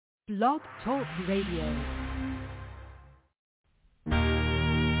Blog Talk Radio.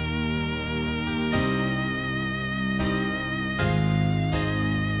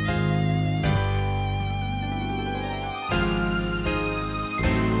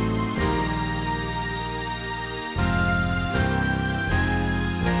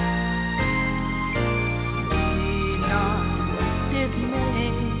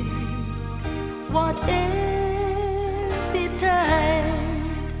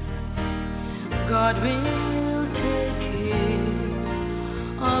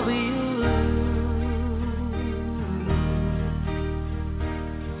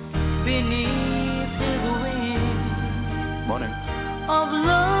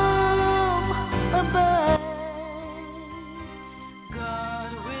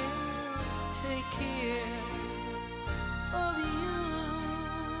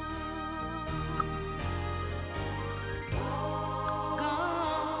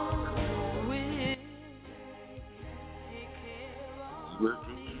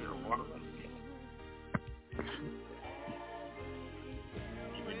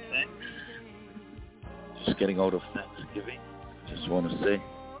 Getting out of Thanksgiving, just want to say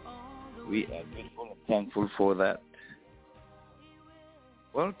we are grateful and thankful for that.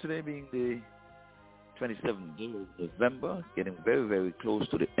 Well, today being the 27th day of November, getting very, very close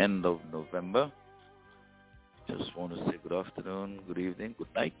to the end of November. Just want to say good afternoon, good evening,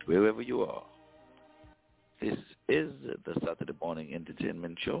 good night, wherever you are. This is the Saturday Morning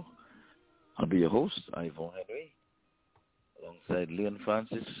Entertainment Show. I'll be your host, Ivor Henry, alongside Leon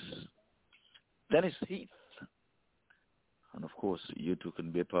Francis, Dennis Heath. And, of course, you too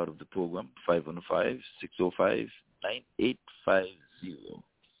can be a part of the program, 515-605-9850.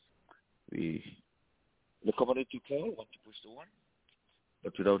 We accommodate you, call, want to push the one.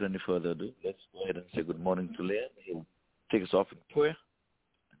 But without any further ado, let's go ahead and say good morning to Leon. He'll take us off in prayer,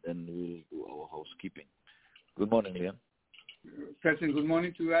 and then we'll do our housekeeping. Good morning, Leon. President, good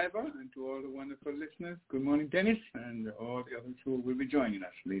morning to Ivor and to all the wonderful listeners. Good morning, Dennis, and all the others who will be joining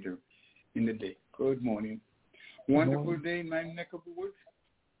us later in the day. Good morning. Wonderful day in my neck of the woods.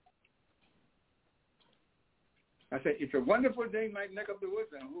 I said, it's a wonderful day in my neck of the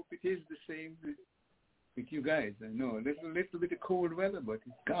woods. I hope it is the same with you guys. I know a little bit of cold weather, but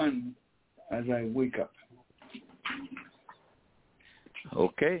it's gone as I wake up.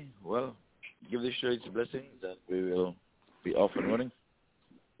 Okay, well, give the show its blessings that we will be off and running.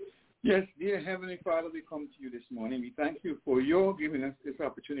 Yes, dear Heavenly Father, we come to you this morning. We thank you for your giving us this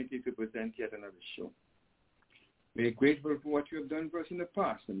opportunity to present yet another show. We are grateful for what you have done for us in the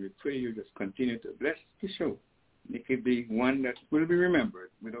past, and we pray you just continue to bless the show. Make it be one that will be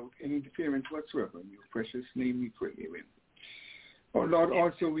remembered without any interference whatsoever. In your precious name we pray, amen. Oh Lord,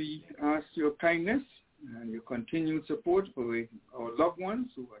 also we ask your kindness and your continued support for our loved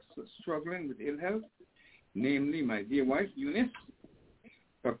ones who are struggling with ill health, namely my dear wife, Eunice,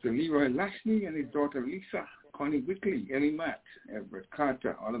 Dr. Leroy Lashley and his daughter Lisa, Connie Whitley, Ellie Matt, Everett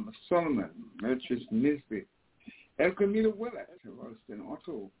Carter, Oliver Solomon, Merchis Nisbet, El Camilo Willett, Ralston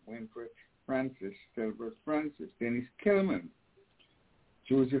Otto, Winfred Francis, Silver Francis, Dennis Kellerman,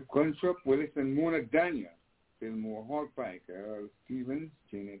 Joseph Guntrup, Willis and Mona Daniel, Fillmore Hallpike, Earl Stevens,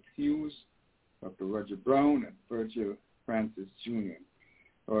 Janet Hughes, Dr. Roger Brown, and Virgil Francis Jr.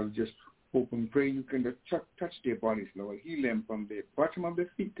 Or just hope and pray you can touch their bodies, Lord. Heal them from the bottom of their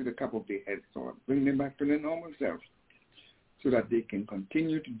feet to the top of their heads, Lord. Bring them back to their normal selves so that they can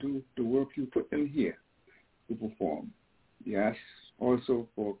continue to do the work you put them here to perform. We ask also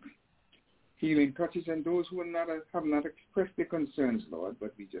for healing touches and those who have not expressed their concerns, Lord,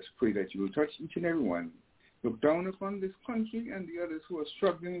 but we just pray that you will touch each and every one. Look down upon this country and the others who are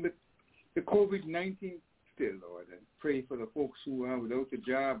struggling with the COVID-19 still, Lord, and pray for the folks who are without a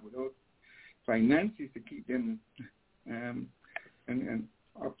job, without finances to keep them and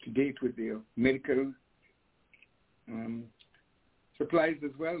up to date with their medical supplies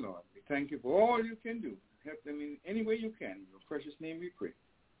as well, Lord. We thank you for all you can do. Help them in any way you can. In your precious name we pray.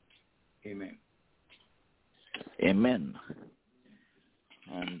 Amen. Amen.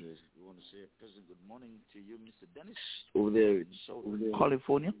 And we want to say a pleasant good morning to you, Mr. Dennis, over there in Southern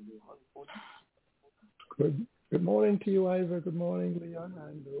California. Good morning to you, Ivor. Good morning, Leon.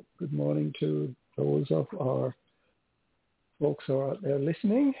 And good morning to those of our folks who are out there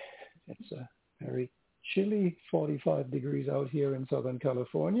listening. It's a very chilly 45 degrees out here in Southern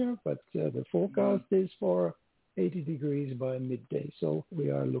California, but the forecast is for 80 degrees by midday, so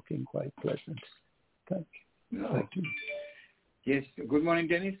we are looking quite pleasant. Thank you. Yes, good morning,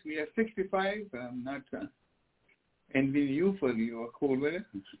 Dennis. We are 65. I'm not envying you for your cold weather.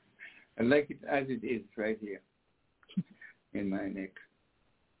 I like it as it is right here in my neck.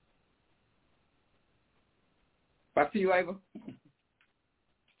 Back to you, Ivor. Is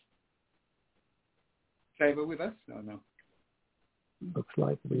Ivor with us? No. Looks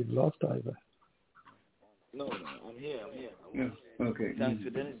like we've lost Ivor. No, I'm here. Yeah. Okay. Thanks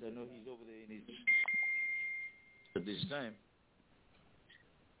for Dennis. I know he's over there in his at this time.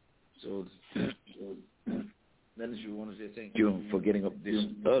 So, Dennis, you want to say thank you for getting up this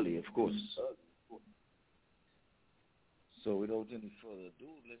early, of course. So, without any further ado,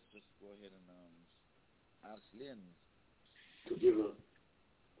 let's just go ahead and ask Lynn to give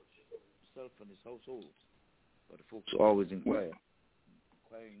himself and his household. But the folks always inquire.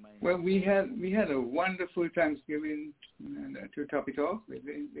 Well, we had a wonderful Thanksgiving to top it off with,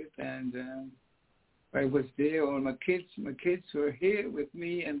 and I was there. All my kids were here with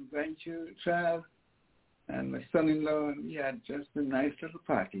me, and grandchildren, child, and my son-in-law, and we had just a nice little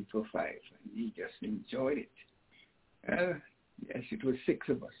party for 5, and we just enjoyed it. Yes, it was 6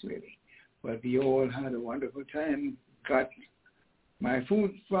 of us really, but we all had a wonderful time. Got my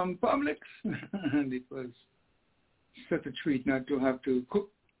food from Publix, and it was such a treat not to have to cook.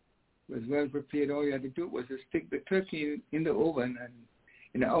 It was well prepared. All you had to do was to stick the turkey in the oven, and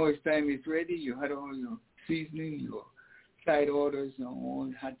in an hour's time it's ready. You had all your seasoning, your side orders, and all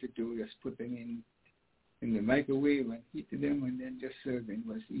you had to do was put them in the microwave and heated them, and then just serve them.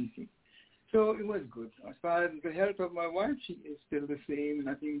 It was easy. So it was good. As far as the health of my wife, she is still the same.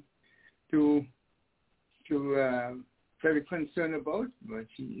 Nothing to very concerned about, but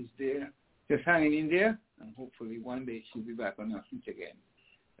she is there, just hanging in there, and hopefully one day she'll be back on her feet again.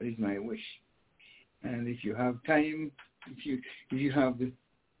 That is my wish. And if you have time, if you have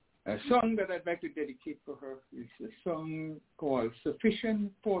a song that I'd like to dedicate for her, it's a song called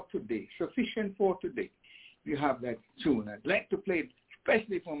Sufficient for Today. Sufficient for Today. If you have that tune, I'd like to play it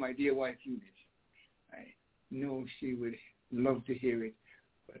especially for my dear wife, Eunice. I know she would love to hear it,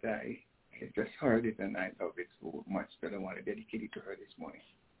 but I just heard it and I love it so much that I want to dedicate it to her this morning.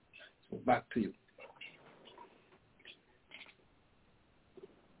 So back to you.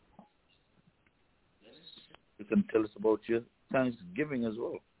 You can tell us about your Thanksgiving as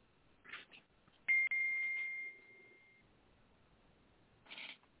well.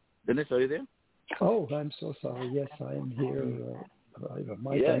 Dennis, are you there? Oh, I'm so sorry. Yes, I am here.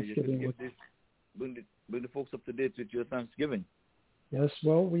 Thanksgiving was... Bring the folks up to date with your Thanksgiving. Yes,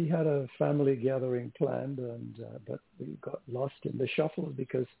 well, we had a family gathering planned, but we got lost in the shuffle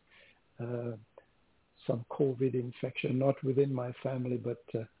because some COVID infection, not within my family, but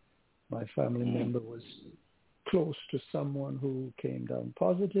my family member was close to someone who came down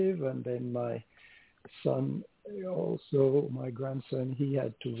positive, and then my son, also my grandson, he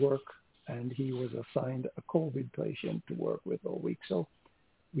had to work, and he was assigned a COVID patient to work with all week. So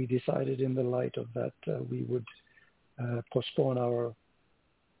we decided in the light of that we would postpone our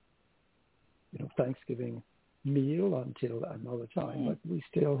Thanksgiving meal until another time. But we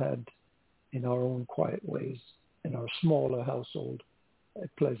still had, in our own quiet ways, in our smaller household, a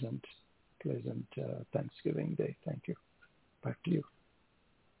pleasant Thanksgiving day. Thank you. Back to you.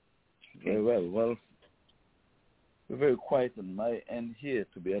 Very well. Well, we're very quiet on my end here,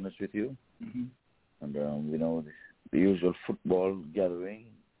 to be honest with you. Mm-hmm. And, the usual football gathering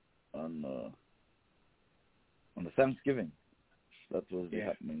on the Thanksgiving. That was the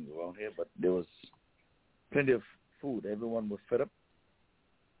happenings around here, but there was plenty of food. Everyone was fed up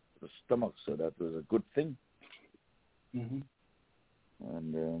to the stomach, so that was a good thing. Mm-hmm.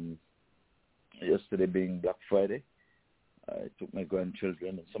 And yesterday being Black Friday, I took my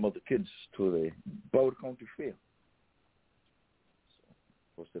grandchildren and some of the kids to the Broward County Fair. So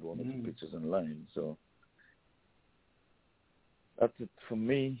posted one of the pictures online. So that's it for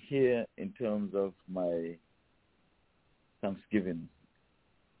me here in terms of my Thanksgiving.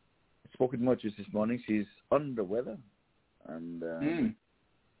 I spoke with Murchis this morning. She's under weather, and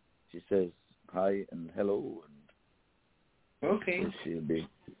she says hi and hello. And okay. So she'll be.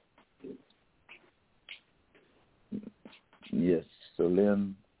 Yes. So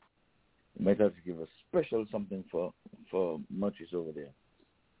Leon, you might have to give a special something for Murchis over there.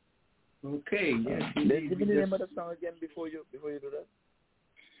 Okay. Yes. Give me the name of the song again before you do that.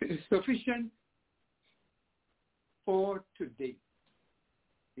 It's Sufficient for Today.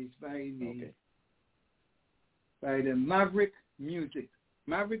 It's by the Maverick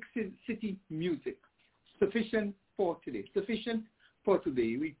City Music. Sufficient for today. Sufficient for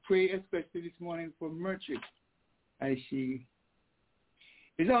today. We pray especially this morning for Murchis as she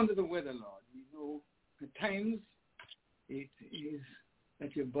is under the weather, Lord. We know at times it is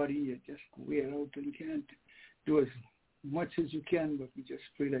that your body you just wear out and you can't do as much as you can, but we just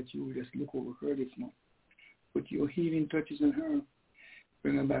pray that you will just look over her this morning. Put your healing touches on her.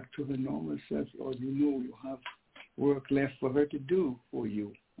 Bring her back to her normal self, Lord. You know you have work left for her to do for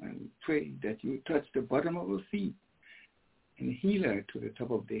you. And we pray that you touch the bottom of her feet and heal her to the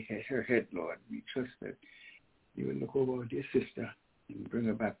top of her head, Lord. We trust that you will look over our dear sister and bring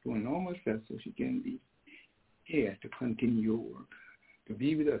her back to a normal self so she can be here to continue your work, to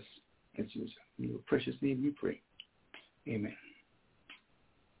be with us as usual. In your precious name we pray. Amen.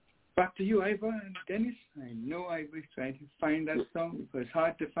 Back to you, Ivor and Dennis. I know Ivor is trying to find that song because it's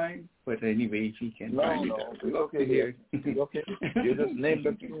hard to find, but anyway, if he can find it, we'd love to hear it. Okay. You just name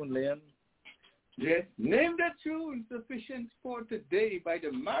the tune, Leon. Yes, name the tune Sufficient for Today by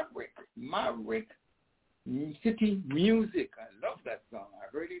the Maverick City Music. I love that song.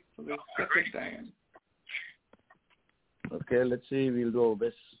 I heard it for the second time. Okay, let's see. We'll do our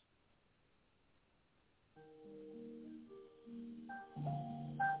best.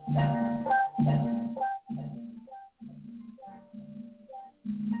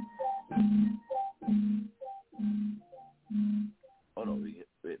 Oh no,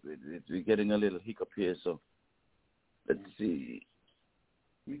 we're getting a little hiccup here, so let's see.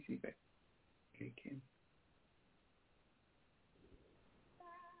 Let me see if I can.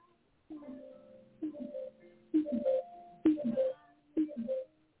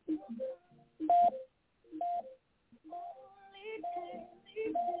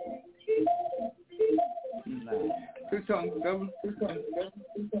 Two songs, double.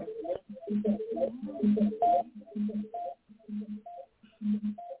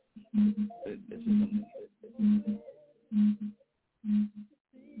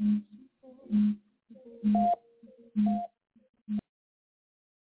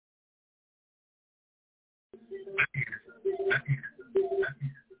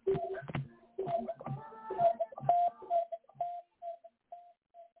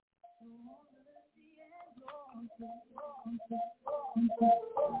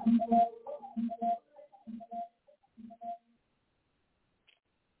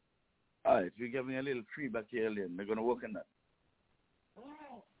 All right, we're giving a little feedback here, Leon. We're going to work on that.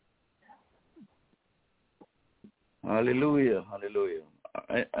 Hallelujah, hallelujah.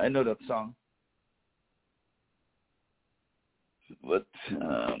 I know that song. But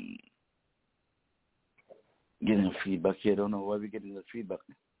getting a feedback here. I don't know why we're getting the feedback.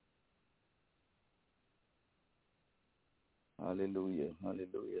 Hallelujah,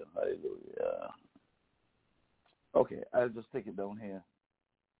 hallelujah, hallelujah. Okay, I'll just take it down here.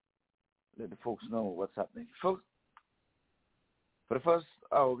 Let the folks know what's happening. Folks, for the first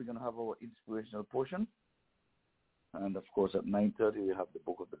hour, we're going to have our inspirational portion. And, of course, at 9:30, we have the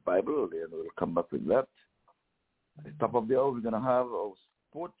book of the Bible. Then we'll come back with that. At the top of the hour, we're going to have our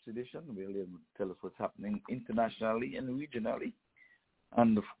sports edition. William will tell us what's happening internationally and regionally.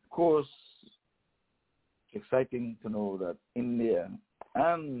 And, of course, exciting to know that India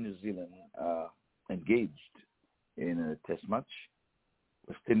and New Zealand are engaged in a test match.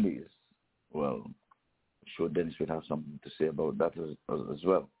 West Indies, well, I'm sure Dennis will have something to say about that as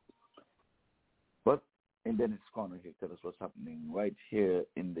well. But in Dennis' corner, he'll tell us what's happening right here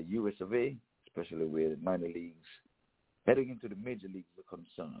in the US of A, especially where the minor leagues heading into the major leagues are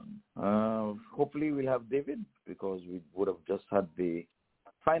concerned. Hopefully we'll have David, because we would have just had the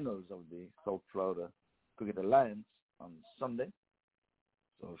finals of the South Florida Cricket Alliance on Sunday.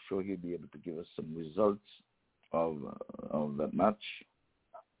 So I'm sure he'll be able to give us some results of that match.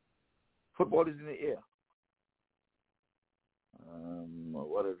 Football is in the air.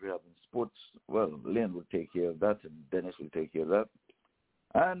 What else we have in sports? Well, Lynn will take care of that, and Dennis will take care of that.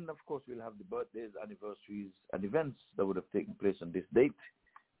 And, of course, we'll have the birthdays, anniversaries, and events that would have taken place on this date.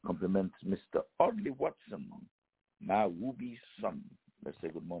 Compliment Mr. Audley Watson, Ma Ruby's son. Let's say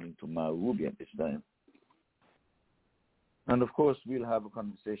good morning to Ma Ruby at this time. And, of course, we'll have a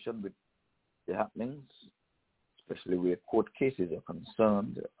conversation with the happenings, especially where court cases are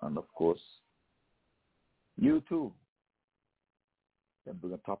concerned. And, of course, you too can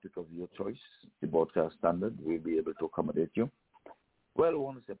bring a topic of your choice. The broadcast standard will be able to accommodate you. Well, I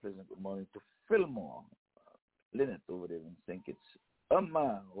want to say a pleasant good morning to Fillmore, Lynette over there in St. Kitts,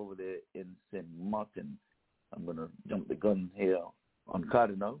 Amma over there in St. Martin. I'm going to jump the gun here on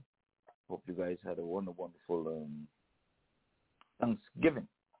Cardinal. Hope you guys had a wonderful Thanksgiving.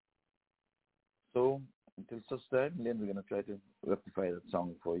 So, until such time, Lynn, we're going to try to rectify that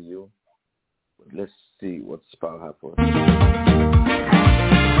song for you. But let's see what Spar has for us.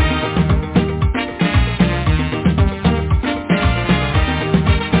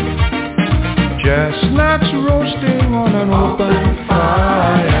 Chestnuts roasting on an open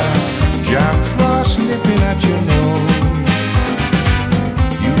fire, Jack Frost nipping at your nose,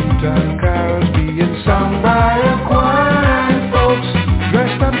 Yuletide carols being sung by a choir, and folks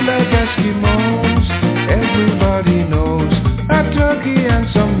dressed up like Eskimos. Everybody knows a turkey and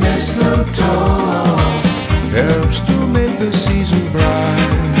some mistletoe helps to make the season bright.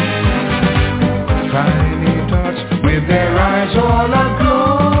 Tiny tots with their eyes all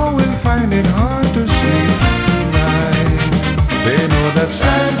aglow will find it hard to sleep tonight. They know that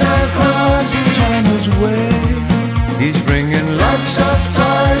Santa Claus is on his way. He's bringing lots of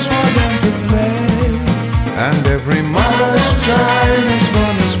toys for them to play, and every mother's child is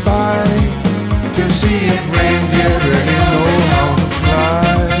gonna spy to see if reindeer really know how to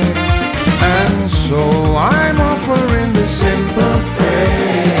fly. And so I'm offering the simple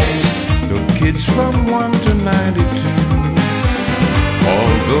phrase to kids from 1 to 92.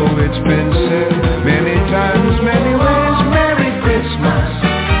 Although it's been said many times, many ways, Merry Christmas,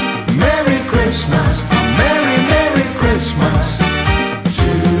 Merry Christmas, Merry, Merry Christmas to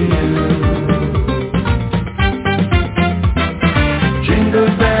you.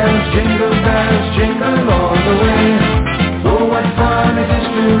 Jingle bells, jingle all the way. Oh, what fun it is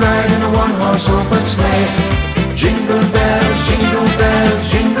to ride in a one-horse open sleigh. Jingle bells, jingle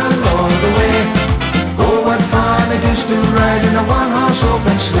all the way. Oh, what fun it is to ride in a one-horse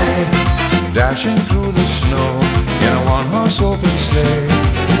open sleigh. Dashing through the snow in a one-horse open sleigh.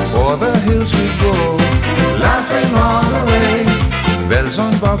 O'er the hills we go, laughing all the way. Bells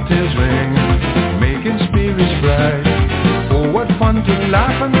on bobtails ring, making spirits bright. Oh, what fun to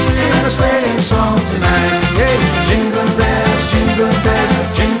laugh and sing a sleighing song tonight. Hey, jingle bells, jingle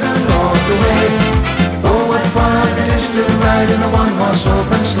all the way. Oh, what fun it is to ride in a one-horse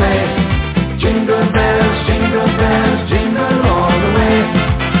open sleigh. Jingle bells, jingle all the way.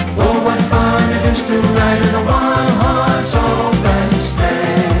 Oh, what fun it is to ride in a one-horse open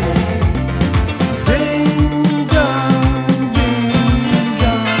sleigh. Ding dong,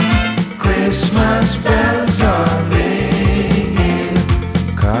 Christmas bells are ringing.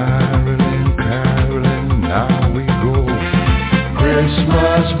 Caroling, caroling, now we go.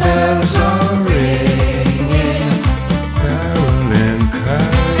 Christmas bells are ringing. Caroling,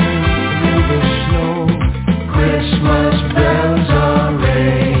 caroling through the snow. Christmas bells are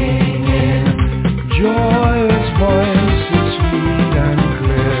ringing. Joyous voices sweet and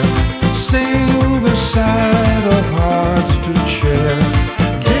clear sing the sad of hearts to cheer.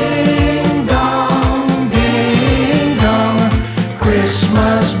 Ding dong,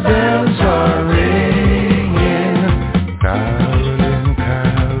 Christmas bells are ringing. Caroling,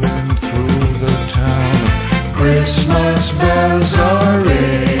 caroling through the town. Christmas bells are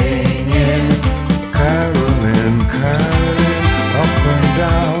ringing. Caroling, caroling up and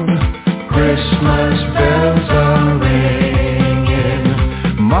down. Christmas bells are ringing.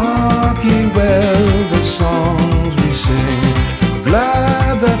 Mark ye well the songs we sing.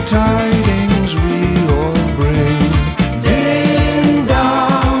 Glad the tidings we all bring. Ding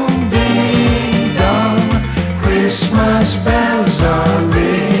dong, Christmas bells are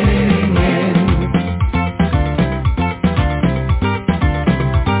ringing.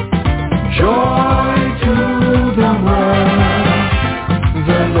 Joy to the world,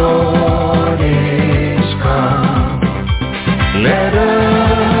 the Lord is come. Let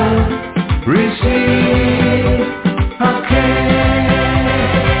us receive a King.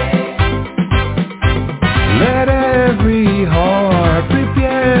 Let every heart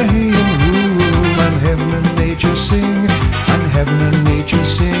prepare him room, and heaven and nature sing, and heaven and nature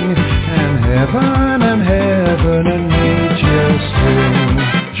sing, and heaven and nature sing.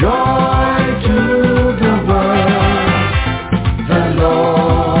 Joy to the world, the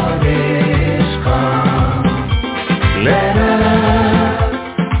Lord is come. Let us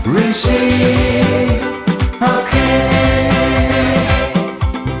receive a King.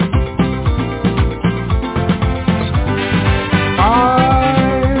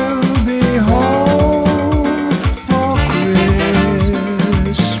 I'll be home for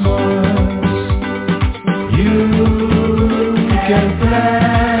Christmas. You can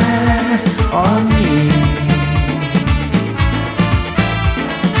plan on me.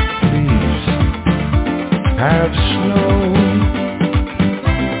 Please have snow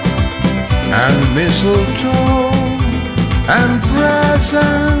and mistletoe and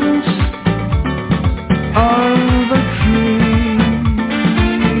presents on the tree.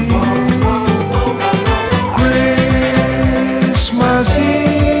 Christmas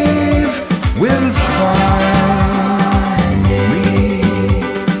Eve will find me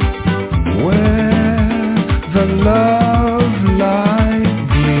where the love light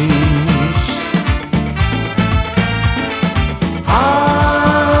gleams.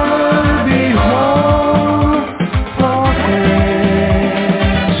 I'll be home for Christmas.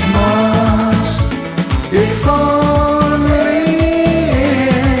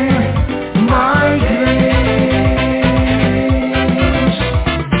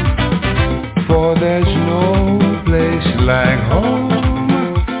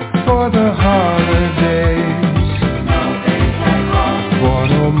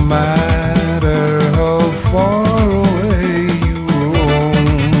 matter how far away you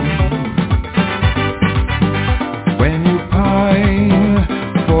roam. When you pine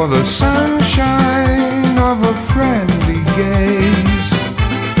for the sunshine of a friendly gaze,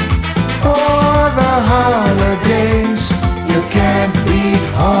 for the holidays, you can't beat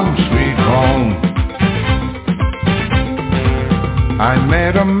home sweet home. I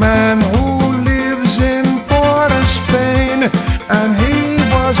met a man who lives in Port of Spain, and he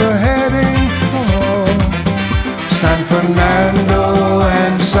was heading for San Fernando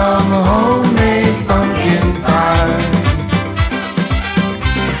and some homemade pumpkin pie.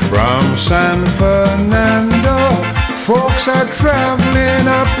 From San Fernando, folks are traveling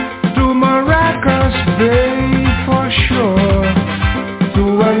up to Maracas Bay for sure, to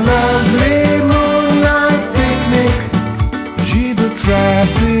a lovely moonlight picnic. Gee, the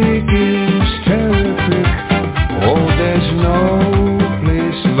traffic is terrific. Oh, there's no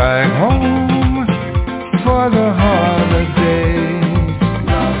place like home for the holidays.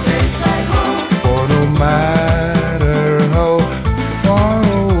 No place like home. For no matter how far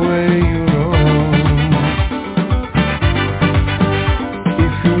away you roam,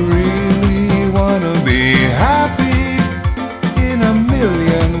 if you really wanna be happy in a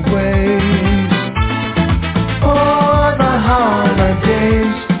million ways, for the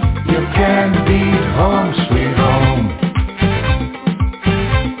holidays, you can't beat home sweet home.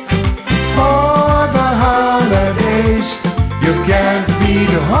 For the holidays, you can't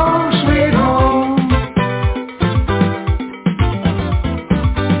beat home sweet home.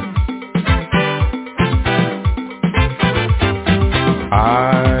 I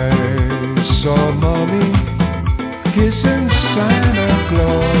saw Mommy kissing Santa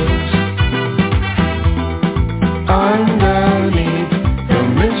Claus underneath the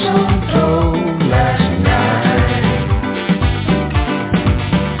mistletoe last night.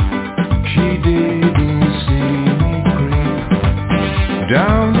 She didn't see me creep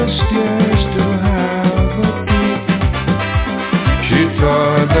down the stairs to have a peek. She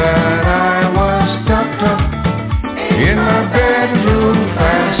thought that I was tucked up in my bedroom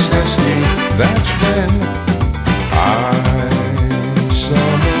fast asleep. That's when I saw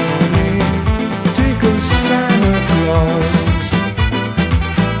Mommy tickle Santa Claus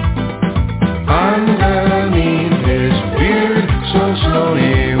underneath his beard so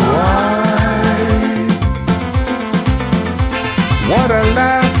slowly white. What a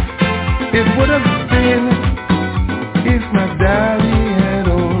laugh it would have been if my daddy had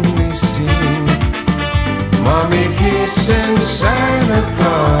only seen Mommy kissing Santa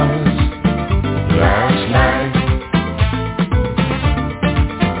Claus last night.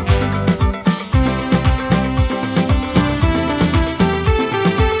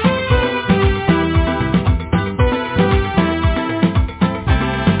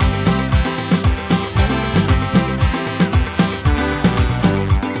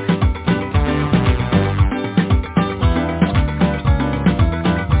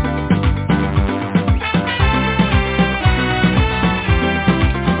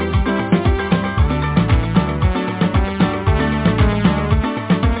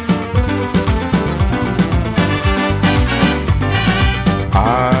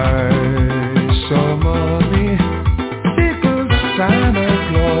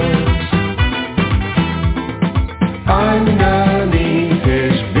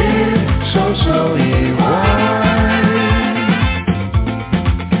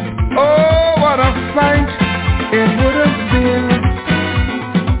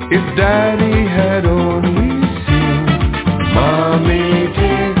 Daddy had only seen Mommy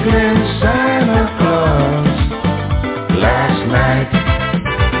tickling Santa Claus last night.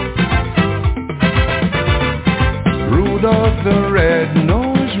 Rudolph the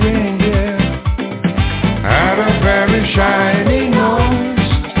red-nosed reindeer had a very shiny nose,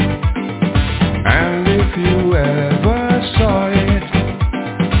 and if you ever saw it,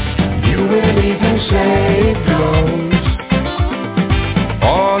 you will even say it glows.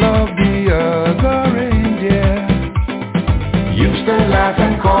 All of the other reindeer used to laugh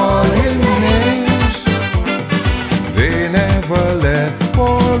and call him names. They never let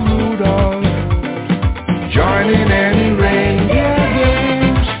poor Rudolph join in any reindeer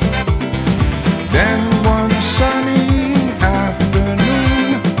games. Then one sunny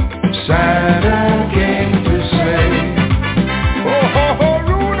afternoon, Santa came to say, "Oh, ho, ho,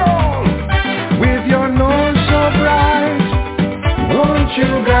 Rudolph, with your nose so bright, won't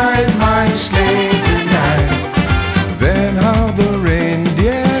you guide my sleigh tonight?" Then how the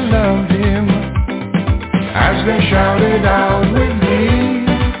reindeer loved him as they shouted out with glee,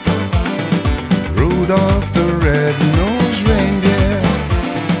 "Rudolph the red-nosed reindeer,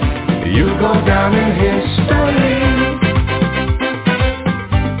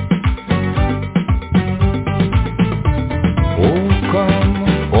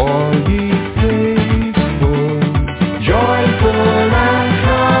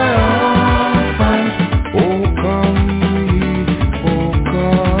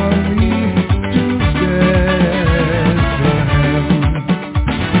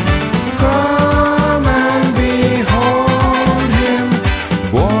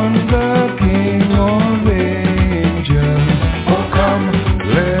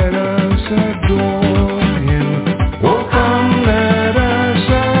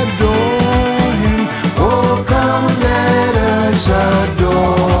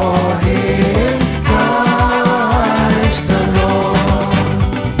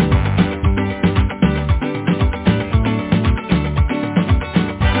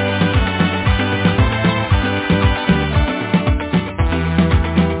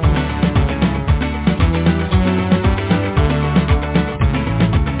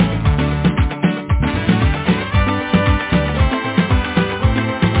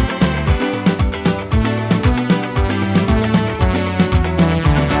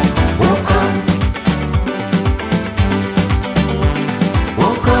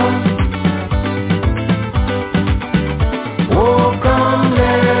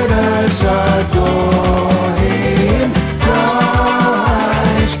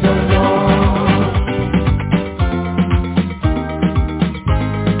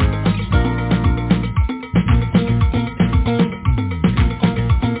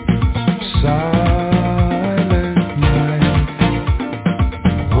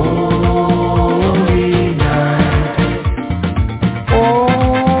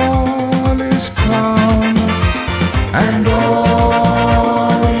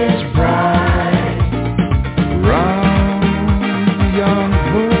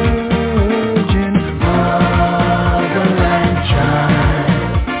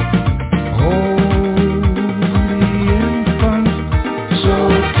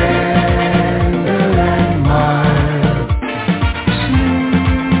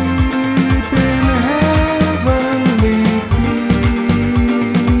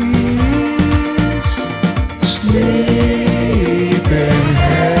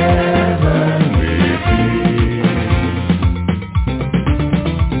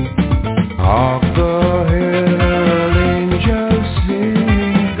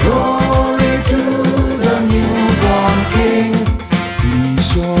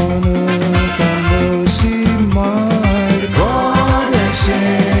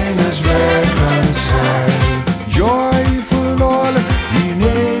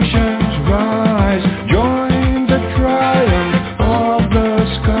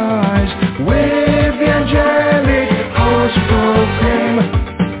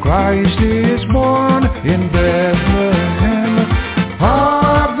 Christ is born in Bethlehem.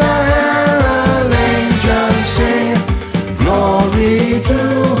 Hark the herald angels sing, glory to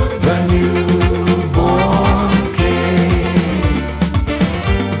the newborn King.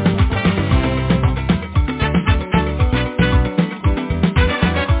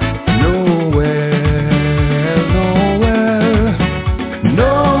 Noel, Noel,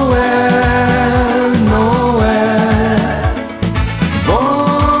 Noel, Noel,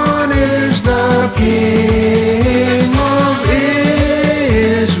 born is the King of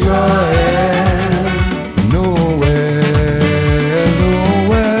Israel. Noel,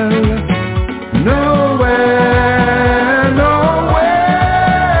 Noel, Noel, Noel,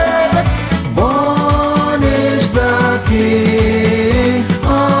 born is the King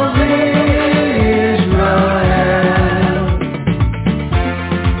of Israel.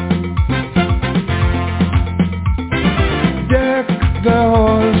 Deck the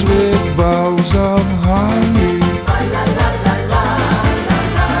halls with boughs of holly.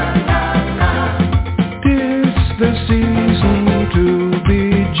 'Tis the season to be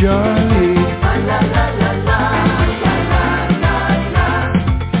jolly.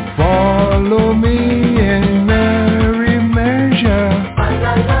 Follow me in merry measure,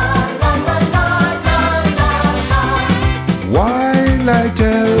 while I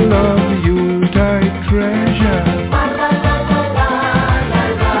tell of Yuletide treasure.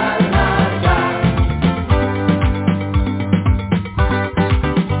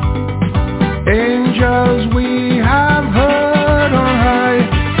 Angels we have heard on high,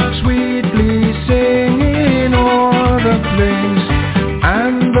 sweetly singing o'er the plains,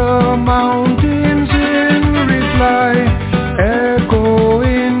 and the mountains in reply,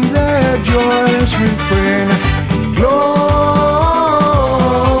 echoing their joyous refrain.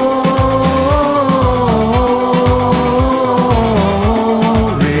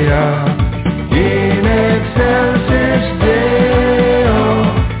 Gloria in excelsis Deo.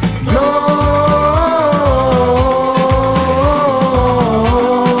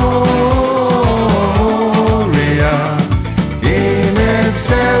 Gloria in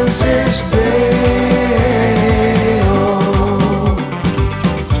excelsis Deo.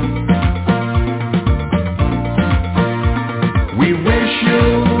 We wish you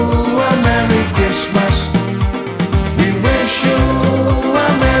a Merry Christmas. We wish you a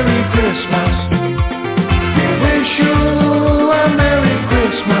Merry Christmas. We wish you a Merry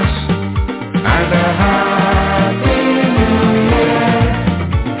Christmas and a Happy New Year.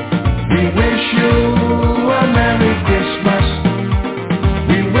 We wish you a Merry Christmas.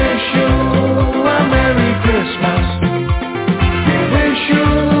 We wish you a Merry Christmas. We wish you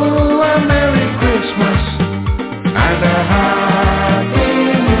a Merry Christmas and a Happy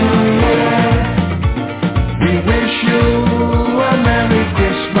New Year. We wish you a Merry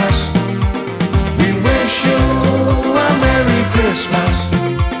Christmas. We wish you a Merry Christmas.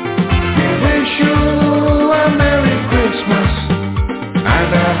 We wish you a Merry Christmas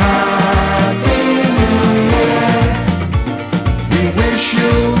and a Happy New Year. We wish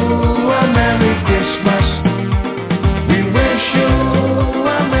you a Merry Christmas. We wish you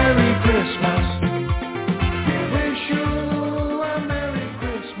a Merry Christmas. We wish you a Merry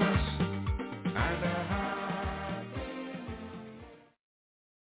Christmas and a Happy New Year.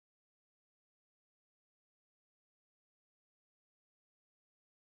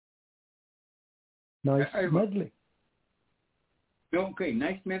 Nice Ivor. medley. Okay,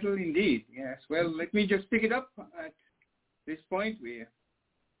 nice medal indeed. Yes. Well, let me just pick it up at this point.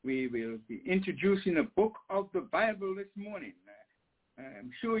 We will be introducing a book of the Bible this morning.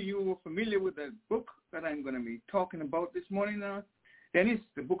 I'm sure you were familiar with the book that I'm going to be talking about this morning now. Then it's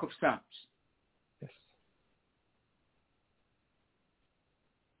the book of Psalms. Yes.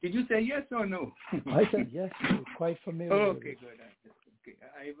 Did you say yes or no? I said yes. I'm quite familiar with Okay, it. good. Okay,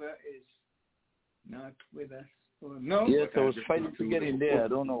 Ivor is not with us. Oh, no. Yes, I was trying to get in there. I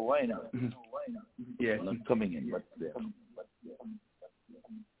don't know why not. Yes. Not coming in, but there.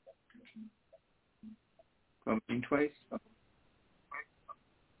 Coming twice.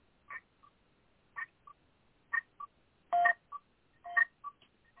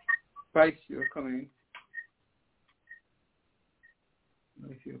 Twice you're coming.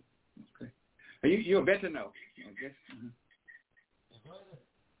 If you, okay. You're better now, I guess.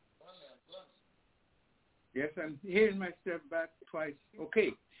 Yes, I'm hearing myself back twice.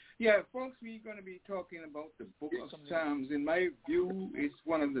 Okay. Yeah, folks, we're going to be talking about the book of Psalms. In my view, it's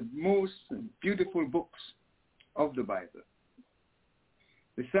one of the most beautiful books of the Bible.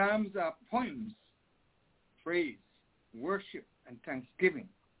 The Psalms are poems, praise, worship, and thanksgiving,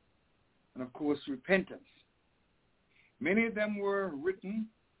 and of course, repentance. Many of them were written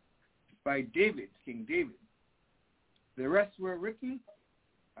by David, King David. The rest were written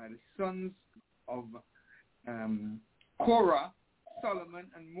by the sons of Korah,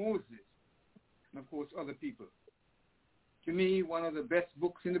 Solomon, and Moses, and of course other people. To me, one of the best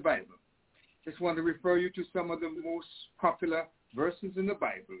books in the Bible. Just want to refer you to some of the most popular verses in the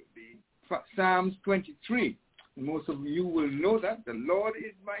Bible. The Psalms 23. And most of you will know that. The Lord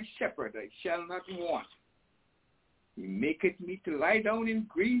is my shepherd, I shall not want. He maketh me to lie down in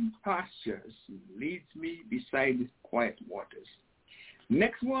green pastures. He leads me beside the quiet waters.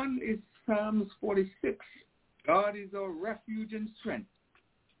 Next one is Psalms 46. God is our refuge and strength,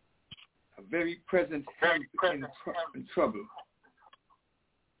 a very present help in trouble.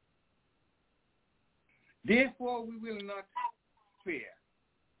 Therefore we will not fear,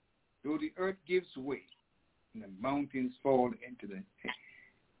 though the earth gives way and the mountains fall into the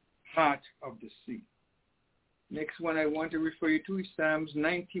heart of the sea. Next one I want to refer you to is Psalms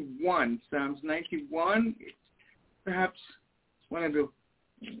 91. Psalms 91 is perhaps one of the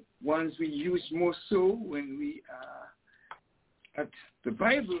ones we use more so when we are at the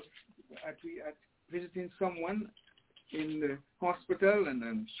Bible, at visiting someone in the hospital, and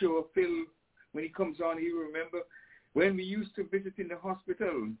I'm sure Phil, when he comes on, he will remember when we used to visit in the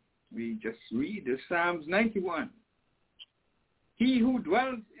hospital, we just read the Psalms 91. He who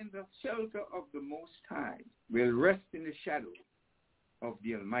dwells in the shelter of the Most High will rest in the shadow of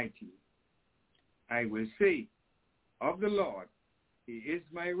the Almighty. I will say of the Lord, He is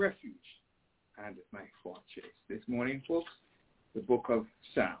my refuge and my fortress. This morning, folks, the book of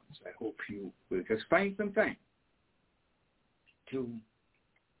Psalms. I hope you will just find some time to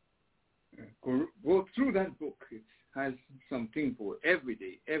go through that book. It has something for every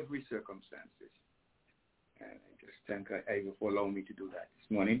day, every circumstances. And I just thank Ivor for allowing me to do that this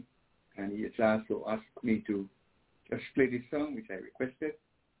morning. And he has also asked me to just play this song, which I requested.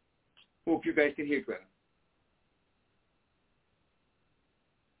 Hope you guys can hear it well.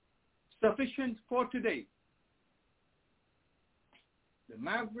 Sufficient for today. The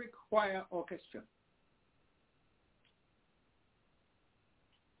Maverick Choir Orchestra.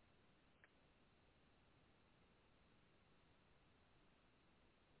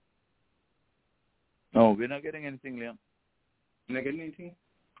 No, we're not getting anything, Leon. You're not getting anything?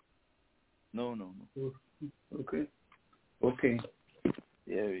 No. Okay.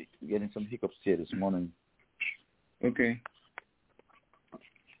 Yeah, we're getting some hiccups here this morning. Okay.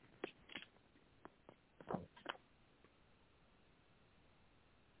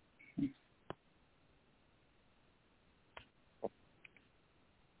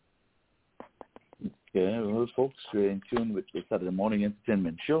 Yeah, well, folks, we're in tune with the Saturday Morning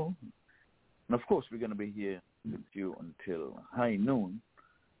Entertainment Show. And, of course, we're going to be here with you until high noon.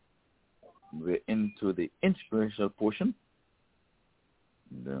 We're into the inspirational portion.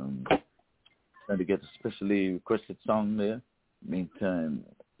 And, trying to get a specially requested song there. Meantime,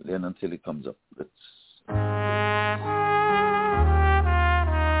 then until it comes up, let's...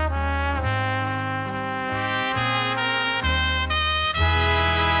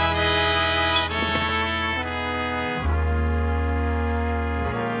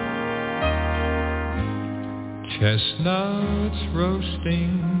 Chestnuts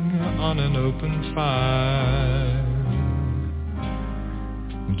roasting on an open fire,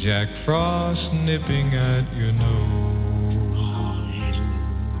 Jack Frost nipping at your nose,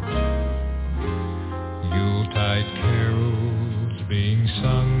 Yuletide carols being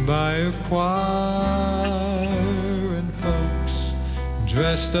sung by a choir, and folks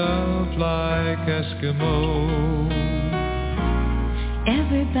dressed up like Eskimos.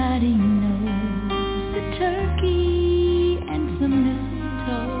 Everybody knows the turkey and some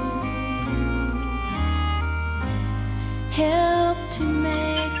mistletoe help to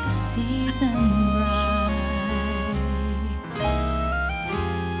make the season bright.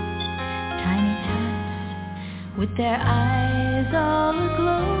 Tiny tots with their eyes all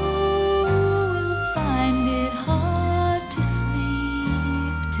aglow will find it hard to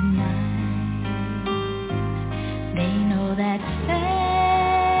sleep tonight. They know that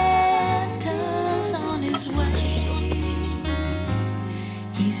Santa's on his way.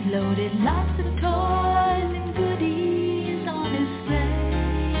 He's loaded lots of toys and goodies on his sleigh,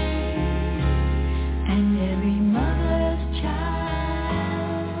 and every mother's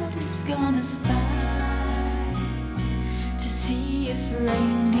child is gonna spy to see if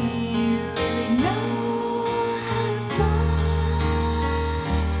reindeer really know how to fly.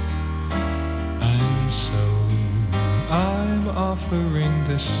 And so I'm offering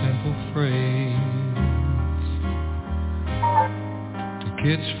this simple phrase to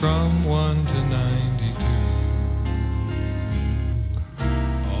kids from 1 to 92.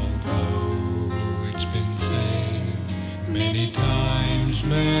 Although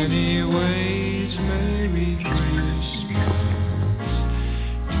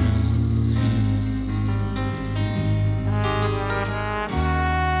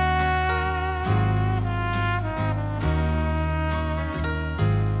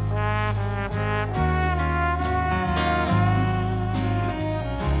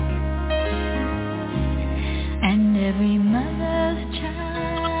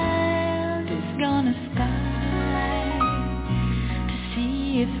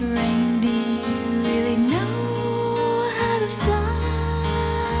if reindeer really know how to fly.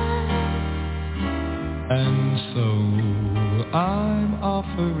 And so I'm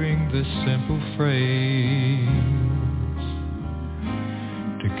offering this simple phrase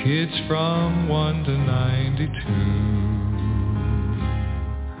to kids from 1 to 92.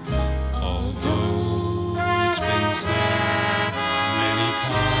 Although it's been said many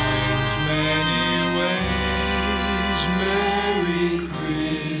times, many ways, Merry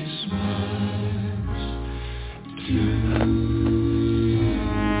Christmas to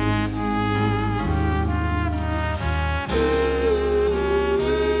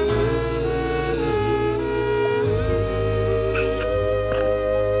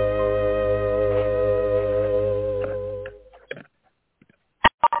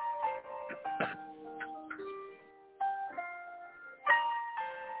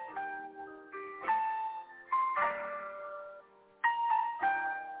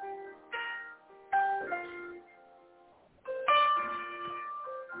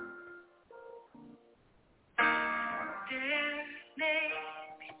There may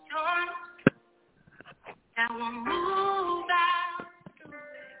be storms that will move out the way.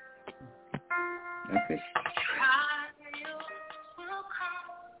 Okay. Trials will come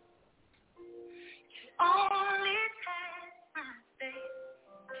to only test my faith.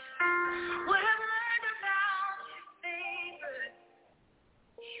 What I've learned about your favor,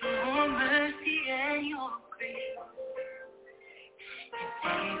 your mercy and your grace, and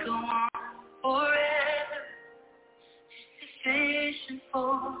they go on forever. Sufficient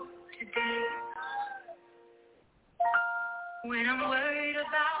for today. When I'm worried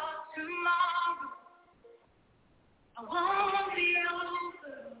about tomorrow, I won't be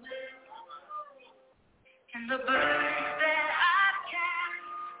overwhelmed. And the burdens that I've carried,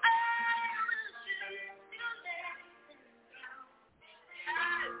 I will just let them down.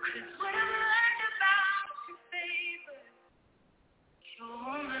 'Cause when I learned about your favor,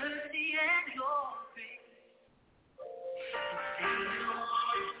 your mercy and your grace,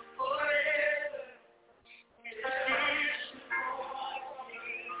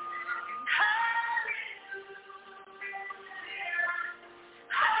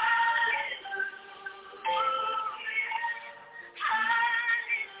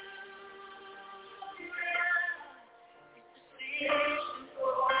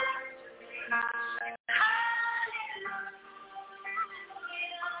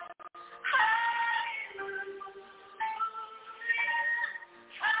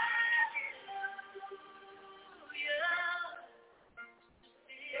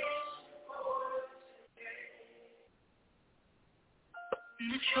 in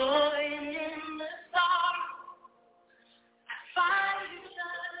the joy and in the sorrow, I find you just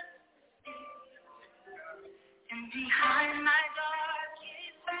and behind my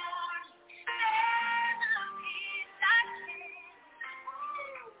darkest frown, there's a peace I can't.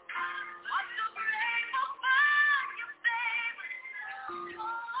 I'm so grateful for your favor,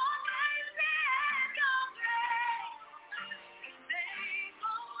 your mercy and your grace. They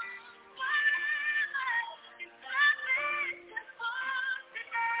go forever, it's sufficient for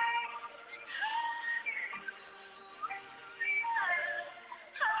today.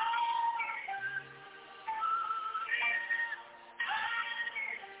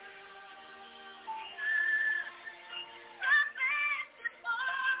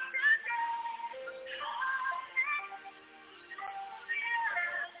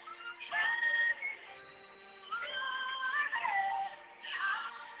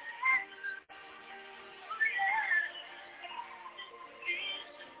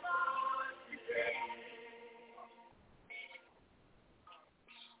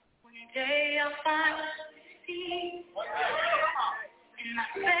 One day I'll finally see, and my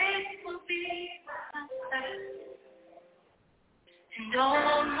faith will be myself, and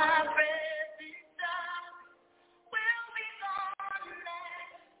all my present stuff will be gone and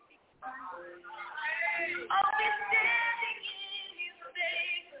left. I'll be standing in your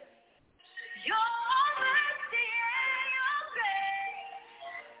favor, your mercy and your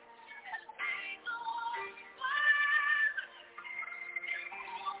grace. They go on forever.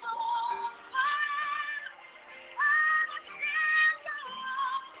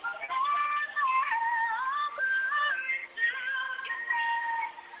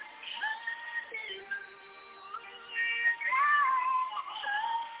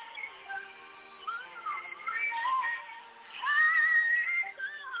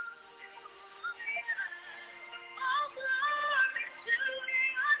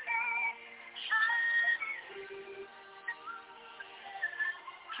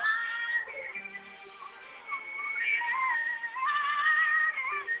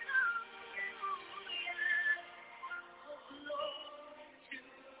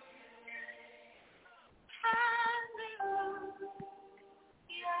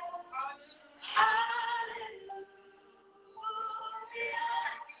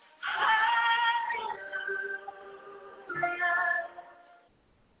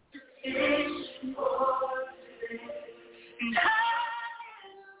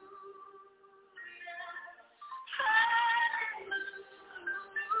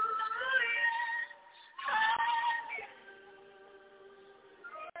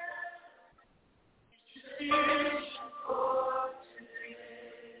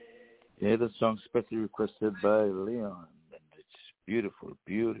 Yeah, the song specially requested by Leon. And it's beautiful,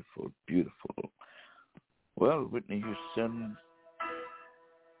 beautiful, beautiful. Well, Whitney Houston,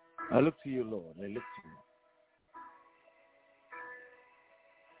 I look to you, Lord. I look to you.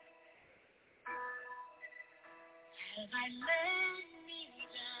 As I lay me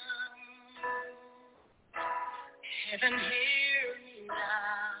down, heaven hear me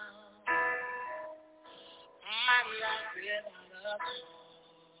now. I'm lost without a cause.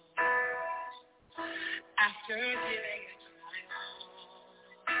 After giving it my all,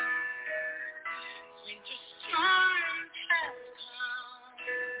 winter storm has come,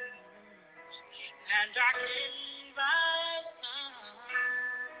 and darkened by sun.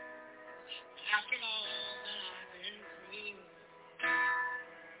 After all that I've been through,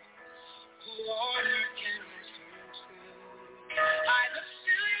 Lord, who can I turn to? I look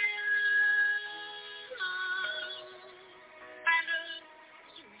to you. I look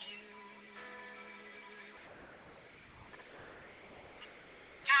to you.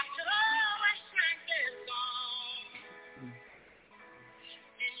 After all my strength is gone,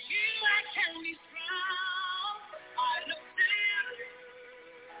 in you I can be strong. I look to you.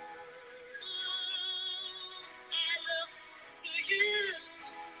 I look to you.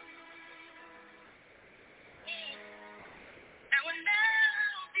 And when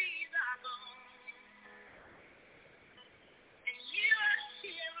melodies are gone, and you are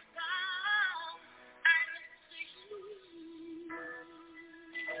here around, I look to you.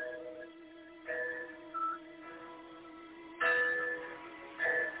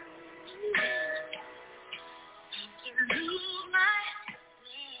 To lose my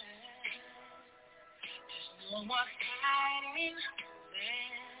breath, there's no more hiding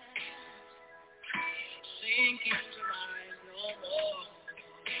there. Sinking to rise no more,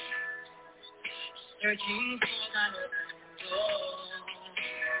 searching for that open door.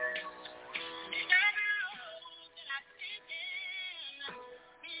 And every road that I've taken,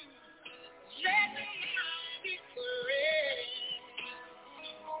 let me be correct.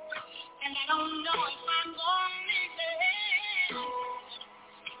 And I don't know if I'm gonna make it.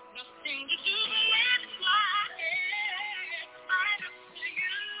 Nothing to do with my head. I look to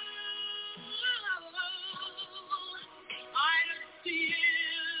you. I look to you.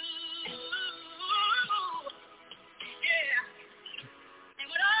 Yeah. And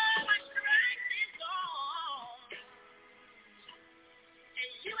when all my strength is gone, and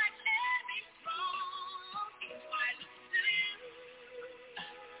you have kept me strong, I look to you.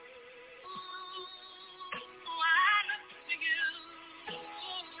 I look to you.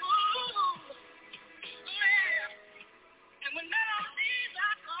 Yeah. And when melodies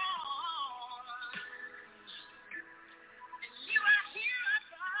are gone, and you are here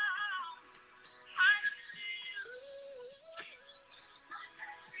around, I look to you.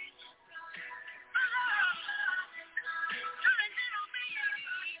 Come and get on me.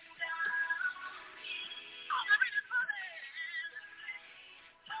 All the way to the end.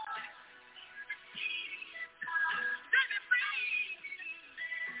 Let me free.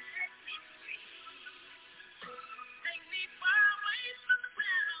 Take me far away from the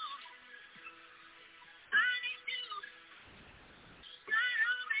ground. I need you. Shine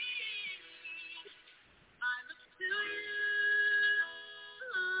on me. I look to you.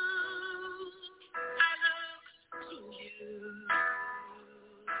 I look to you.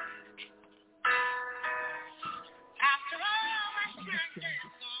 After all my strength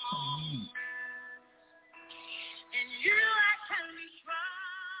is gone, in you I can be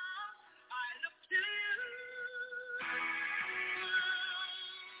strong. I look to you.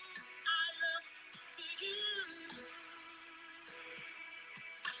 I look to you.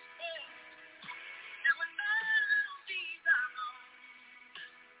 And when melodies are gone,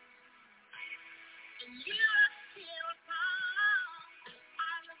 and you are here around,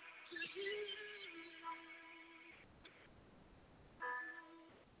 I look to you.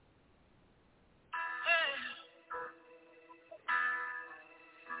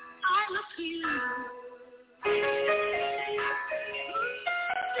 I look to you.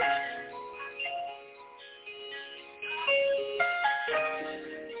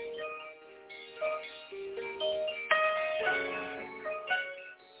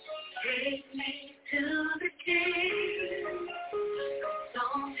 Take me to the king.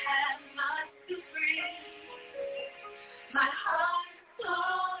 Don't have much to bring. My heart's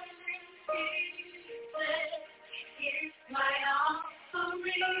all in pieces. Here's my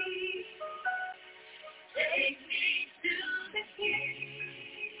offering. Take me to the king.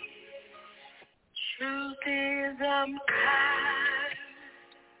 Truth is I'm tired.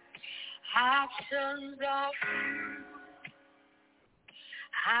 Options are few.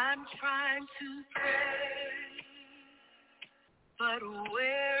 I'm trying to pray, but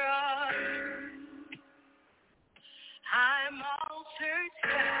where are you? I'm altered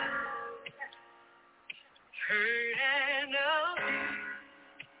down, hurt and abused.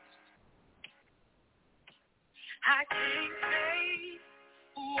 I can't say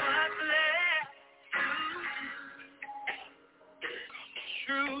what's left to do.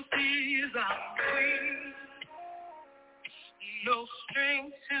 Truth is I'm weak, no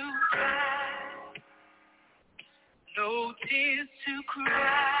strength to fight, no tears to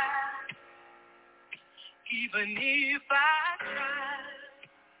cry, even if I try.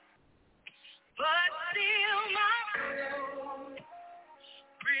 But still my soul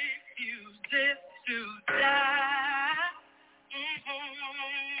refuses to die.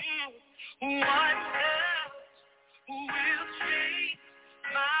 What else will change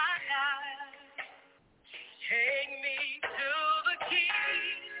my life? Take me to the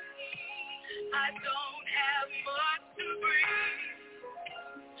King. I don't have much to breathe.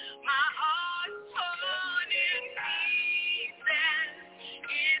 My heart's torn in pieces.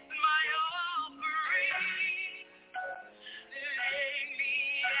 It's my offering. Lay me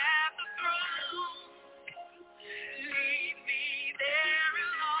at the throne. Leave me there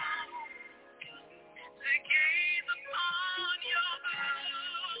alone to gaze upon your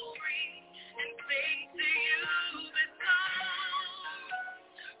glory and sing to you this song.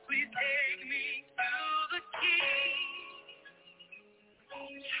 Please take me to the King.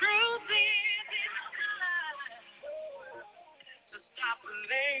 Truth is it's time to stop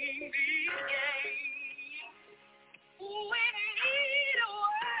playing these games. We need a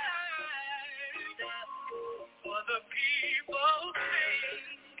word for the people's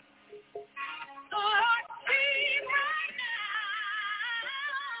sake. Lord, speak right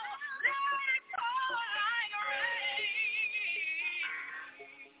now. Let it pour like rain.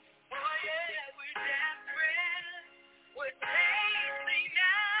 Oh yeah, we're desperate. We're chasing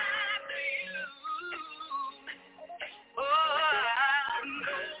after you. Oh,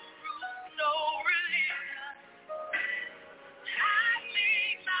 no rules, no religion. I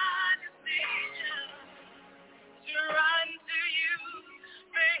made my decision to run to you,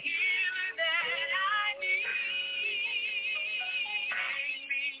 the healer that I need. Take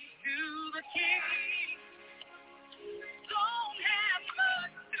me to the King. Don't have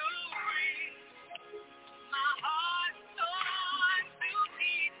much to bring. My heart's torn to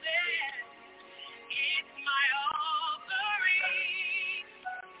pieces. It's my offering.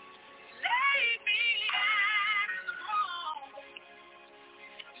 Lay me at the throne.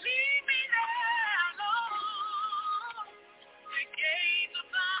 Leave me there alone to gaze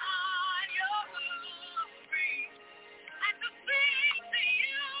upon your glory and to sing to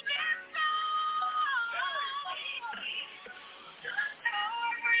you this song.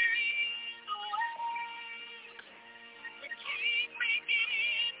 Lord, we're in the way. The King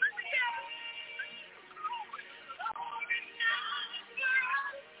making the sky. Lord, it's not for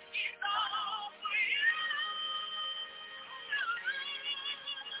us, it's all for you.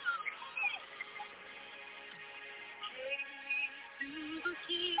 Take me to the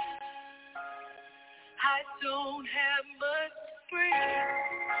King. I don't have much to bring.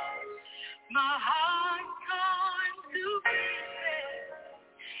 My heart's torn to pieces.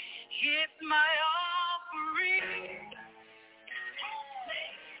 It's my offering.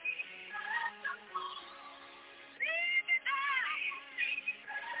 Leave me there.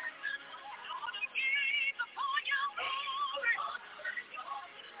 Lord, gaze upon your glory.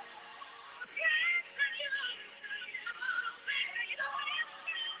 Yes, and you.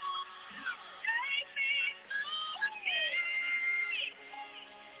 Take me to the King.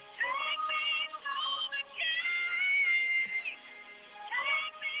 Take me to the King.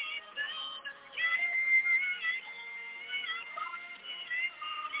 Take me to the King.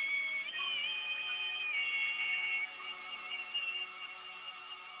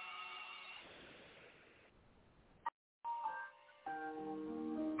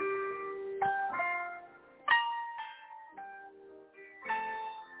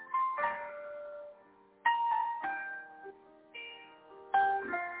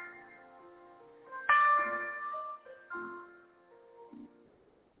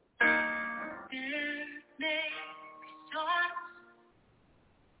 There may be storms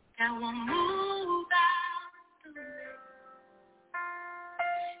that will move out the way.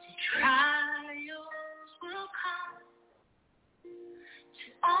 The trials will come to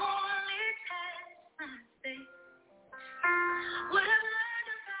only test my faith. What I've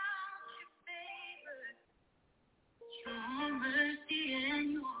learned about your favor, your mercy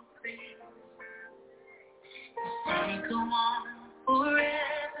and your grace, they go on forever.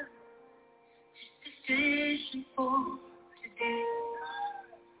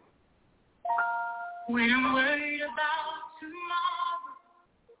 When I'm worried about tomorrow,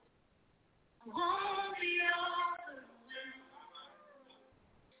 I won't be overwhelmed.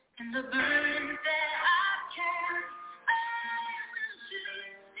 And the burdens that I carry, I will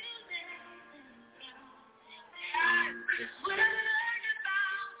just lay them down. 'Cause when I learn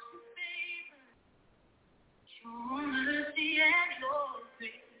about your favor, your mercy and your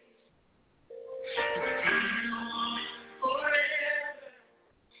grace, it's been on forever.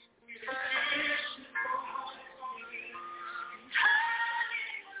 With a vision for me.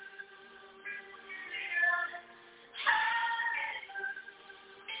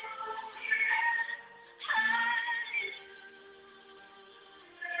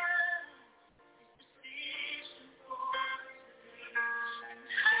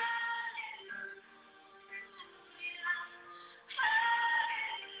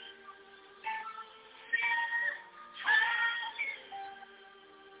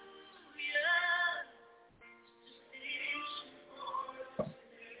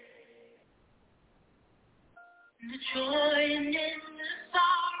 In the joy and in the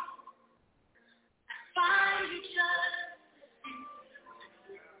sorrow, I find you just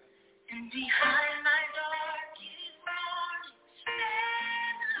and behind my darkest morning,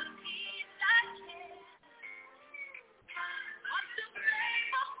 there's a peace I can't. I'm so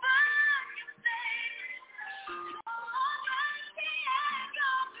grateful for your favor, your mercy and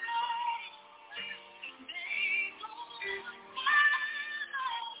your grace. They go forever.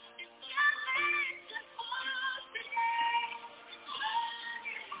 It's your mission for today.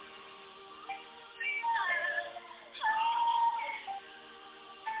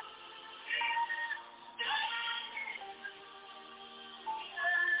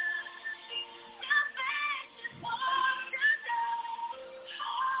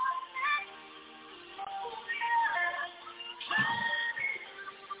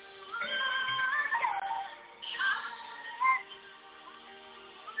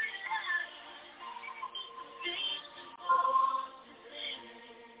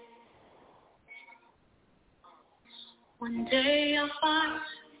 One day I'll find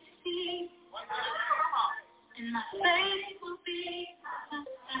peace, and my faith will be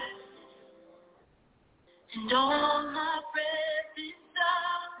sustained, and all my present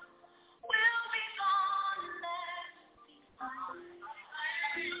stuff will be gone and left behind.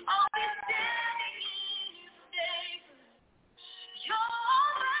 I'll be standing in your favor, your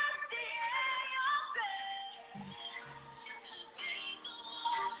mercy and your grace. They go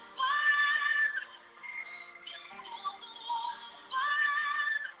on forever.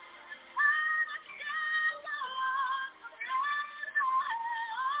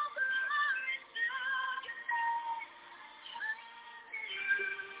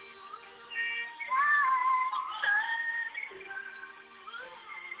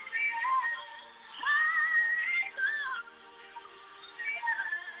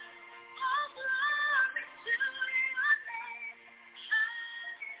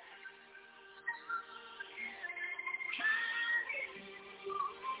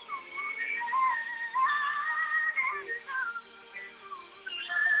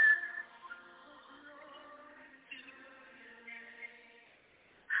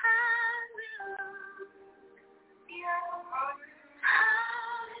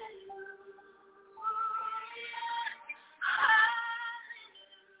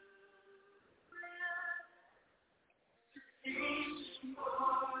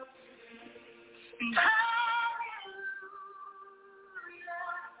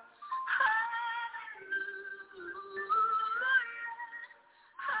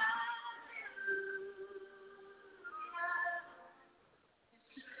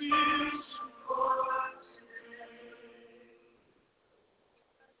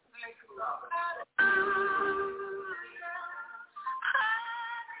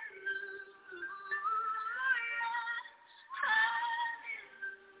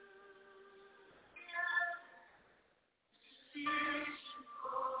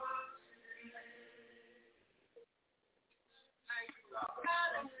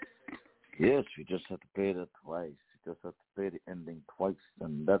 Yes, we just had to play that twice. We just had to play the ending twice,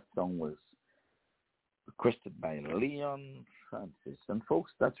 and that song was requested by Leon Francis. And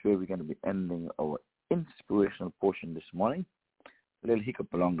folks, that's where we're going to be ending our inspirational portion this morning. A little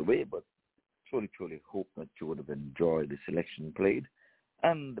hiccup along the way, but truly hope that you would have enjoyed the selection played.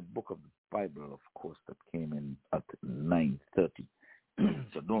 And the book of the Bible, of course, that came in at 9:30.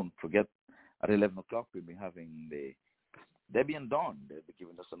 So don't forget, at 11 o'clock, we'll be having the Debbie and Dawn. They'll be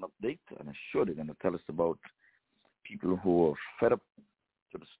giving us an update, and I'm sure they're going to tell us about people who are fed up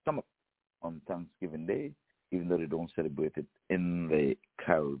to the stomach on Thanksgiving Day, even though they don't celebrate it in the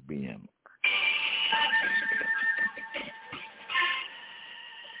Caribbean.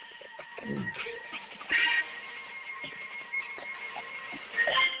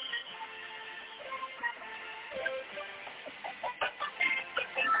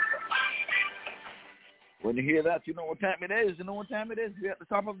 When you hear that, you know what time it is. You know what time it is. We're at the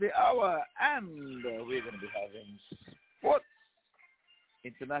top of the hour, and we're going to be having sports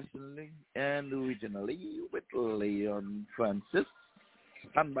internationally and regionally with Leon Francis.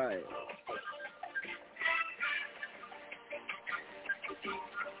 Stand by.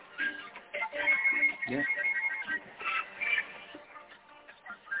 Yeah.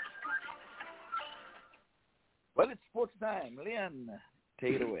 Well, it's sports time. Leon,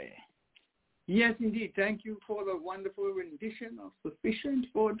 take it away. Yes, indeed. Thank you for the wonderful rendition of Sufficient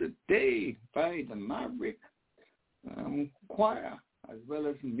for the Day by the Maverick Choir, as well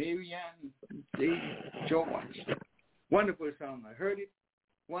as Marianne George. Wonderful song. I heard it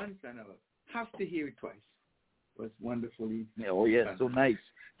once and I will have to hear it twice. It was wonderfully Oh, yes, so nice.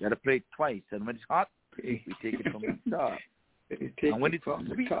 You got to play it twice. And when it's hot, we take it from the top. And when it's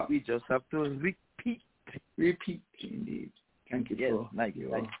sweet, we just have to repeat. Repeat, indeed. Thank you for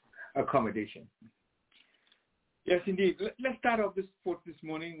your accommodation. Yes, indeed. Let's start off this sport this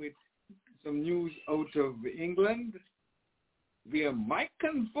morning with some news out of England. Via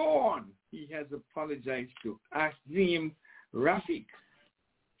Michael Vaughan, he has apologized to Azim Rafiq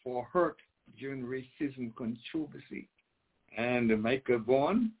for hurt during racism controversy. And Michael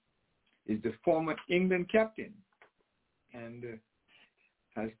Vaughan is the former England captain and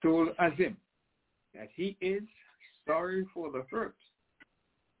has told Azim that he is sorry for the hurt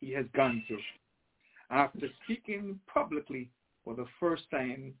he has gone through after speaking publicly for the first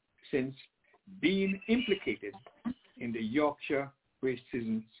time since being implicated in the Yorkshire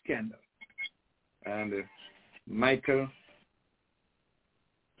racism scandal. And Michael,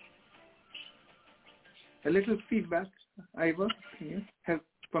 a little feedback, Ivor, can you help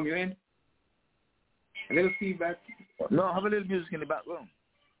from your end? A little feedback? No, I have a little music in the background.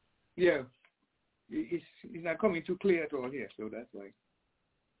 Yeah, it's not coming too clear at all here, so that's why.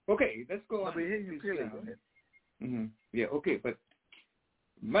 Okay, let's go on. Yeah, okay, but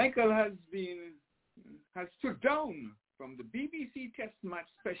Michael has stood down from the BBC Test Match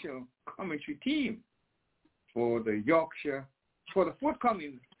Special Commentary Team for the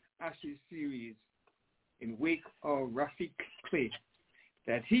forthcoming Ashes series in wake of Rafiq claim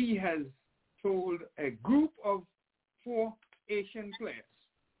that he has told a group of 4 Asian players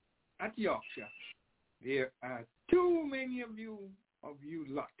at Yorkshire, there are too many of you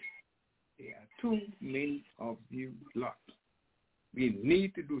lot. There are too many of you lot. We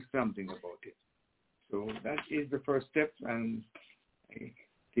need to do something about it. So that is the first step, and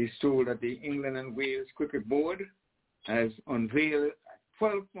he's told that the England and Wales Cricket Board has unveiled a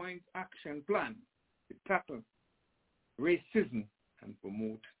 12-point action plan to tackle racism and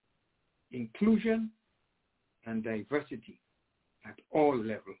promote inclusion and diversity at all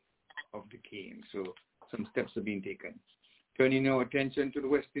levels of the game. So some steps are being taken. Turning our attention to the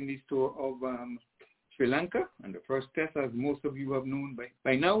West Indies tour of Sri Lanka, and the first test, as most of you have known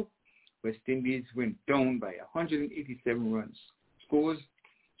by now, West Indies went down by 187 runs. Scores: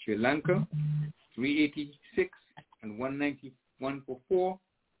 Sri Lanka 386 and 191 for 4.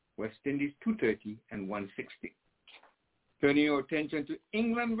 West Indies 230 and 160. Turning our attention to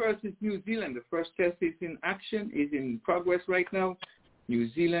England versus New Zealand, the first test is in progress right now. New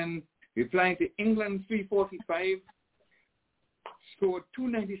Zealand replying to England 345. Scored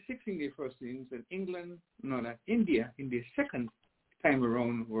 296 in their first innings, and India in their second time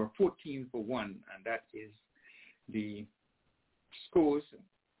around were 14 for 1, and that is the scores.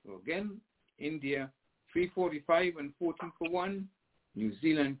 So again, India 345 and 14 for 1, New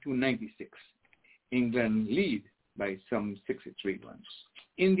Zealand 296. England lead by some 63 runs.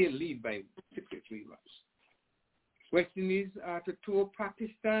 India lead by 63 runs. West Indies are to tour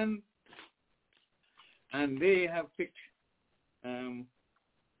Pakistan, and they have picked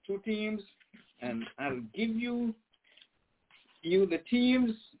 2 teams, and I'll give you the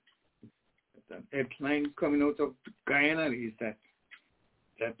teams. The headline coming out of Guyana is that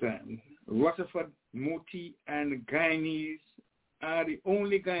Rutherford, Moti, and Guyanese are the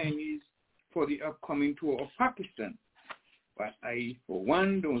only Guyanese for the upcoming tour of Pakistan. But I, for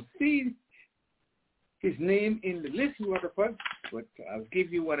one, don't see his name in the list, Rutherford, but I'll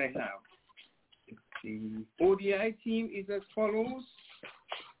give you what I have. The ODI team is as follows.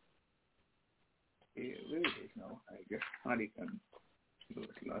 Where is it now? I just hardly can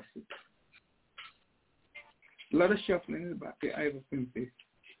lost it. A lot of shuffling in the back there. I have a thing.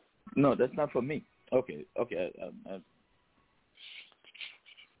 No, that's not for me. Okay. Okay.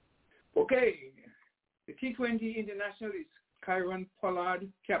 The T20 International is Kyron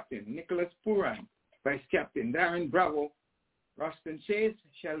Pollard, captain, Nicholas Puran, vice captain, Darren Bravo, Roston Chase,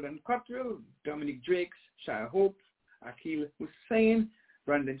 Sheldon Cottrell, Dominic Drakes, Shia Hope, Akil Hussain,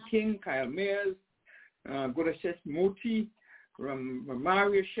 Brandon King, Kyle Mayers, Godashes Moti,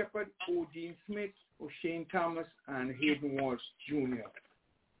 Mario Shepard, O'Dean Smith, O'Shane Thomas, and Hayden Walsh Jr.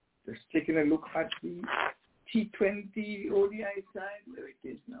 Just taking a look at the T20 ODI side, where it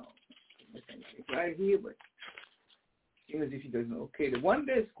is now. It's right here, but seems as if he doesn't know. Okay, the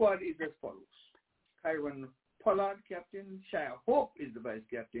one-day squad is as follows. Kyron Pollard, captain. Shia Hope is the vice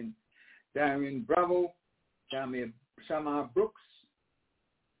captain. Darren Bravo, Shamar Brooks,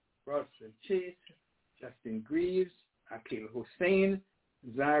 Russell Chase, Justin Greaves, Akil Hussain,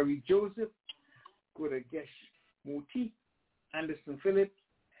 Zari Joseph, Gudagesh Muti, Anderson Phillips,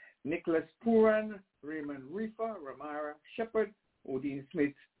 Nicholas Puran, Raymond Rifa, Ramara Shepard, O'Dean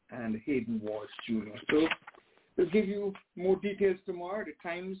Smith, and Hayden Walsh Jr. So we'll give you more details tomorrow, the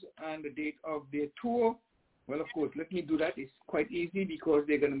times and the date of their tour. Well, of course, let me do that. It's quite easy because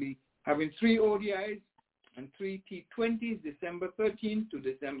they're going to be having 3 ODIs and 3 T20s, December 13th to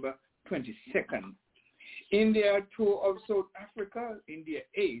December 22nd. In their tour of South Africa, India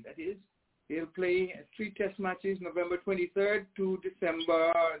A, that is, they'll play 3 test matches, November 23rd to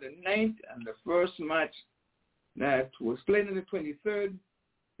December the 9th, and the first match that was played on the 23rd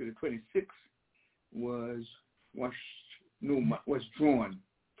to the 26th was drawn.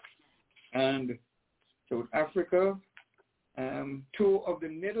 And South Africa, tour of the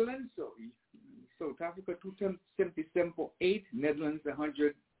Netherlands, so South Africa 277 for 8, Netherlands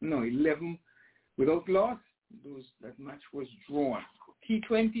 11 without loss. That match was drawn.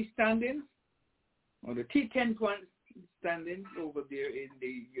 T20 standings, or the T10 standings over there in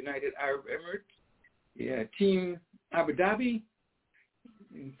the United Arab Emirates. Yeah, Team Abu Dhabi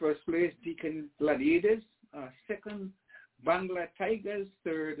in first place, Deakin Gladiators. Second, Bangla Tigers.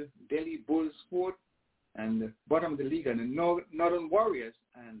 Third, Delhi Bulls. Fourth, and the bottom of the league are the Northern Warriors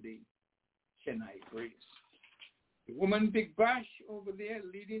and the Chennai Braves. The women Big Bash over there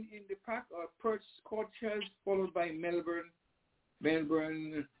leading in the pack are Perth Scorchers, followed by Melbourne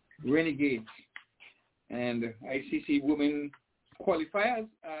Renegades. And ICC women qualifiers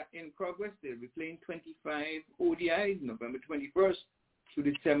are in progress. They'll be playing 25 ODIs, November 21st to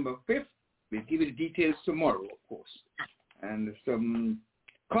December 5th. We'll give you the details tomorrow, of course. And some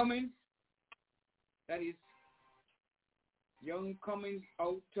comments. That is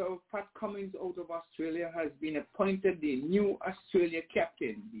Pat Cummins out of Australia has been appointed the new Australia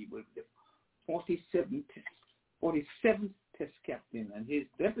captain. He was the 47th test captain, and his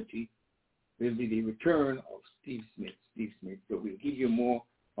deputy will be the return of Steve Smith. So we'll give you more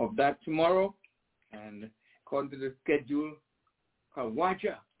of that tomorrow. And according to the schedule,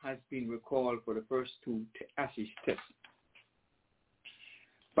 Khawaja has been recalled for the first 2 Ashes tests.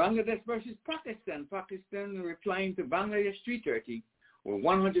 Bangladesh versus Pakistan. Pakistan replying to Bangladesh 330 were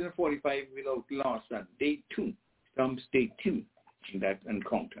 145 without loss at day 2, day 2 in that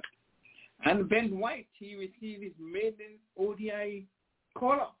encounter. And Ben White, he received his maiden ODI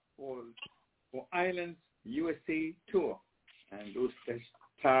call-up for Ireland's USA tour. And those tests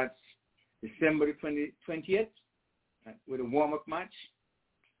starts December the 20th with a warm-up match.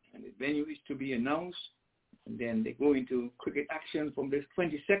 And the venue is to be announced. And then they go into cricket action from this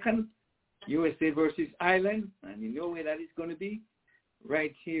 22nd, USA versus Ireland. And you know where that is going to be?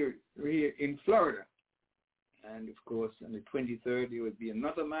 Right here in Florida. And, of course, on the 23rd, there will be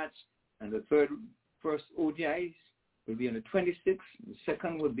another match. And the first ODIs will be on the 26th. The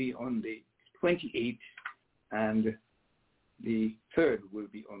second will be on the 28th. And the third will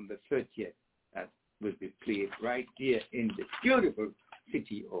be on the 30th. That will be played right here in the beautiful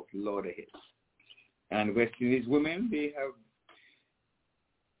city of Lauderhill. And West Indies women, they have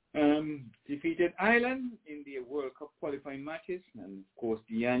defeated Ireland in the World Cup qualifying matches. And, of course,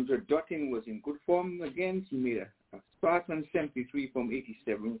 Deandra Dottin was in good form again. She made a Spartan 73 from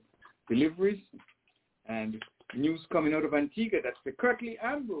 87 deliveries. And news coming out of Antigua that the Kirtley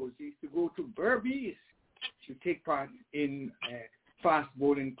Ambrose used to go to Berbice to take part in a fast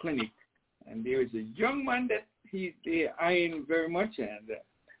bowling clinic. And there is a young man that they're eyeing very much, and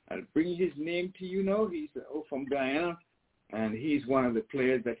I'll bring his name to you now. He's from Guyana, and he's one of the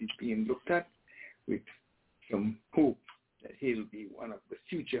players that is being looked at with some hope that he'll be one of the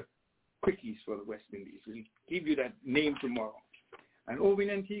future quickies for the West Indies. We'll give you that name tomorrow. And over in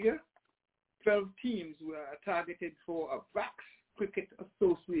Antigua, 12 teams were targeted for a VAX Cricket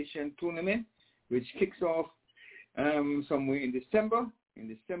Association tournament, which kicks off somewhere in December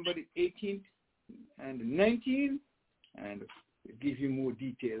the 18th and the 19th, and we'll give you more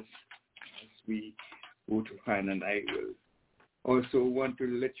details as we go to hand, and I will also want to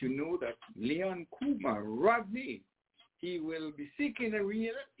let you know that Leon Kuma Rodney, he will be seeking a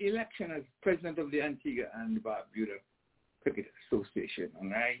re-election as president of the Antigua and Barbuda Cricket Association.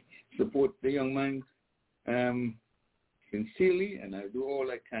 And I support the young man sincerely, and I do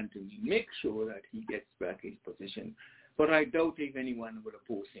all I can to make sure that he gets back his position. But I doubt if anyone will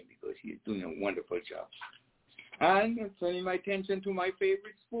oppose him because he is doing a wonderful job. And turning my attention to my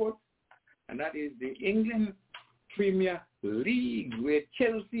favorite sport, and that is the England Premier League, where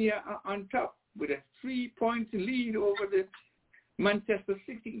Chelsea are on top with a 3-point lead over the Manchester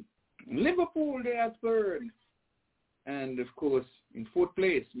City. Liverpool, they are third. And, of course, in fourth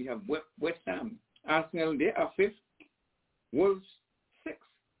place, we have West Ham. Arsenal, they are fifth. Wolves, sixth.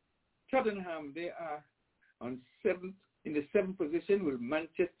 Tottenham, they are on seventh, in the seventh position, with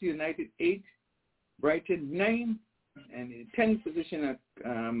Manchester United, eighth. Brighton, 9, and in 10th position at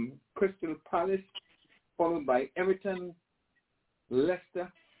Crystal Palace, followed by Everton,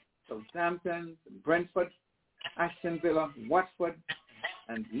 Leicester, Southampton, Brentford, Aston Villa, Watford,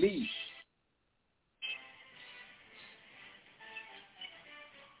 and Leeds.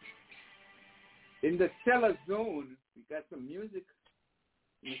 In the cellar zone, we got some music.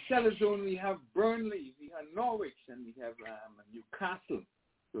 In the cellar zone, we have Burnley, we have Norwich, and we have Newcastle.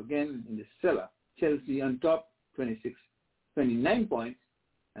 So again, in the cellar, Chelsea on top, 29 points,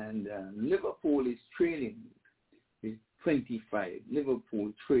 and Liverpool is trailing with 25.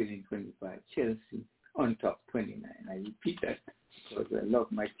 Liverpool trailing 25. Chelsea on top, 29. I repeat that because I love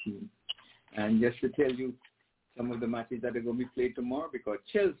my team. And just to tell you some of the matches that are going to be played tomorrow, because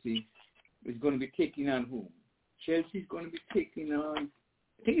Chelsea is going to be taking on whom? Chelsea is going to be taking on,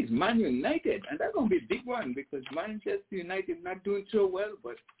 I think it's Man United, and that's going to be a big one because Manchester United not doing so well,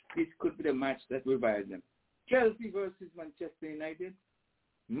 but this could be the match that revives them. Chelsea versus Manchester United,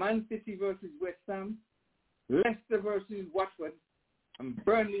 Man City versus West Ham, Leicester versus Watford, and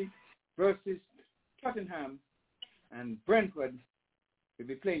Burnley versus Tottenham, and Brentford will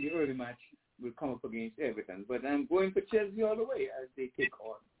be playing the early match. Will come up against Everton, but I'm going for Chelsea all the way as they take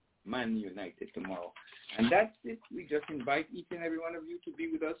on Man United tomorrow. And that's it. We just invite each and every one of you to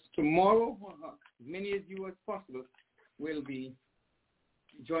be with us tomorrow. As many as you as possible will be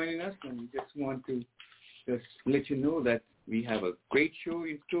joining us, and we just want to just let you know that we have a great show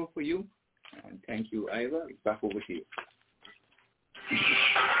in store for you. And thank you, Ivor. It's back over to you.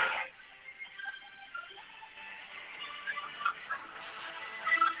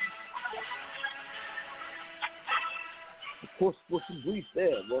 Post Sporting Brief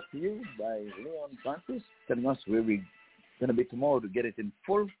there, brought to you by Leon Francis, telling us where we're going to be tomorrow to get it in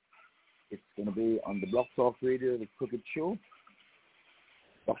full. It's going to be on the Block Talk Radio, the Cricket Show.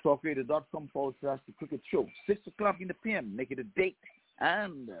 BlockTalkRadio.com/the Cricket Show. 6 o'clock in the PM. Make it a date.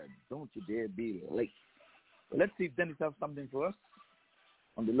 And don't you dare be late. So let's see if Dennis has something for us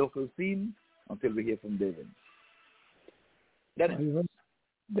on the local scene until we hear from David. Dennis.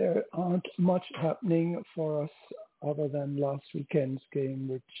 There aren't much happening for us other than last weekend's game,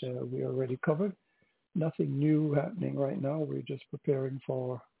 which we already covered. Nothing new happening right now. We're just preparing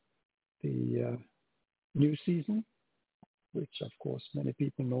for the new season, which, of course, many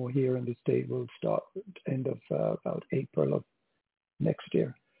people know here in the state will start at the end of about April of next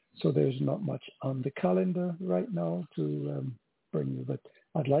year. So there's not much on the calendar right now to bring you. But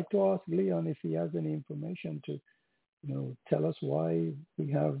I'd like to ask Leon if he has any information to, tell us why we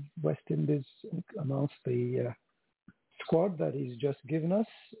have West Indies amongst the squad that he's just given us.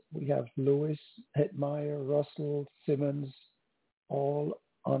 We have Lewis, Hetmeyer, Russell, Simmons, all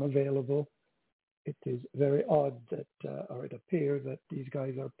unavailable. It is very odd that, or it appears that these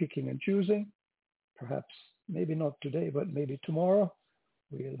guys are picking and choosing. Perhaps, maybe not today, but maybe tomorrow.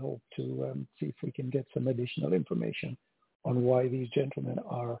 We'll hope to see if we can get some additional information on why these gentlemen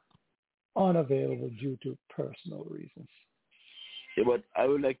are unavailable due to personal reasons. Yeah, but I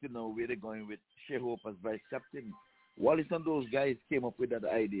would like to know where they're going with Shea Hope as vice captain. Wallace and those guys came up with that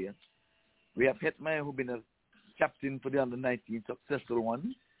idea. We have Hetmeyer, who's been a captain for the under-19, successful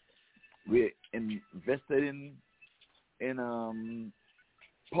one. We invested in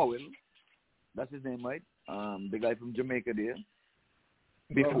Powell. That's his name, right? The guy from Jamaica there.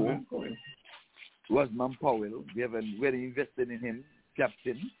 Before was Man Powell. We have already invested in him,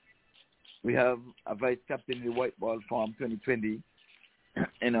 captain. We have a vice captain in the White Ball Farm 2020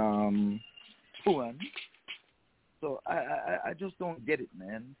 in Fuan. So I just don't get it,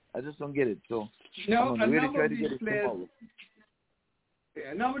 man. I just don't get it. So no, I'm really trying a to get it tomorrow.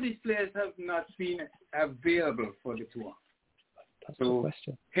 None of these players have not been available for the tour. That's the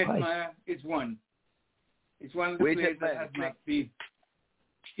question. Hetmeyer is one. It's one of the players that has not been.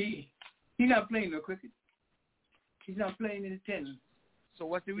 He He's not playing no cricket. He's not playing in the 10. So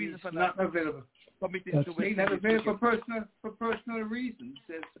what's the reason for not that? available. Committing to He's not available for personal reasons.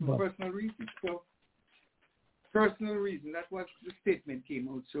 Says for personal reasons. So personal reason. That's what the statement came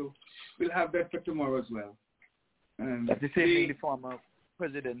out. So we'll have that for tomorrow as well. That's the same thing the former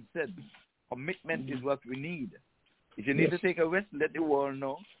president said. Commitment is what we need. If you need to take a rest, let the world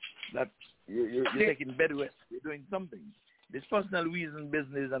know that you're taking bed rest. You're doing something. This personal reason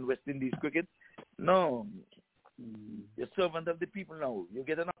business and West Indies cricket, no. You're servant of the people now. You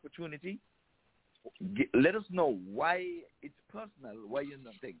get an opportunity. Let us know why it's personal, why you're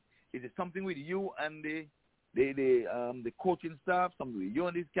not taking. Is it something with you and the coaching staff, something with you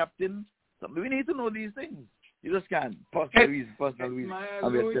and this captain? We need to know these things. You just can't. Personal reason. Louis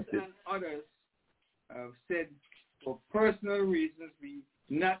and others have said for personal reasons we're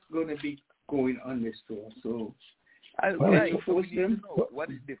not going to be going on this tour. So we need to know what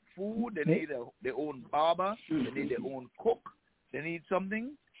is the food. They need their own barber. They need their own cook. They need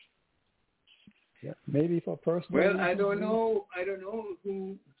something. Yeah, maybe for personal. Well, reasons. I don't know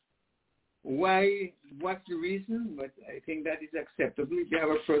what's the reason, but I think that is acceptable. If they have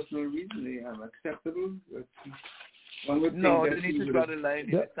a personal reason, they have acceptable. One would no, think they need to draw the line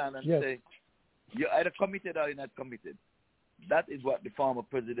in the sand and say, you're either committed or you're not committed. That is what the former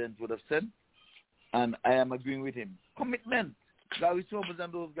president would have said, and I am agreeing with him. Commitment. Gary Sobers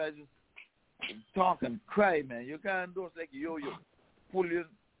and those guys just talk and cry, man. You can't do it like yo-yo. We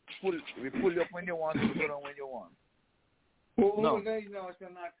pull you up when you want, we go down when you want. Well, guys now are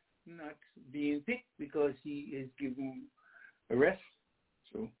not being picked because he is given a rest.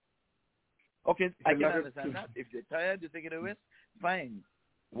 So okay, I can understand that. If you're tired, you're taking a rest, fine.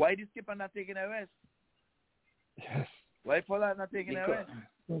 Why the skipper not taking a rest? Yes. Why Pollard not taking a rest?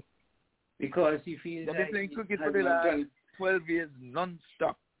 Because he feels they've been playing cricket for the last 12 years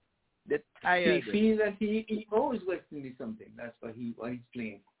non-stop. They're tired. He feels that he owes West Indies something. That's why he's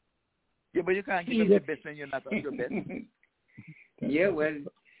playing. Yeah, but you can't give them the best when you're not at your best. Yeah, well,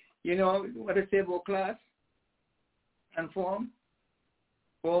 you know what I say about class and form?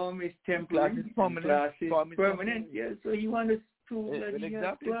 Form is temporary. Class is permanent. Yeah, so he wants to prove that he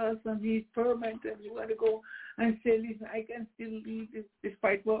has class and he's permanent, and you want to go and say, listen, I can still lead this,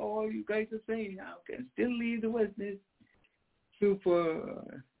 despite what all you guys are saying. I can still lead the West Indies for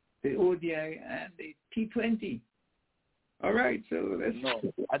the ODI and the T20. All right, so let's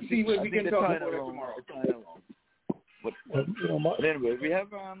see what we can talk about tomorrow. But anyway, we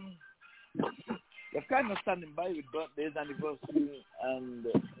have we're kind of standing by with birthdays, anniversary, and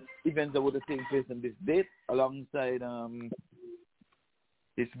events that would have taken place on this date, alongside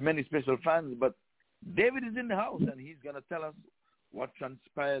his many special fans. But David is in the house, and he's going to tell us what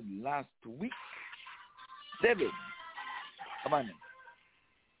transpired last week. David, come on in.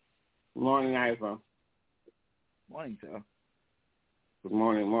 Good morning, Ivor. Morning, sir. Good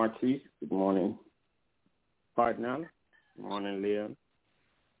morning, Marty. Good morning, Partner. Good morning, Leon.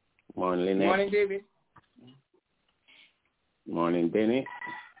 Good morning, Lynette. Good morning, David. Good morning, Denny.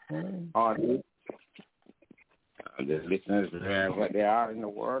 Audrey. The listeners, wherever they are in the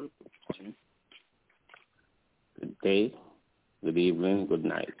world. Good day, good evening, good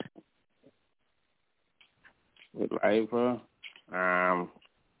night. With Ivor,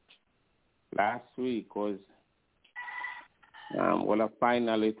 last week was, a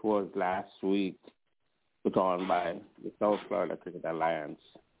final it was last week, put on by the South Florida Cricket Alliance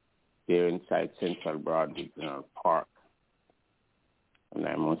here inside Central Broad Regional Park. And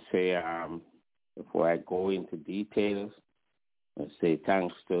I must say, before I go into details, I say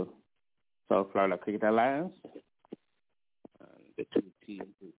thanks to South Florida Cricket Alliance and the two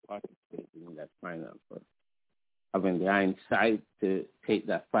teams who participated in that final for having the hindsight to take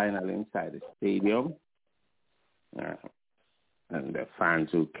that final inside the stadium, and the fans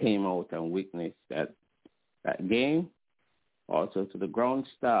who came out and witnessed that game, also to the ground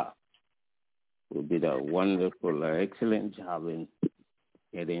staff who did a wonderful, excellent job in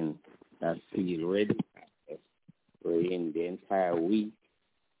getting that field ready, rain the entire week,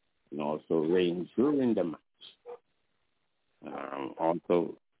 and also rain during the match.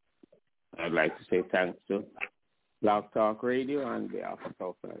 Also, I'd like to say thanks to Blog Talk Radio and the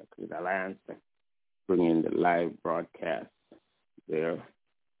South Florida Cricket Alliance for bringing the live broadcast there.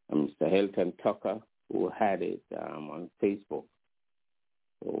 And Mr. Hilton Tucker, who had it on Facebook.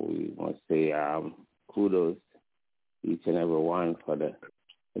 So we must say kudos to each and every one for the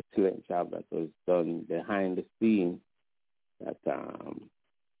excellent job that was done behind the scenes that the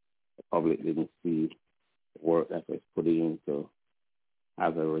public didn't see the work that was put in to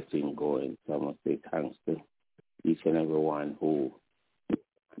have everything going. So I must say thanks to each and every one who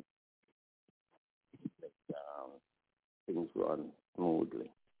things run smoothly.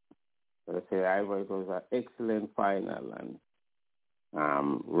 So I say Ivor, it was an excellent final, and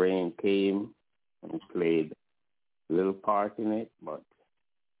rain came and played a little part in it, but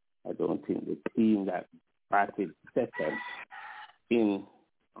I don't think the team that batted second in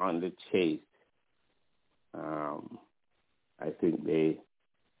on the chase, I think they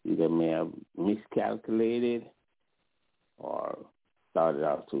either may have miscalculated or started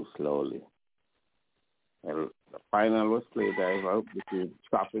out too slowly. Well, the final was played between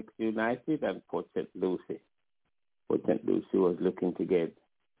Tropics United and Port St. Lucie. Port St. Lucie was looking to get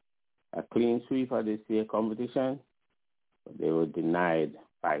a clean sweep of this year competition, but they were denied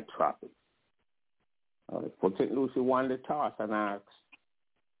by Tropics. Port St. Lucie won the toss and asked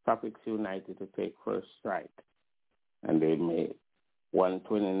Tropics United to take first strike, and they made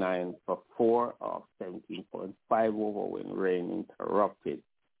 129 for 4 off 17.5 over when rain interrupted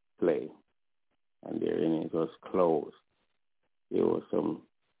play, and their innings was closed. There were some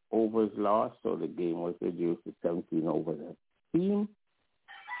overs lost, so the game was reduced to 17 overs a team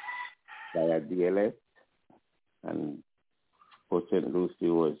by a DLS, and Port St. Lucie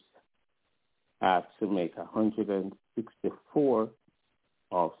was asked to make 164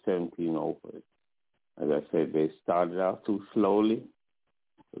 off 17 overs. As I said, they started out too slowly,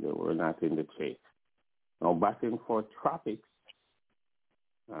 so they were not in the chase. Now batting for Tropics,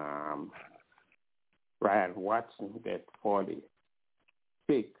 Brian Watson get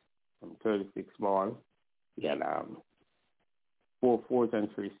 46 from 36 balls. He had 4 fours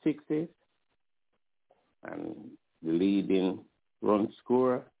and 3 sixes, and the leading run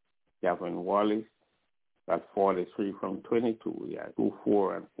scorer, Gavin Wallace, got 43 from 22. He had 2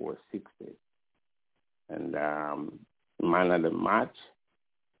 4 and 4 sixes. And man of the match,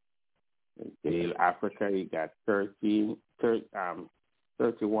 Dale Africa, he got 31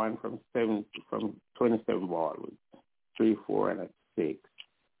 from 27 balls with 3 4 and a 6.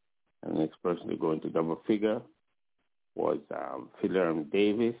 And the next person to go into double figure was Philerm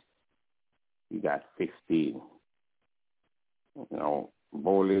Davis. He got 15.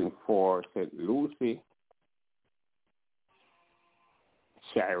 Bowling for St. Lucie,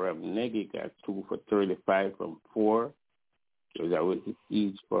 Shiram Negi got 2 for 35 from 4. Those are with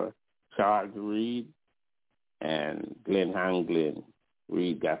each for Charles Reed and Glenn Hanglin.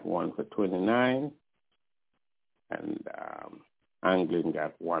 Reed got 1 for 29, and Anglin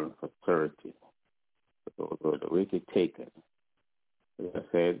got 1 for 30. So those were the wicket taken. As I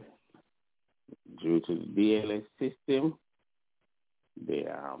said, due to the DLS system,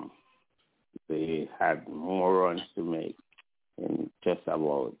 they had more runs to make in just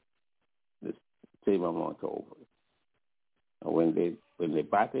about the same amount of overs. And when they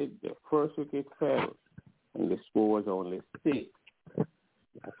batted, the first wicket fell, and the score was only 6.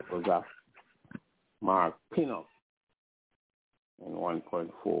 That was off Mark Pinnock in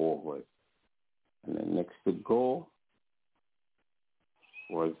 1.4 overs. And the next to go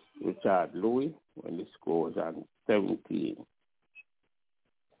was Richard Louis when the score was on 17.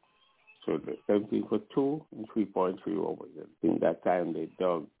 So the 17 for 2 and 3.3 overs. I think that time they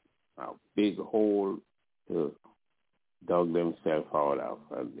dug a big hole to dug themselves out of,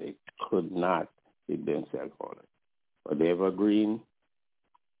 and they could not dig themselves out of. But the evergreen,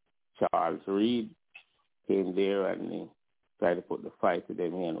 Charles Reed, came there and he tried to put the fight to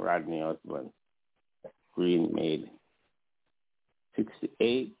them and Rodney Osborne. Green made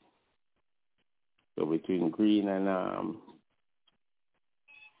 68. So between Green and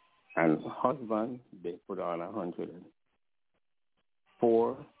Husband, they put on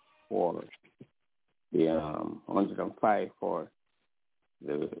 104 for the 105 for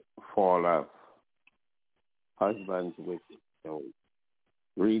the fall of Husband's wicket. So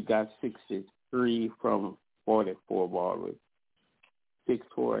Reed got 63 from 44 ball with 6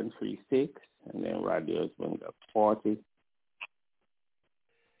 4 and 3 6, and then Rodney Husband got 40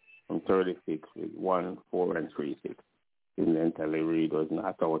 from 36 with 1 4 and 3 6. Incidentally, Reed was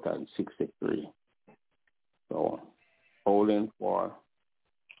not out on 63. So, holding for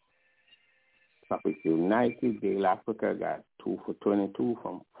Tropics United, Dale Africa got 2 for 22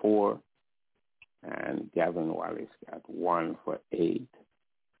 from 4, and Gavin Wallace got 1 for 8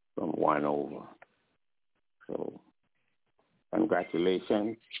 from 1 over. So,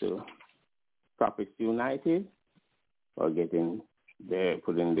 congratulations to Tropics United for getting their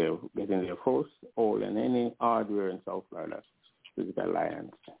first hole in any hardware in South Florida Physical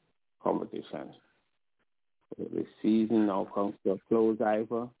Alliance competition. So the season now comes to a close,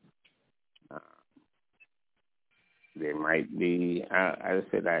 Ivor. There might be, as I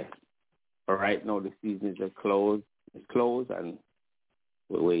said, right now the season is closed, and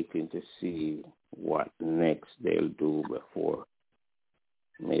we're waiting to see what next they'll do before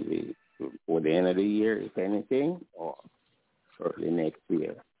the end of the year, if anything, or shortly next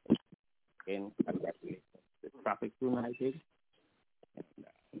year. Again, congratulations to Traffic United.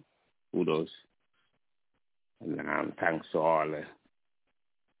 Kudos. And thanks to all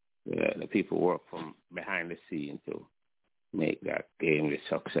the people who work from behind the scene to make that game the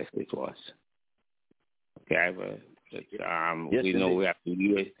success it was. Okay, yes, we know we have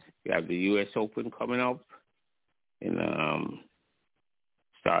the US Open coming up in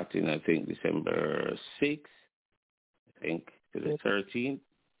starting I think December 6th, I think to the 13th,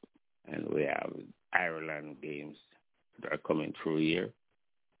 and we have Ireland games that are coming through here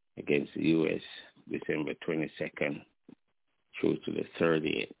against the US December 22nd through to the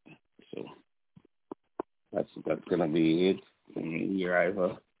 30th. So that's gonna be it here,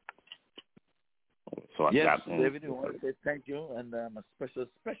 Ivor. So yes, David, I want to say thank you, and a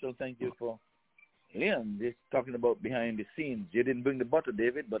special thank you for Leon. Just talking about behind the scenes. You didn't bring the butter,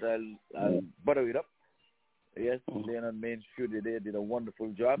 David, but I'll butter it up. Yes, Leon and Main Studio, they did a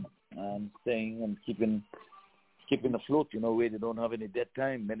wonderful job staying and keeping afloat, where they don't have any dead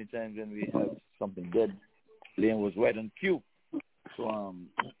time. Many times when we have something dead, Leon was right on cue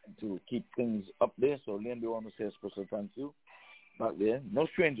to keep things up there. So Leon, we want to say a special thank you back there. No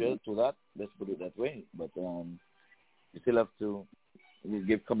stranger to that, let's put it that way, but you still have to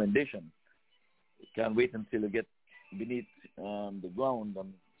give commendation. You can't wait until you get beneath the ground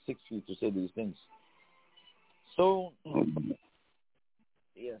and 6 feet to say these things. So,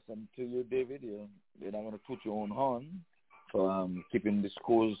 yes, and to you, David, you're not going to put your own horn for keeping the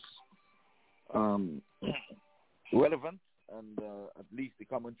schools relevant, and at least the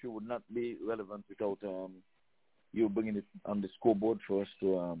commentary would not be relevant without you bringing it on the scoreboard for us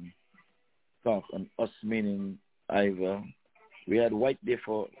to talk. And us meaning Ivor. We had White there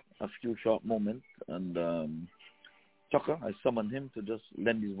for a few short moments, and Tucker, I summoned him to just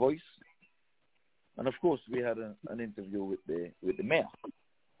lend his voice. And of course, we had an interview with the mayor,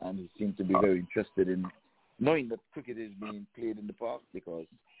 and he seemed to be very interested in knowing that cricket is being played in the park, because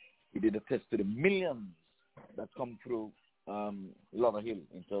he did attest to the millions that come through Lauderhill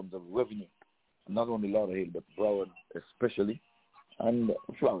in terms of revenue. Not only Lauderhill, but Broward especially, and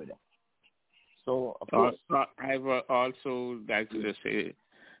Florida. So, of course, I would also like to just say,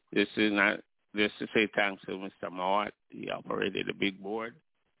 just to say thanks to Mr. Mawat. He operated the big board.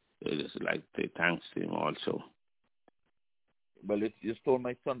 So just like to say thanks to him also. Well, you stole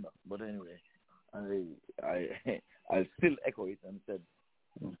my thunder, but anyway, I'll still echo it and said,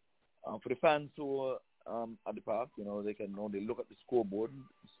 for the fans who are at the park, they can only look at the scoreboard.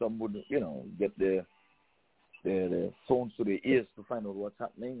 Some would, get their phones to their ears to find out what's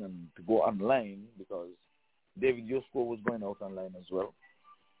happening and to go online, because David, your score was going out online as well.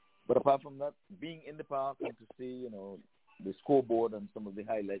 But apart from that, being in the park and to see, the scoreboard and some of the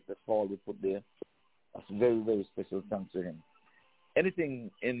highlights that Paul would put there, that's very, very special thanks to him.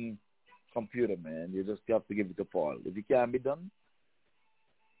 Anything in computer, man, you just have to give it to Paul. If it can't be done,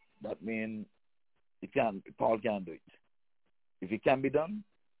 that means Paul can't do it. If it can be done,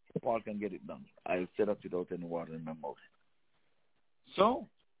 Paul can get it done. I'll say that without any water in my mouth. So,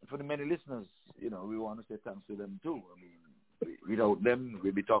 for the many listeners, we want to say thanks to them too. I mean, without them,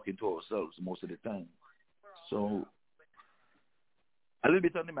 we'll be talking to ourselves most of the time. So, a little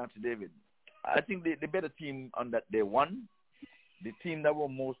bit on the match, David. I think the better team on that day won. The team that were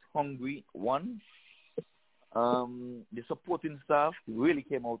most hungry won. The supporting staff really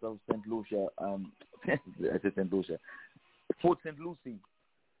came out of St. Lucia. I said St. Lucia. Fort St. Lucie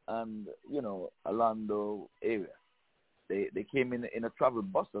and, Orlando area. They came in a travel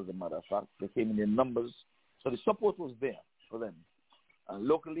bus, as a matter of fact. They came in numbers. So the support was there for them. And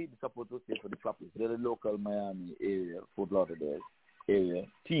locally, the support was there for the Trappers. They're the local Miami area, Fort Lauderdale area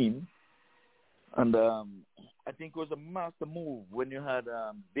team. And I think it was a master move when you had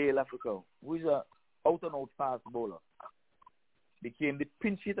Dale Africa, who is a out-and-out fast bowler. Became the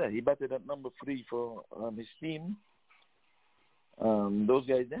pinch hitter. He batted at number 3 for his team. Those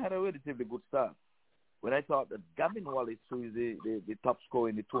guys, they had a relatively good start. When I thought that Gavin Wallace, who is the top scorer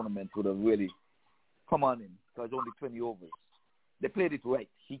in the tournament, would have really come on in, because only 20 overs. They played it right.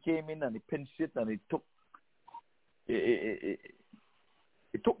 He came in and he pinched it, and he took the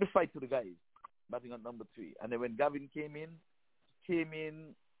fight to the guys, batting at number 3. And then when Gavin came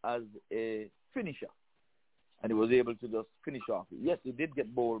in as a finisher, and he was able to just finish off. Yes, he did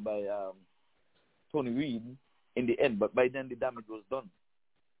get bowled by Tony Reid in the end, but by then the damage was done.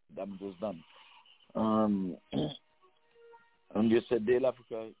 And you said Dale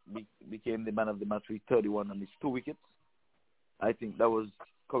Africa became the man of the match with 31 on his 2 wickets. I think that was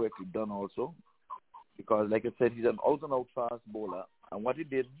correctly done also. Because, like I said, he's an out-and-out fast bowler. And what he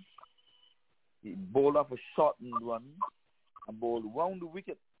did, he bowled off a shortened run and bowled round the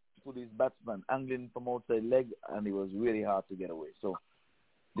wicket to his batsman, angling from outside leg, and it was really hard to get away. So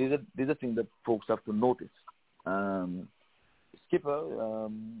these are things that folks have to notice. Skipper,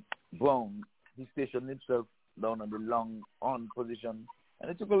 Brown, he stationed himself down on the long on position, and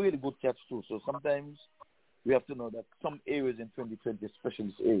it took a really good catch too. So sometimes we have to know that some areas in 2020 are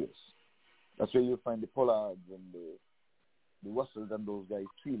specialist areas. That's where you'll find the Pollards and the Russells and those guys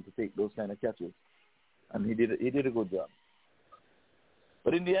keen to take those kind of catches. And he did a good job.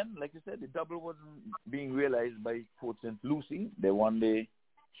 But in the end, like you said, the double wasn't being realized by Port St. Lucie. They won the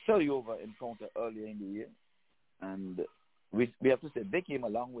carryover encounter earlier in the year. And we have to say they came a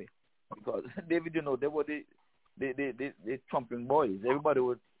long way. Because, David, they were the trumping boys. Everybody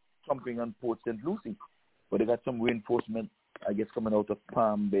was trumping on Port St. Lucie. But they got some reinforcement, I guess, coming out of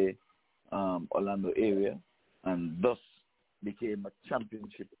Palm Bay, Orlando area, and thus became a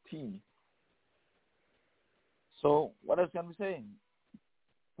championship team. So what else can we say?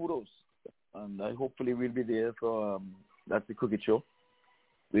 Kudos, and I hopefully we'll be there for that's the cricket show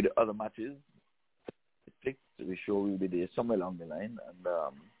with the other matches. We're sure we'll be there somewhere along the line, and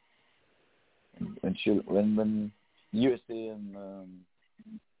when USA and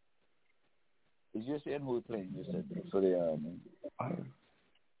is USA and who are playing? You said for the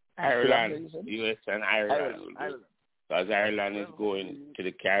Ireland, US and Ireland. Because Ireland is going to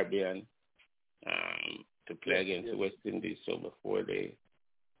the Caribbean to play against the West Indies. So before they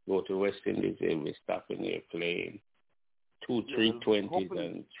go to West Indies, they'll be stopping there playing 2 320s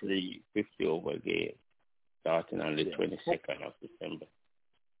and 350 over game, starting on the 22nd of December.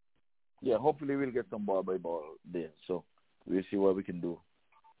 Yeah, hopefully we'll get some ball by ball there. So we'll see what we can do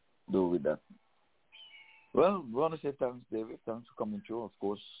with that. Well, we want to say thanks, David. Thanks for coming through. Of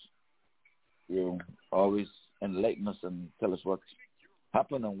course, you always enlighten us and tell us what's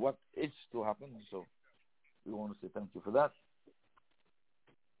happened and what is to happen. So we want to say thank you for that.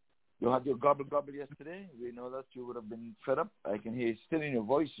 You had your gobble yesterday. We know that you would have been fed up. I can hear it still in your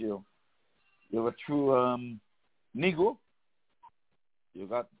voice. You're a true Negro. You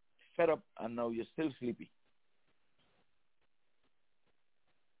got fed up and now you're still sleepy.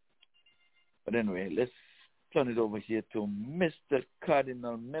 But anyway, let's turn it over here to Mr.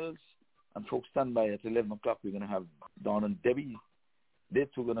 Cardinal Mills. And folks, stand by at 11 o'clock. We're going to have Don and Debbie. They're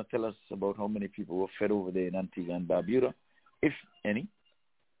two going to tell us about how many people were fed over there in Antigua and Barbuda, if any,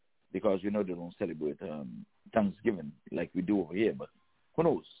 because we know they don't celebrate Thanksgiving like we do over here. But who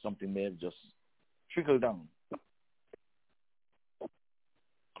knows? Something may have just trickled down.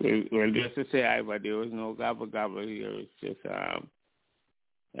 Well, just to say, Ivor, there was no gobble here. It's just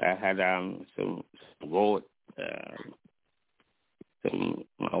I had some goat.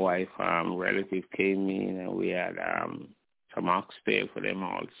 My wife relative came in, and we had some oxtail for them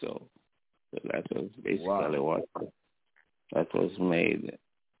also. So that was basically what that was made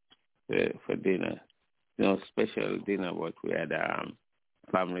for dinner. No special dinner, but we had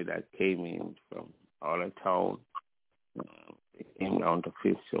family that came in from all of town. They came down to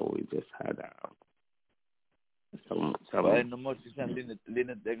Fifth, so we just had some. Well, I know much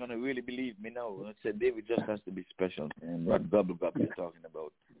Lynette, they're going to really believe me now. I said David just has to be special. And what gobble you're talking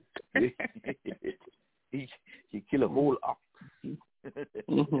about? he killed a whole ox.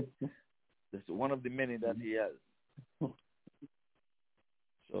 That's one of the many that he has.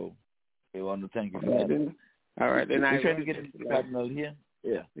 So we want to thank you for that. All right, then I'm trying to get into the Cardinal here.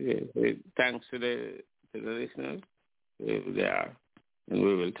 Yeah. Thanks to the listeners. They are. And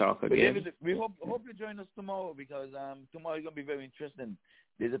we will talk again. David, we hope you join us tomorrow because tomorrow is going to be very interesting.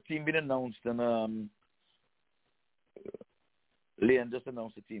 There's a team being announced, and Leon just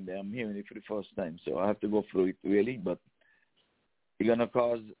announced the team there. I'm hearing it for the first time, so I have to go through it really. But it's going to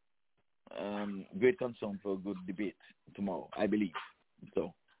cause great concern for a good debate tomorrow, I believe.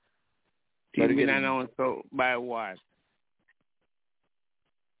 So, team being announced by what?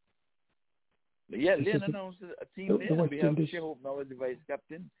 Yeah, Leon announced a team there. We have Shehope now as the vice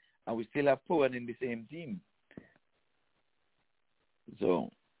captain, and we still have Powan in the same team.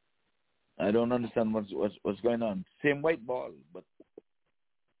 So I don't understand what's going on. Same white ball, but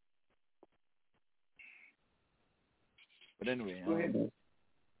anyway.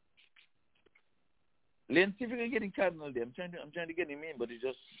 Leon, see if you can get in Cardinal there. I'm trying to get him in, but it's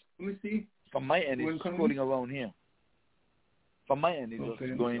just let me see. From my end, it's scrolling around here. From my end, it's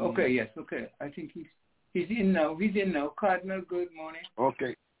just going. Okay, yes, okay. I think he's in now. Cardinal, good morning.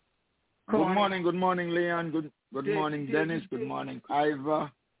 Okay. Good morning, Leon. Good morning, Dennis. Good morning,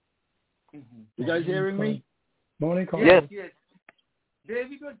 Ivor. You guys hearing me? Morning, Cardinal. Yes.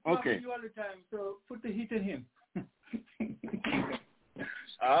 David was talking you all the time, so put the heat in him.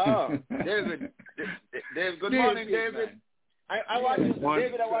 David. Dave, good morning, David. I want you,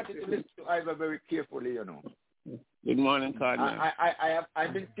 David. I want you to listen to Ivor very carefully. You know. Good morning, Cardinal.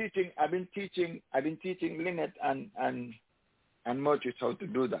 I've been teaching Lynette and Murchis how to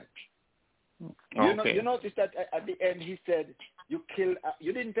do that. You notice that at the end he said you killed.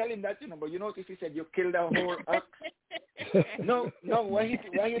 You didn't tell him that, but you notice he said you killed a whole ox. No. When he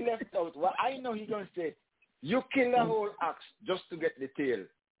left out, well, I know he's gonna say you killed a whole ox just to get the tail.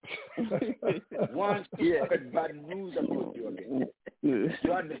 Once he heard bad news about you again.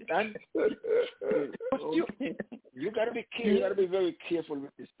 You understand? You gotta be careful. You gotta be very careful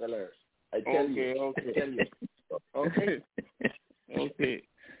with this fella. I tell you.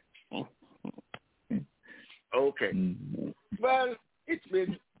 Okay. Well, it's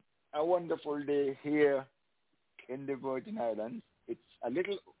been a wonderful day here in the Virgin Islands. It's a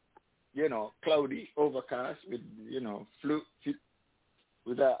little, cloudy, overcast with,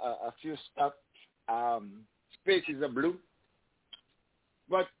 with a few stuff. Spaces are blue.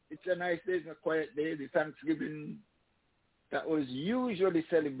 But it's a nice day. It's a quiet day. The Thanksgiving that was usually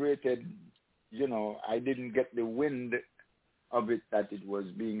celebrated, I didn't get the wind of it that it was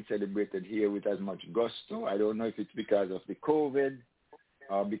being celebrated here with as much gusto. I don't know if it's because of the COVID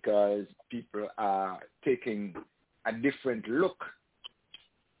or because people are taking a different look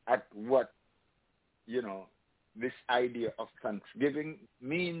at what, this idea of Thanksgiving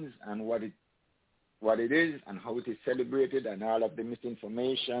means and what it is and how it is celebrated and all of the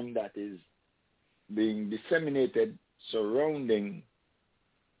misinformation that is being disseminated surrounding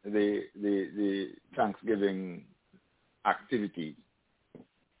the Thanksgiving activities.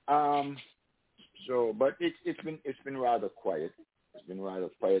 But it's been rather quiet. It's been rather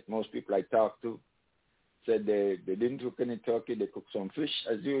quiet. Most people I talked to said they didn't cook any turkey. They cooked some fish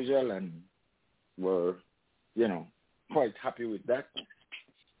as usual and were, quite happy with that.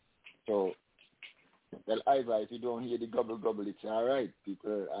 So, well, Ivor, if you don't hear the gobble gobble, it's all right.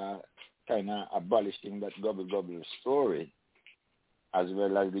 People are kind of abolishing that gobble gobble story as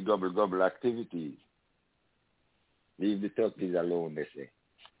well as the gobble gobble activities. Leave the turkeys alone, they say.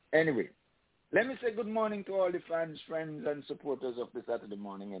 Anyway, let me say good morning to all the fans, friends, and supporters of the Saturday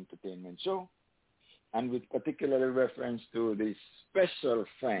Morning Entertainment Show, and with particular reference to the special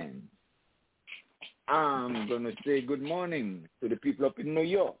fans. I'm going to say good morning to the people up in New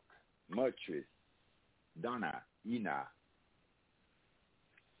York, Murchis, Donna, Ina.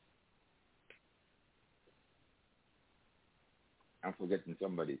 I'm forgetting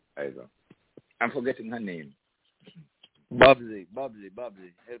somebody, either. I'm forgetting her name. Bobsy. Help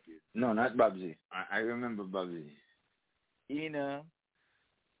you. No, not Bobsy. I remember Bobsy. Ina,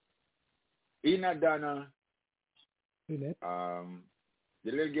 Donna.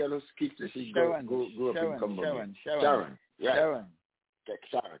 The little girl who keeps the she grew up in Cumberland. Sharon. Yeah.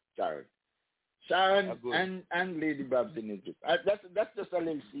 Sharon and Lady Babs in Egypt. That's just a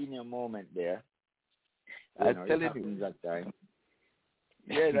little senior moment there. I tell you that time.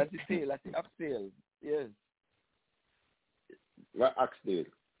 Yeah, that's the tail. That's the uptail. Yes. What Axdale?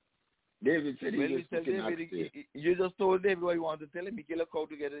 David said he was tell David, you just told David what you wanted to tell him. He killed a cow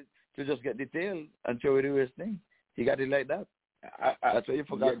to just get the tail and show you the worst thing. He got it like that. That's why you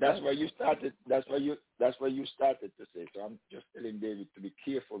forgot. Yeah, that's why you started. That's why you started to say. So I'm just telling David to be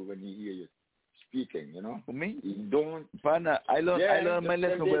careful when he hear you speaking. For me, you don't. Partner, I learned my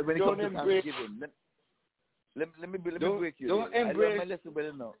lesson when it comes to Thanksgiving. Let me break you. Don't I embrace. learned my lesson well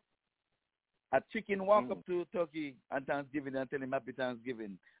enough. A chicken walk up to turkey on Thanksgiving and tell him Happy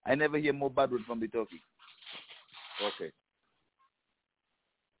Thanksgiving. I never hear more bad word from the turkey. Okay.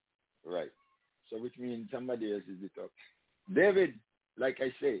 Right. So which means somebody else is the turkey. David, like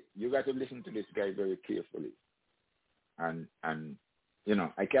I say, you got to listen to this guy very carefully. And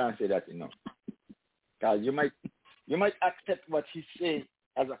I can't say that enough. Because you might accept what he says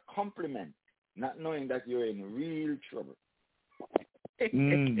as a compliment, not knowing that you're in real trouble.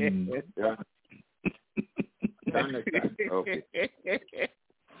 Yeah. Okay.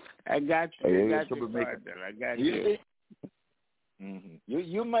 I got you. I got you. Mm-hmm.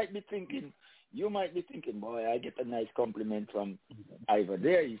 You might be thinking, boy, I get a nice compliment from Ivor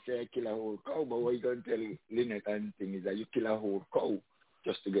there. He said I kill a whole cow, but what you gonna tell Lynette and thing is that you kill a whole cow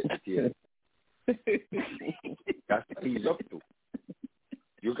just to get the tail. That's what he's up to.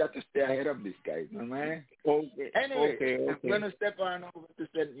 You got to stay ahead of this guy, man. Okay. Anyway, Okay. I'm gonna step on over to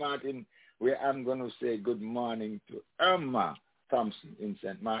St. Martin, where I'm gonna say good morning to Irma Thompson in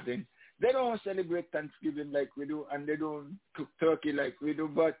St. Martin. They don't celebrate Thanksgiving like we do, and they don't cook turkey like we do,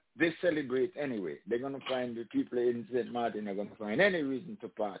 but they celebrate anyway. They're going to find the people in St. Martin are going to find any reason to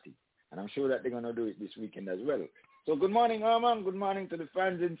party. And I'm sure that they're going to do it this weekend as well. So good morning, Armand. Good morning to the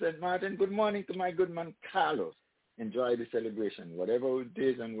fans in St. Martin. Good morning to my good man, Carlos. Enjoy the celebration, whatever it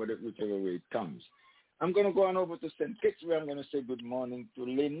is and whichever way it comes. I'm going to go on over to St. Kitts where I'm going to say good morning to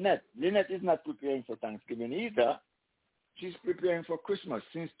Lynette. Lynette is not preparing for Thanksgiving either. She's preparing for Christmas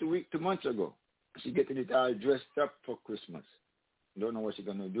since 2 months ago. She's getting it all dressed up for Christmas. Don't know what she's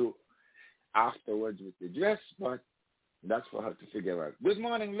going to do afterwards with the dress, but that's for her to figure out. Good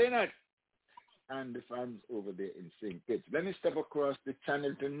morning, Lynette, and the fans over there in St. Kitts. Let me step across the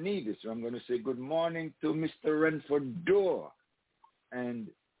channel to Nevis. So I'm going to say good morning to Mr. Renford Dorr and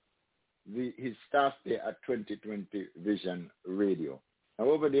his staff there at 2020 Vision Radio. Now,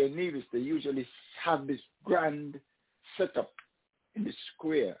 over there in Nevis, they usually have this grand setup in the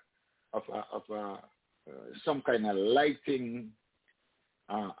square of some kind of lighting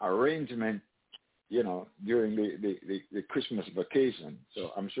arrangement, during the Christmas vacation.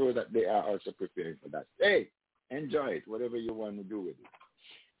 So I'm sure that they are also preparing for that. Hey, enjoy it, whatever you want to do with it.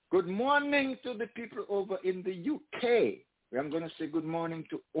 Good morning to the people over in the UK. I'm going to say good morning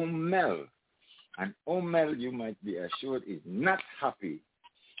to Omel. And Omel, you might be assured, is not happy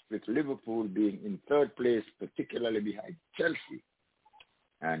with Liverpool being in third place, particularly behind Chelsea.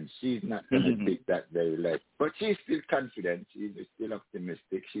 And she's not going to take that very light. But she's still confident. She's still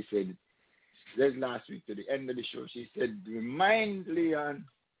optimistic. She said, last week to the end of the show, she said, remind Leon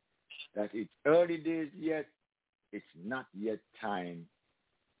that it's early days yet. It's not yet time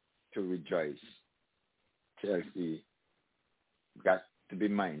to rejoice. Chelsea got to be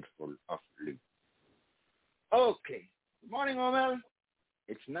mindful of Liverpool. Okay. Good morning, Omel.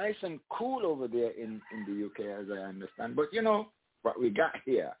 It's nice and cool over there in the UK, as I understand. But what we got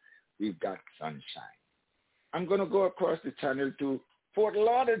here, we've got sunshine. I'm going to go across the channel to Fort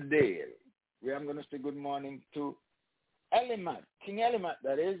Lauderdale, where I'm going to say good morning to Elimat, King Elimat,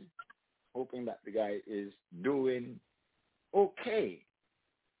 that is, hoping that the guy is doing okay.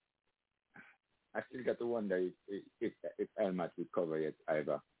 I still got to wonder if Elimat will cover it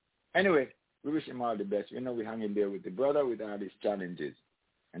either. Anyway, we wish him all the best. We hang in there with the brother with all these challenges.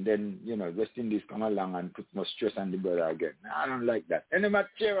 And then, West Indies come along and put more stress on the brother again. I don't like that. Anyway,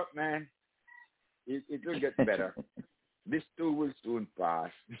 cheer up, man. It will get better. This too will soon pass.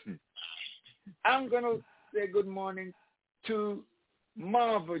 I'm going to say good morning to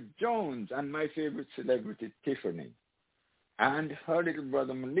Marva Jones and my favorite celebrity, Tiffany, and her little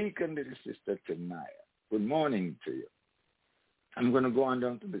brother, Malik, and little sister, Tanaya. Good morning to you. I'm going to go on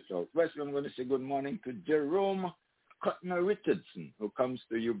down to the southwest. I'm going to say good morning to Jerome Cutner Richardson, who comes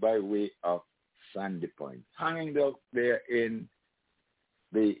to you by way of Sandy Point, hanging out there in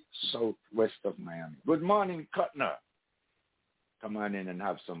the southwest of Miami. Good morning, Cutner. Come on in and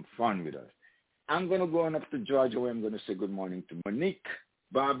have some fun with us. I'm going to go on up to Georgia, where I'm going to say good morning to Monique,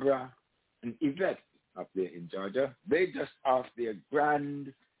 Barbara, and Yvette up there in Georgia. They just off their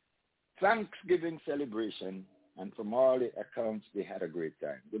grand Thanksgiving celebration, and from all the accounts, they had a great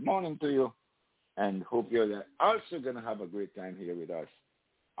time. Good morning to you. And hope you're also going to have a great time here with us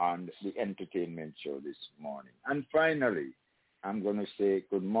on the entertainment show this morning. And finally, I'm going to say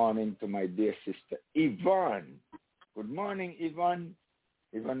good morning to my dear sister, Yvonne. Good morning, Yvonne.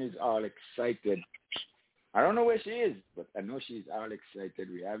 Yvonne is all excited. I don't know where she is, but I know she's all excited.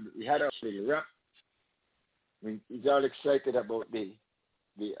 We had a little rap. He's all excited about the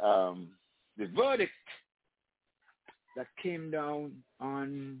verdict that came down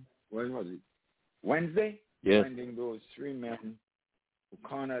on, when was it? Wednesday, yes. Finding those three men who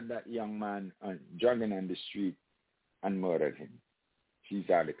cornered that young man jogging on the street and murdered him. She's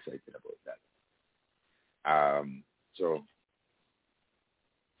all excited about that. So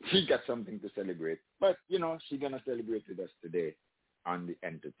she got something to celebrate. But, she's going to celebrate with us today on the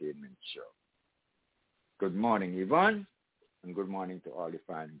entertainment show. Good morning, Yvonne, and good morning to all the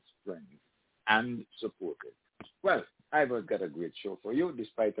fans, friends, and supporters. Well, Ivor's got a great show for you,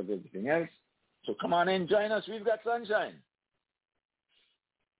 despite of everything else. So come on in, join us. We've got sunshine.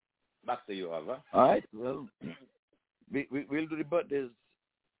 Back to you, Ivor. All right. Well, we'll do the birthdays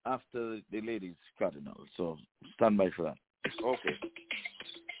after the ladies' cardinal. So stand by for that. Okay.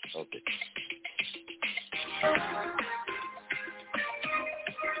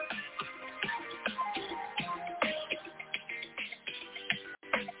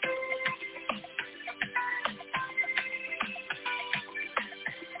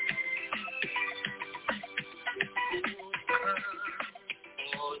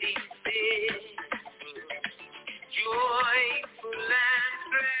 Joyful and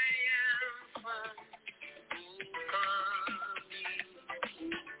prayer.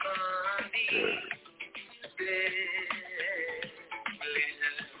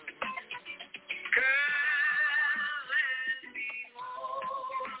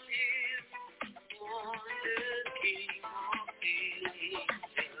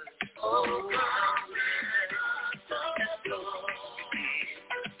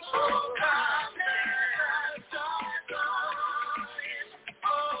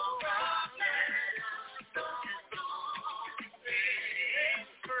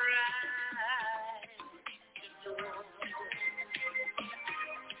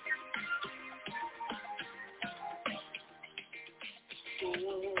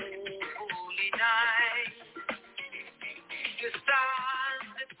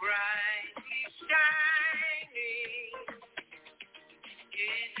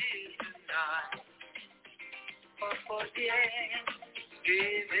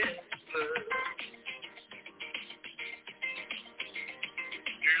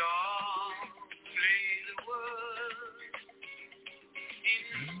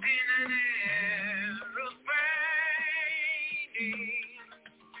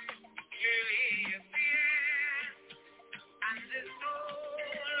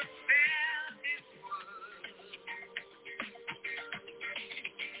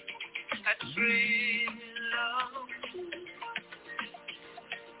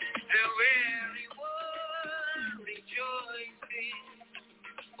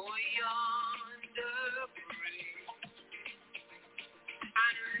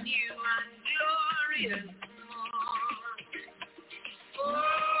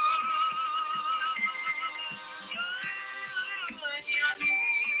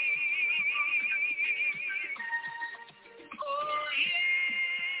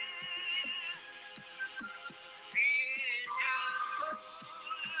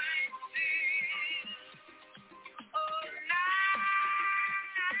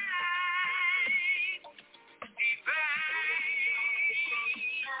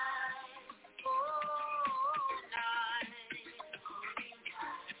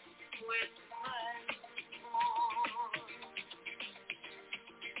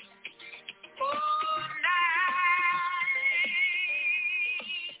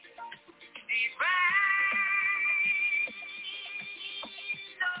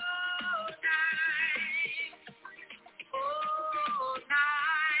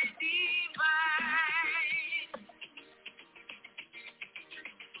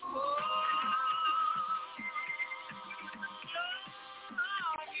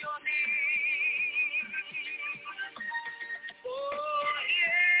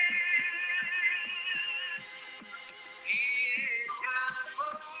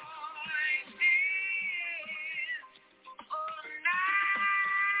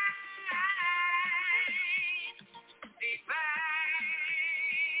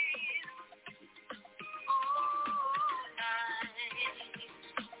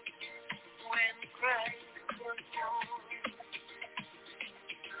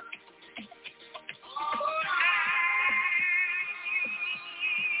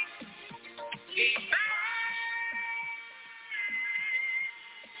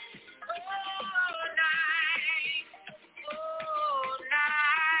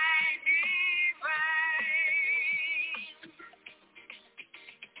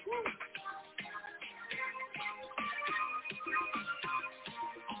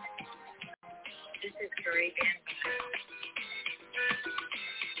 This is Caribbean.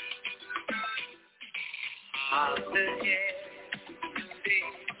 After yesterday,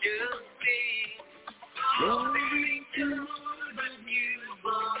 just sing glory to the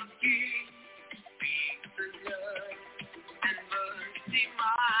newborn King. Peace and love and mercy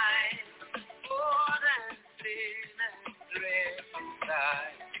mine, more than sin and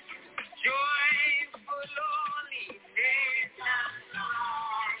reconcile. Join for loneliness and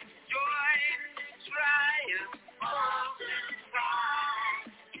song. Join the triumph of the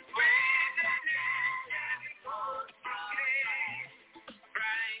sky. When the dead goes proclaim,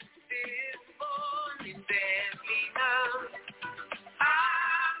 Christ is born in Bethlehem.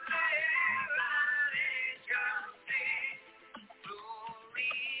 After heaven angels sing,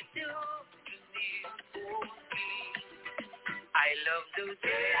 glory to the newborn King. I love the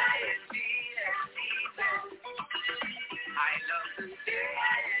day I see and see them. I love the day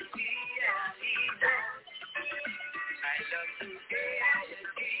I see and see them. I love the day I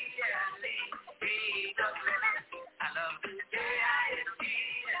see and see them. I love the day I see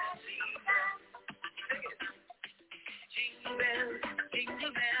and see them. Sing it.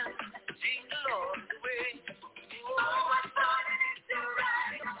 Jingle bells, jingle all the way. Oh, what fun it is to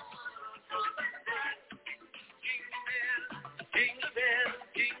ride on a open sleigh. Jingle bells,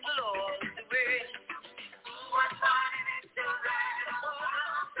 jingle all the way. Oh, what fun it is to ride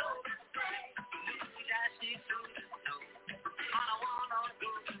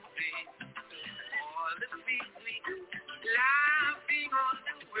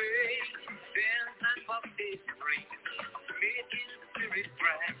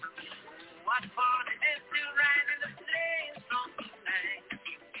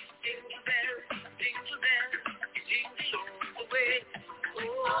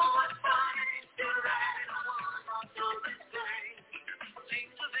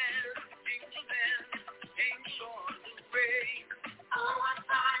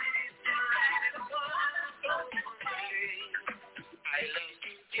love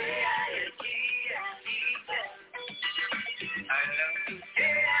to J-I-L-T and Jesus. I love to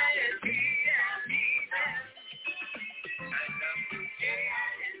J-I-L-T and Jesus. I love to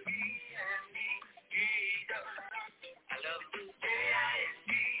J-I-L-T and Jesus. I love to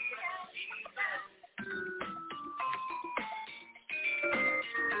J-I-L-T and Jesus.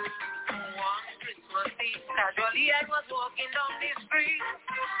 One Christmas Eve, casually I was walking down the street.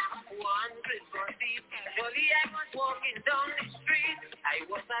 One Christmas Eve, casually I was walking down the street. I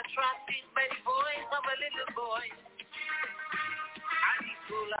was attracted by the voice of a little boy. As he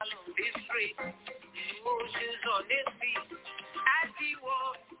strolled along the street, no shoes on his feet. As he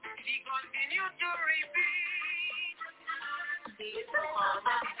walked, he continued to repeat. Little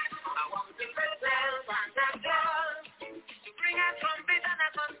mama, I want to tell Santa Claus to bring a trumpet and a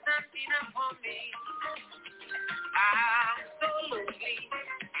concertina for me. I'm so lonely,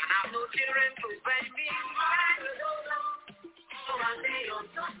 and I've no children to find me. I don't know, so one day on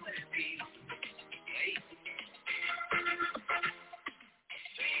somewhere be. Hey.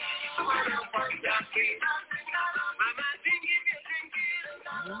 Mama, sing if you're drinking.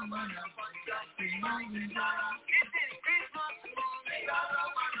 This is Christmas morning.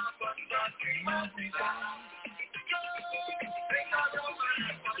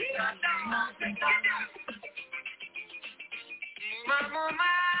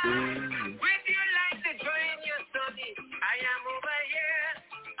 Mama, would you like to join your study? I am over here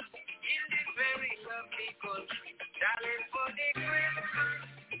in this very lovely country, darling, for the Christmas.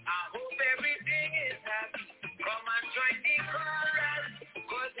 I hope everything is happy. Come and join the chorus,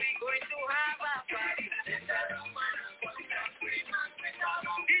 cause we're going to have a party. This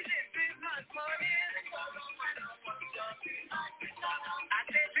is Christmas morning. I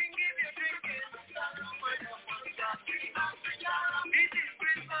said drink if you're drinking. This is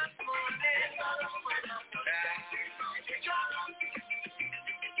Christmas morning.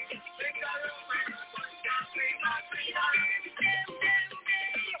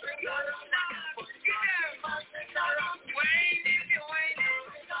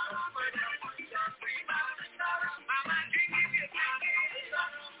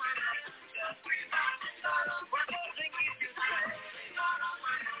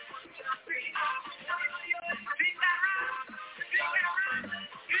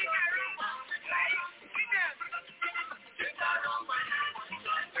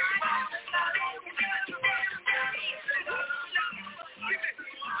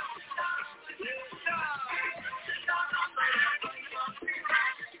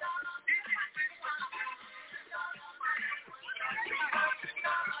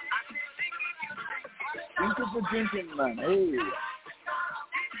 Thank you for drinking, man. Hey.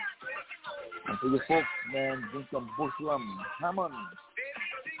 And for your folks, man, drink some bush rum. Come on.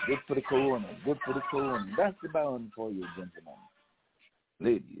 Good for the corona. Good for the corona. That's the bound for you, gentlemen.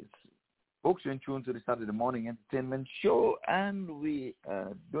 Ladies. Folks, you're in tune to the Saturday morning entertainment show, and we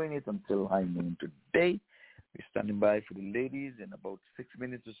are doing it until high noon today. We're standing by for the ladies in about 6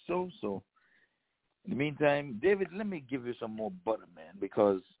 minutes or so. So, in the meantime, David, let me give you some more butter, man,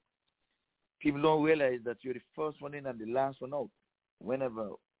 because people don't realize that you're the first one in and the last one out whenever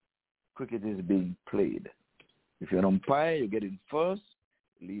cricket is being played. If you're an umpire, you get in first,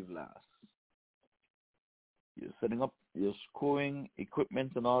 leave last. You're setting up your scoring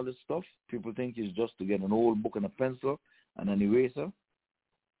equipment and all this stuff. People think it's just to get an old book and a pencil and an eraser.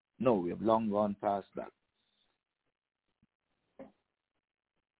 No, we have long gone past that.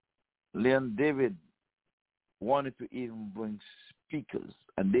 Leon David wanted to even bring speakers,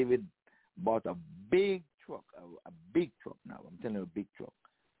 and David bought a big truck, a big truck now. I'm telling you, a big truck.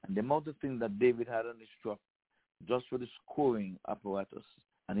 And the amount of things that David had on his truck just for the scoring apparatus.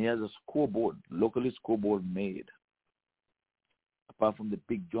 And he has a scoreboard, locally scoreboard made, apart from the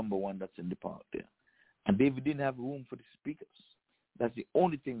big jumbo one that's in the park there. And David didn't have room for the speakers. That's the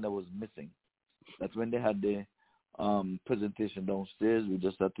only thing that was missing. That's when they had the presentation downstairs. We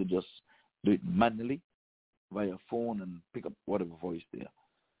just had to just do it manually via phone and pick up whatever voice there.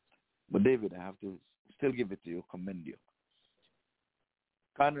 But David, I have to still give it to you, commend you.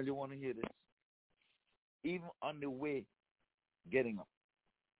 Colonel, you want to hear this? Even on the way getting up,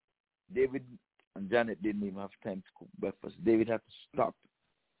 David and Janet didn't even have time to cook breakfast. David had to stop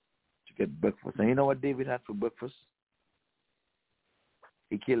to get breakfast. And you know what David had for breakfast?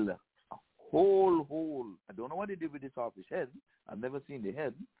 He killed a whole, I don't know what he did with this off his head. I've never seen the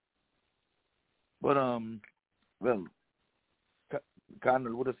head. But, well,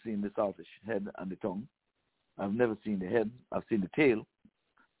 Colonel would have seen the saltfish head and the tongue. I've never seen the head. I've seen the tail.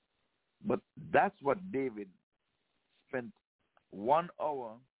 But that's what David spent 1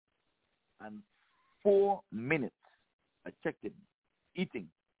 hour and 4 minutes. I checked it eating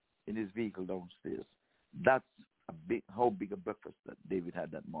in his vehicle downstairs. That's how big a breakfast that David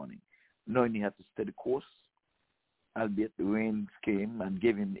had that morning, knowing he had to stay the course, albeit the rains came and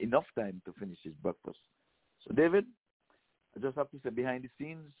gave him enough time to finish his breakfast. So, David, I just have to say behind the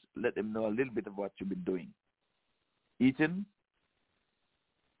scenes, let them know a little bit of what you've been doing. Eating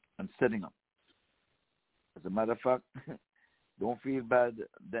and setting up. As a matter of fact, don't feel bad,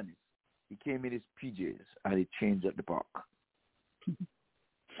 Dennis. He came in his PJs and he changed at the park.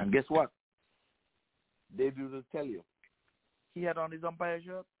 And guess what? David will tell you. He had on his umpire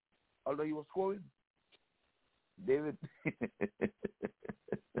shirt, although he was scoring. David.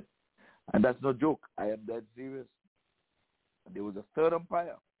 And that's no joke. I am that serious. And there was a third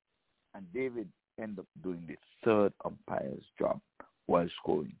umpire, and David ended up doing the third umpire's job while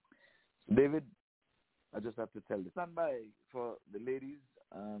scoring. So, David, I just have to tell you, stand by for the ladies.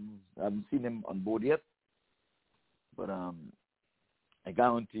 I haven't seen them on board yet, but I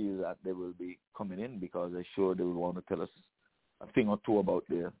guarantee you that they will be coming in because I'm sure they will want to tell us a thing or two about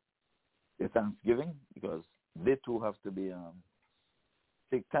their Thanksgiving, because they too have to be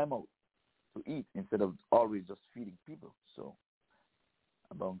take time out to eat instead of always just feeding people. So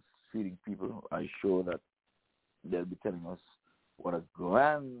about feeding people, I'm sure that they'll be telling us what a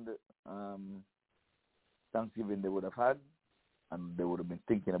grand Thanksgiving they would have had, and they would have been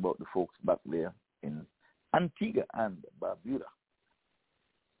thinking about the folks back there in Antigua and Barbuda.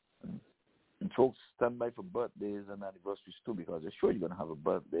 And folks stand by for birthdays and anniversaries too, because they're sure you're going to have a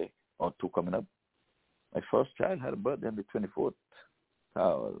birthday or two coming up. My first child had a birthday on the 24th.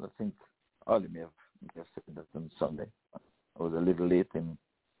 I think Ollie may have said that on Sunday. I was a little late in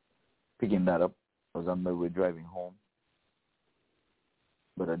picking that up. I was on my way driving home,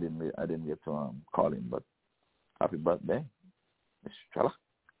 but I didn't get to call him. But happy birthday, Mr. Trella.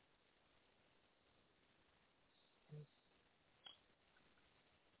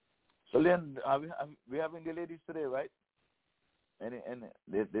 So, Leon, we having the ladies today, right? And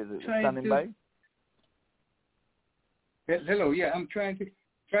they're standing by. Hello, yeah, I'm trying to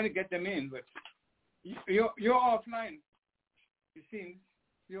get them in, but you're offline. It seems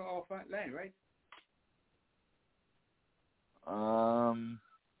you're offline, right?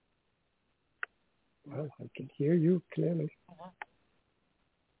 Well, I can hear you clearly.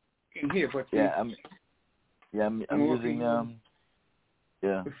 Can hear, but I'm using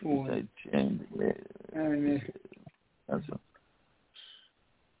the phone. That's all.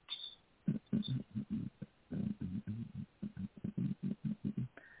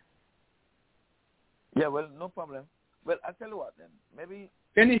 Yeah, well, no problem. Well, I'll tell you what then. Maybe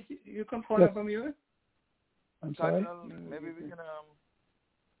Dennis, you can follow from you. I'm sorry. Maybe we can.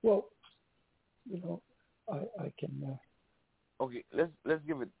 Well, I can. Okay, let's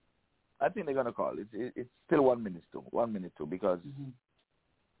give it. I think they're gonna call. It's still 1 minute too, because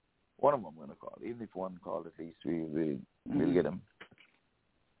one of them gonna call. Even if one call, at least we'll get them.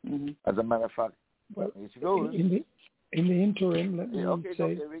 Mm-hmm. As a matter of fact, well, here she goes. In the interim, let me say.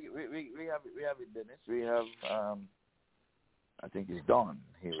 Okay. We have it, Dennis. We have I think it's Dawn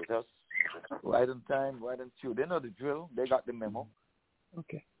here with us. Right on time, right on cue. They know the drill. They got the memo.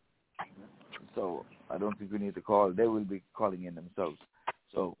 Okay. So I don't think we need to call. They will be calling in themselves.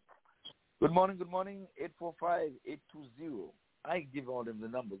 So good morning, 845-820. I give all them the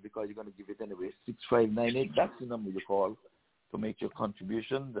numbers because you're going to give it anyway. 6598. That's the number you call to make your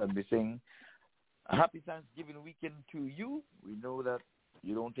contributions and be saying a happy Thanksgiving weekend to you. We know that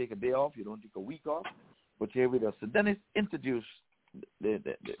you don't take a day off, you don't take a week off, but you're with us. So Dennis, introduce the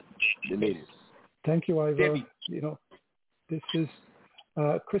ladies. Thank you, Ivor. Debbie. This is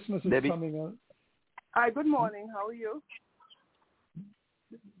Christmas is Debbie. coming on. Hi, good morning. How are you?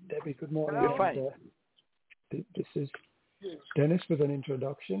 Debbie, good morning. We're fine. This is Dennis with an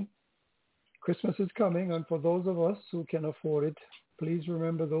introduction. Christmas is coming, and for those of us who can afford it, please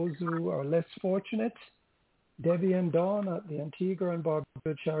remember those who are less fortunate. Debbie and Dawn at the Antigua and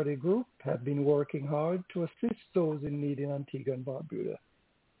Barbuda Charity Group have been working hard to assist those in need in Antigua and Barbuda.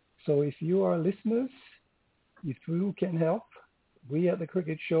 So if you are listeners, if you can help, we at the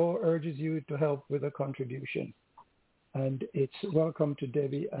Cricket Show urges you to help with a contribution. And it's welcome to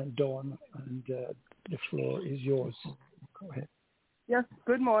Debbie and Dawn, and the floor is yours. Go ahead. Yes,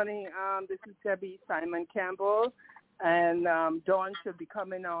 good morning. This is Debbie Simon Campbell, and Dawn should be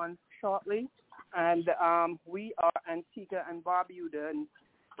coming on shortly. And we are Antigua and Barbuda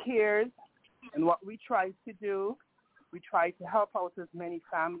Cares, and what we try to do, we try to help out as many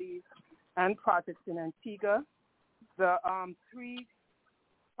families and projects in Antigua. The three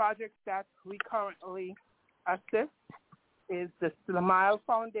projects that we currently assist is the Slamile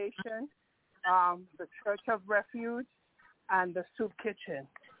Foundation, the Church of Refuge, and the soup kitchen.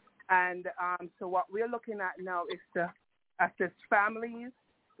 And so what we're looking at now is to assist families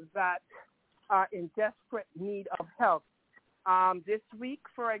that are in desperate need of help. This week,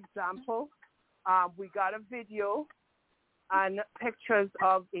 for example, we got a video and pictures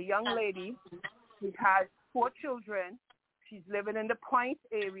of a young lady. She has 4 children. She's living in the Point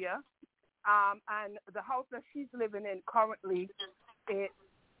area. And the house that she's living in currently, it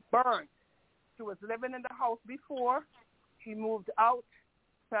burned. She was living in the house before. She moved out,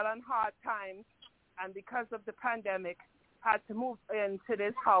 fell on hard times, and because of the pandemic, had to move into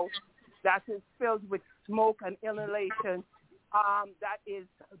this house that is filled with smoke and inhalation that is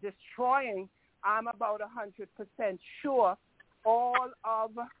destroying, I'm about 100% sure, all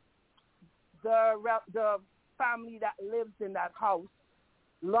of the family that lives in that house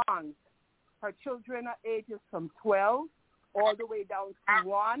lungs. Her children are ages from 12 all the way down to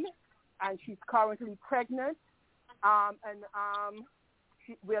 1, and she's currently pregnant.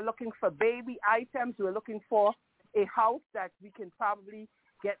 We're looking for baby items. We're looking for a house that we can probably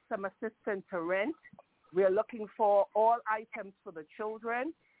get some assistance to rent. We're looking for all items for the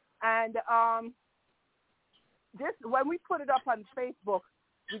children. And this, when we put it up on Facebook,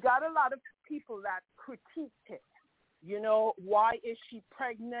 we got a lot of people that critiqued it. You know, why is she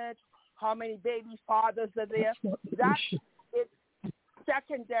pregnant? How many baby fathers are there? That is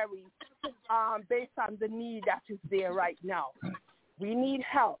secondary based on the need that is there right now. We need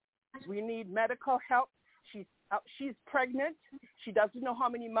help. We need medical help. She's pregnant. She doesn't know how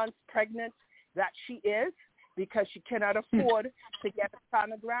many months pregnant that she is because she cannot afford to get a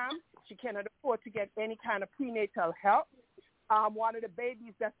sonogram. She cannot afford to get any kind of prenatal help. One of the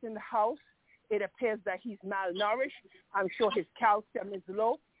babies that's in the house, it appears that he's malnourished. I'm sure his calcium is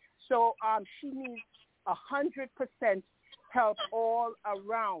low. So she needs 100% help all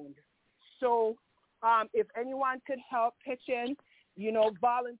around. So if anyone could help pitch in, you know,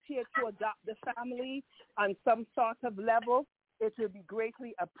 volunteer to adopt the family on some sort of level, it would be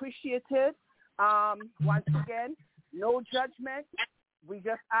greatly appreciated. Once again, no judgment. We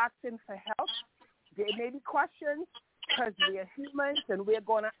just asking for help. There may be questions because we are humans and we're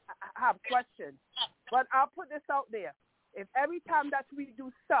going to have questions. But I'll put this out there. If every time that we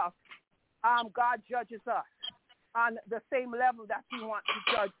do stuff, God judges us on the same level that we want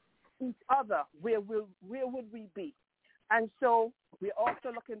to judge each other, where would we be? And so we're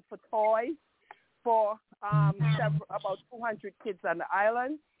also looking for toys for about 200 kids on the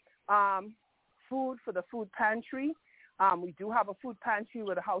island, food for the food pantry. We do have a food pantry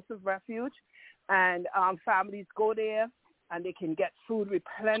with a house of refuge, and families go there and they can get food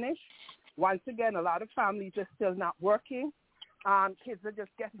replenished. Once again, a lot of families are still not working. Kids are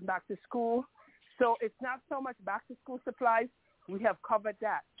just getting back to school. So it's not so much back to school supplies. We have covered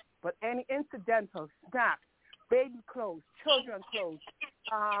that. But any incidental, snacks, baby clothes, children clothes,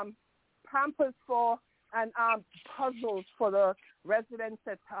 Pampers for, and puzzles for the residents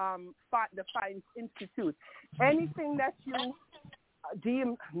at the Fines Institute. Anything that you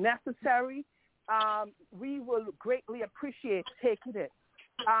deem necessary, we will greatly appreciate taking it.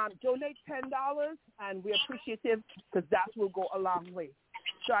 Donate $10, and we're appreciative because that will go a long way.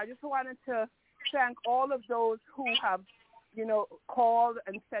 So I just wanted to thank all of those who have, you know, called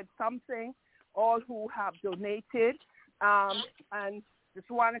and said something, all who have donated, and just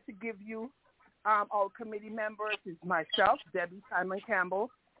wanted to give you our committee members is myself, Debbie Simon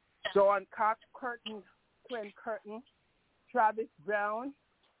Campbell, Dawn Cox, Quinn Curtin, Travis Brown,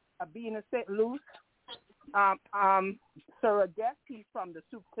 Abina St. Luce, Sarah Getty from the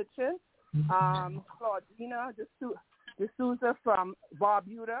Soup Kitchen, Claudina D'Souza from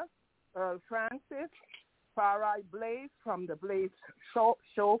Barbuda, Earl Francis, Farai Blaze from the Blaze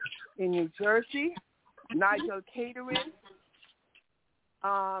Show in New Jersey, Nigel Catering,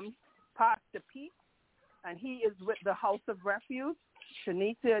 Pastor Pete, and he is with the House of Refuge,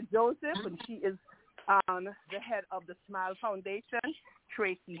 Shanita Joseph, and she is the head of the Smile Foundation,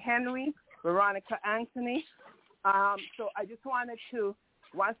 Tracy Henry, Veronica Anthony. So I just wanted to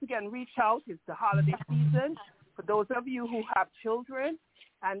once again reach out. It's the holiday season. For those of you who have children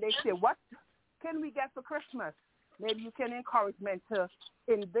and they say, what can we get for Christmas? Maybe you can encourage them to,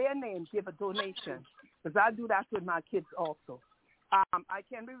 in their name, give a donation, because I do that with my kids also. I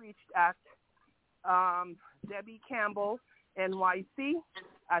can be reached at Debbie Campbell, NYC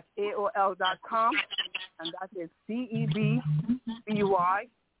at AOL.com, and that is DEBBYCAMPBELL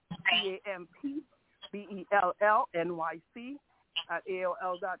NYC at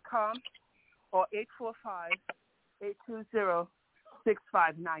AOL.com, or 845-820-6598.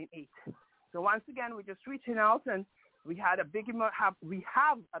 So once again, we're just reaching out and We have a big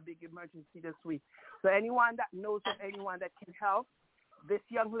emergency this week. So anyone that knows of anyone that can help this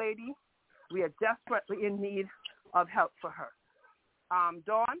young lady, we are desperately in need of help for her.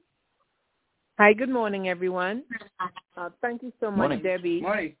 Dawn? Hi, good morning, everyone. Thank you so much, Morning. Debbie.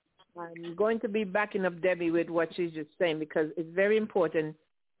 Morning. I'm going to be backing up Debbie with what she's just saying because it's very important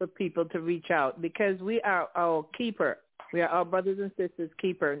for people to reach out because we are our keeper. We are our brothers and sisters'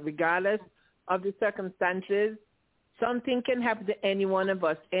 keeper. Regardless of the circumstances, something can happen to any one of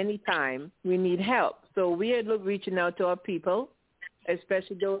us anytime we need help. So we are reaching out to our people,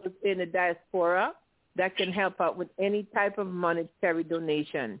 especially those in the diaspora, that can help out with any type of monetary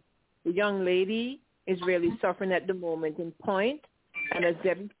donation. The young lady is really suffering at the moment in point. And as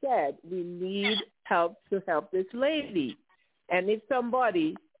Debbie said, we need help to help this lady. And if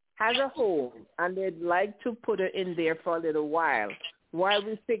somebody has a home and they'd like to put her in there for a little while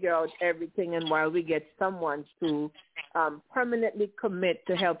we figure out everything and while we get someone to permanently commit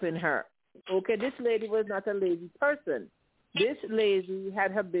to helping her. Okay, this lady was not a lazy person. This lady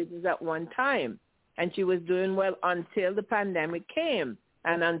had her business at one time, and she was doing well until the pandemic came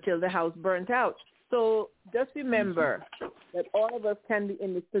and until the house burnt out. So just remember that all of us can be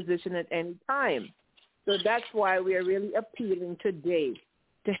in this position at any time. So that's why we are really appealing today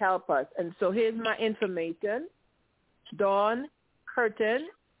to help us. And so here's my information. Dawn Curtin.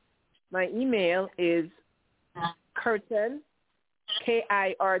 My email is Curtin,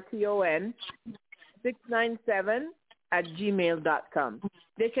 Kirton, 697 @gmail.com.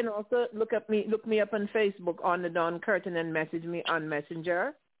 They can also look me up on Facebook on the Dawn Curtin and message me on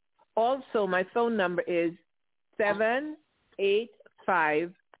Messenger. Also, my phone number is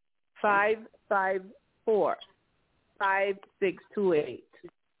 785-554-5628.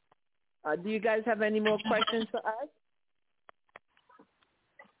 Do you guys have any more questions for us?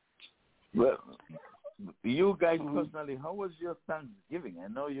 Well, you guys personally, how was your Thanksgiving? I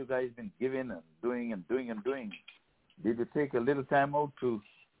know you guys been giving and doing and doing and doing. Did you take a little time out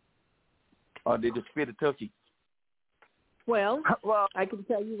or did you spare the turkey? Well, I can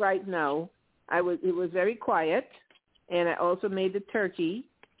tell you right now, it was very quiet, and I also made the turkey,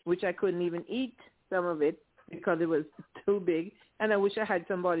 which I couldn't even eat some of it because it was too big, and I wish I had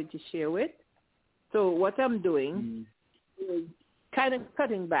somebody to share with. So what I'm doing is kind of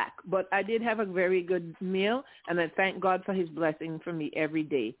cutting back, but I did have a very good meal, and I thank God for his blessing for me every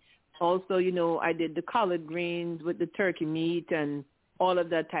day. Also, I did the collard greens with the turkey meat and all of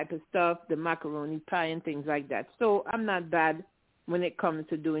that type of stuff, the macaroni pie and things like that. So I'm not bad when it comes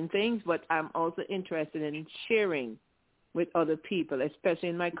to doing things, but I'm also interested in sharing with other people, especially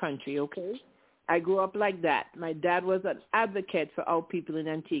in my country, okay? I grew up like that. My dad was an advocate for our people in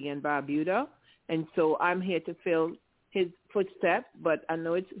Antigua and Barbuda, and so I'm here to fill his footsteps, but I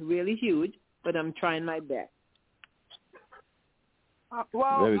know it's really huge, but I'm trying my best.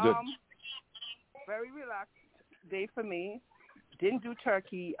 Very good. Very relaxed day for me. Didn't do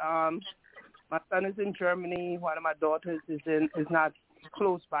turkey. My son is in Germany. One of my daughters is not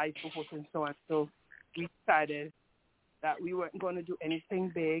close by to host and so on. So we decided that we weren't going to do anything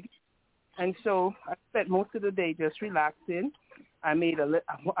big, and so I spent most of the day just relaxing. I made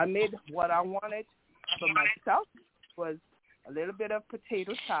what I wanted for myself was a little bit of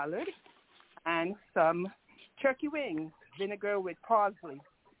potato salad and some turkey wings, vinegar with parsley,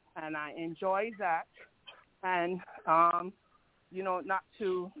 and I enjoyed that. And not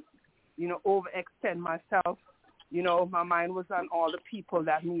to overextend myself. My mind was on all the people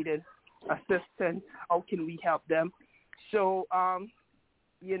that needed assistance. How can we help them? So,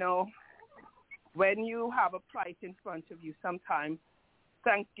 when you have a plight in front of you, sometimes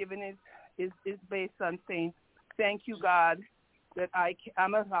Thanksgiving is based on saying, thank you, God, that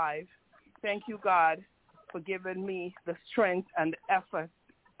I'm alive. Thank you, God, for giving me the strength and the effort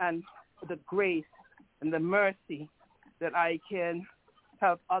and the grace and the mercy that I can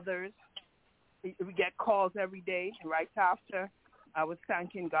help others. We get calls every day. Right after I was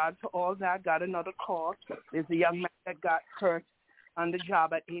thanking God for all that, got another call. There's a young man that got hurt on the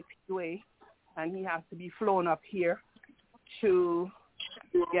job at APUA, and he has to be flown up here to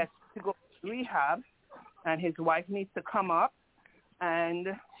go to rehab, and his wife needs to come up, and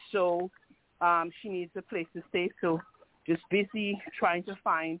so she needs a place to stay. So just busy trying to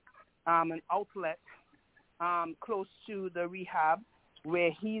find an outlet close to the rehab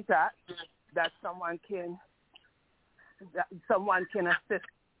where he's at, that someone can assist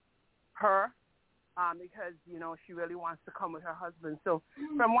her because she really wants to come with her husband. So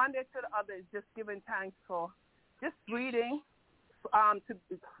from one day to the other, it's just giving thanks for just reading for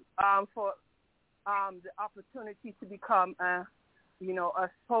the opportunity to become a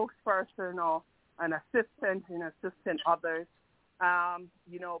spokesperson or and assisting others,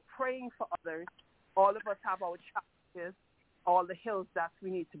 praying for others. All of us have our challenges, all the hills that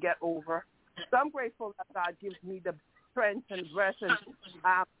we need to get over. So I'm grateful that God gives me the strength and breath and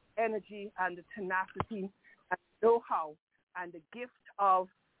energy and the tenacity and know-how and the gift of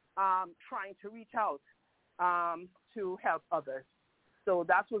trying to reach out to help others. So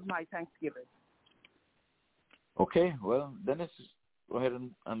that was my Thanksgiving. Okay, well, Dennis, go ahead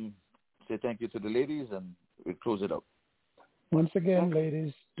and say thank you to the ladies, and we'll close it up. Once again,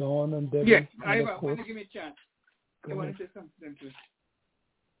 ladies, Dawn and Debbie. Yes, Ivor, give me a chance. I want to say something to you.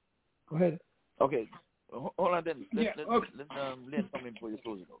 Go ahead. Okay, hold on then. Let Lynn come in before you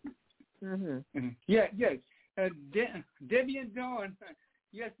close it up. Mm-hmm. Yes. Debbie and Dawn,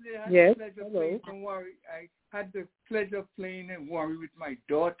 yesterday I had the pleasure of playing some Warri. I had the pleasure of playing a Warri with my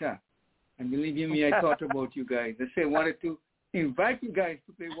daughter. And believe me, I thought about you guys. I wanted to invite you guys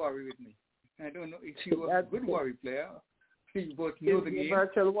to play Warri with me. I don't know if you are a good Warri player. You both know the game.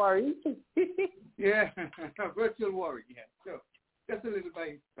 Virtual Warri. Yeah, virtual Warri. Yeah. So just a little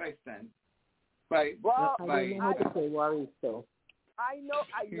by stand. I don't know how to play Warri, so. I know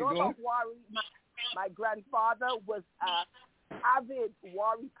about Warri. My grandfather was an avid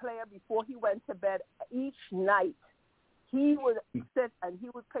Warri player before he went to bed. Each night, he would sit and he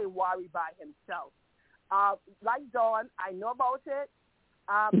would play Warri by himself. Like Dawn, I know about it.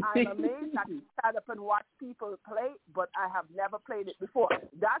 I'm amazed that he sat up and watched people play, but I have never played it before.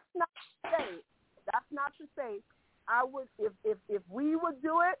 That's not to say I would, if we would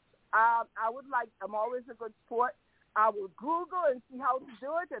do it, I would like, I'm always a good sport. I will Google and see how to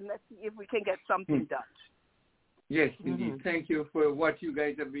do it, and let's see if we can get something done. Yes, indeed. Thank you for what you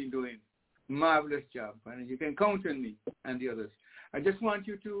guys have been doing. Marvelous job. And you can count on me and the others. I just want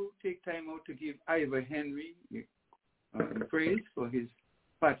you to take time out to give Ivor Henry praise for his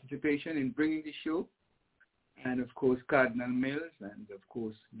participation in bringing the show. And, of course, Cardinal Mills and, of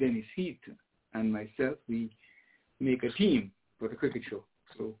course, Dennis Heath and myself. We make a team for the cricket show.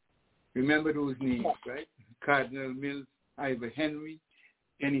 So remember those names, right? Cardinal Mills, Ivor Henry,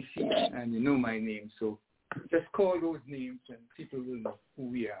 Dennis Heath, and you know my name. So just call those names and people will know who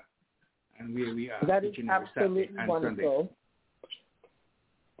we are and where we are. That is absolutely wonderful.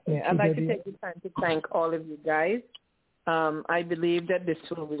 Yeah, I'd like to take the time to thank all of you guys. I believe that this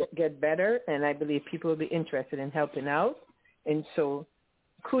will get better, and I believe people will be interested in helping out. And so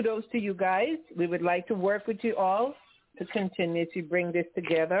kudos to you guys. We would like to work with you all to continue to bring this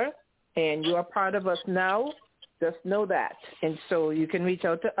together. And you are part of us now. Just know that. And so you can reach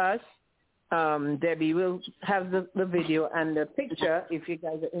out to us. Debbie will have the video and the picture if you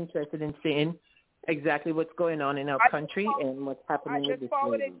guys are interested in seeing exactly what's going on in our country and what's happening with this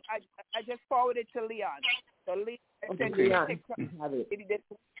lady. I just forwarded to Leon. So Leon sent me a picture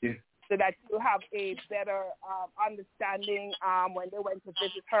so that you'll have a better understanding when they went to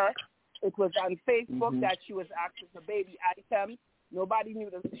visit her. It was on Facebook that she was asking for baby items. Nobody knew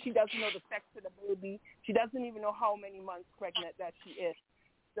she doesn't know the sex of the baby. She doesn't even know how many months pregnant that she is.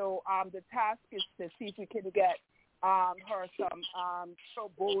 So the task is to see if we can get her some pro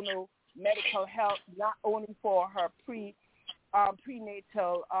bono medical help, not only for her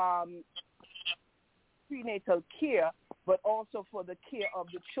prenatal care, but also for the care of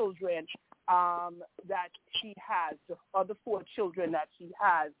the children that she has, the other 4 children that she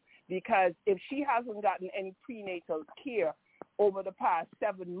has. Because if she hasn't gotten any prenatal care over the past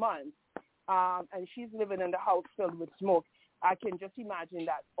 7 months, and she's living in the house filled with smoke, I can just imagine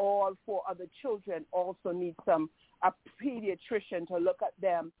that all 4 other children also need a pediatrician to look at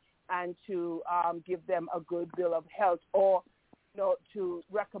them and to give them a good bill of health, or to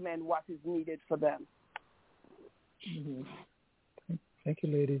recommend what is needed for them. Thank you,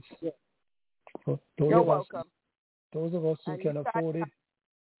 ladies. Yeah. You're welcome. Those of us who can afford it,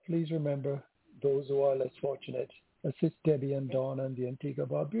 please remember those who are less fortunate. Assist Debbie and Dawn and the Antigua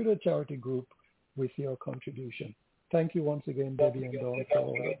Barbuda Charity Group with your contribution. Thank you once again, Debbie and Dawn, for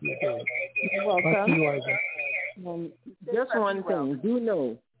all that you're doing. You're welcome. Back to you, Ivor. Just one thing. Do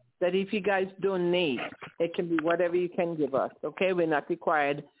know that if you guys donate, it can be whatever you can give us, okay? We're not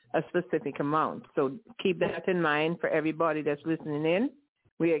required a specific amount. So keep that in mind for everybody that's listening in.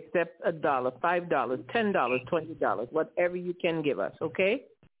 We accept $1, $5, $10, $20, whatever you can give us, okay?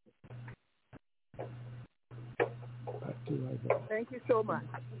 Thank you so much.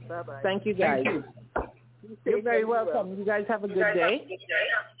 Bye-bye. Thank you, guys. Thank you. You're very welcome. You guys have a good day.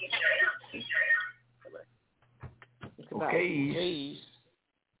 Okay.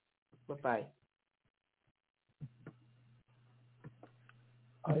 Bye-bye.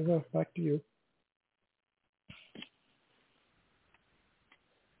 Ivor, back to you.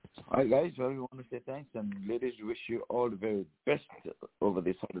 All right, guys. Well, we want to say thanks, and ladies, we wish you all the very best over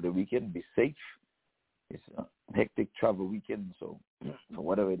this holiday weekend. Be safe. It's a hectic travel weekend, so for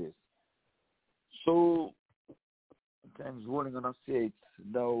whatever it is. So, time's rolling on us here. It's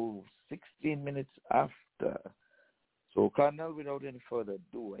now 16 minutes after. So, Colonel, without any further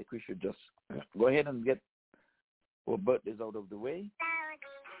ado, I think we should just go ahead and get our birthdays out of the way.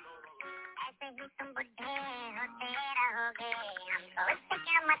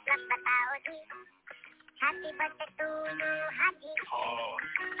 Happy birthday to you, Haji.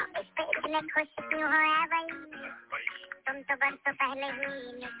 इस पे इतने खुश क्यों हो है भाई? तुम तो बरसों पहले ही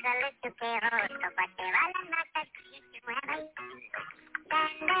निकल चुके हो, तो बर्थडे वाला नाटक क्यों है भाई?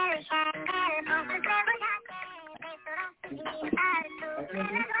 कैंडल शैंडल भोंपू से बुझाते, बेसुरों की गिटार टूटने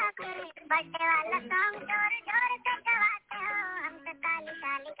लगवाते, बर्थडे वाला सॉन्ग जोर जोर से गवाते हो, हम तो काली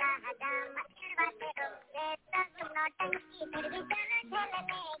काली का हजाम चिढ़वाते हो, ये सब नौटंकी फिर भी चलो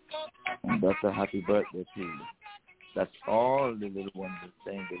झेलने के। And that's a happy birthday to you. That's all the little ones are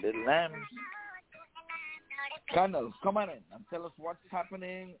saying, the little lambs. Colonel, come on in and tell us what's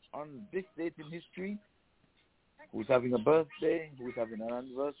happening on this date in history. Who's having a birthday, who's having an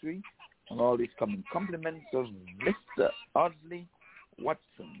anniversary, and all these coming compliments of Mr. Audley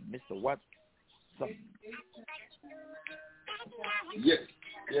Watson. Mr. Watson. Yes.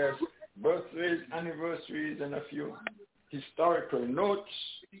 Birthdays, anniversaries, and a few historical notes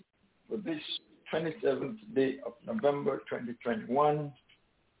for this 27th day of November 2021,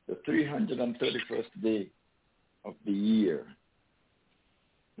 the 331st day of the year.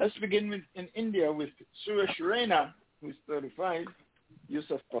 Let's begin with in India with Suresh Raina, who's 35,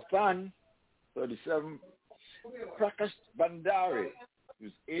 Yusuf Pathan, 37, Prakash Bandari,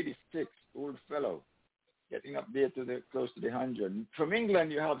 who's 86, old fellow, getting up there to the close to the 100. From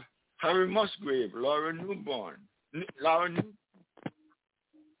England, you have Harry Musgrave, Laura Newborn,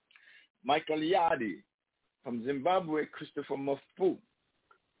 Michael Yadi. From Zimbabwe, Christopher Mopfu.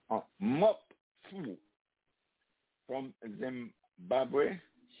 From Zimbabwe.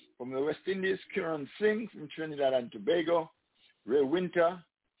 From the West Indies, Kiran Singh. From Trinidad and Tobago, Ray Winter.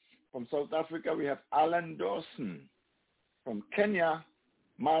 From South Africa, we have Alan Dawson. From Kenya,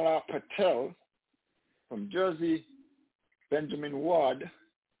 Mala Patel. From Jersey, Benjamin Ward.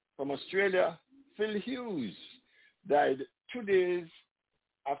 From Australia, Phil Hughes died 2 days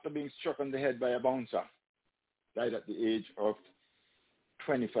after being struck on the head by a bouncer. Died at the age of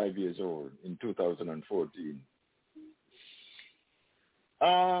 25 years old in 2014.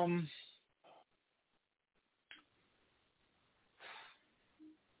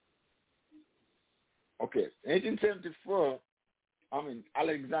 Okay, 1874,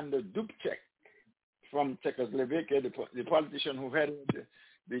 Alexander Dubček from Czechoslovakia, the politician who headed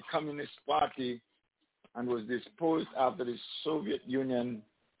the Communist Party and was disposed after the Soviet Union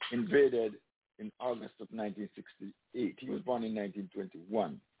invaded in August of 1968. He was born in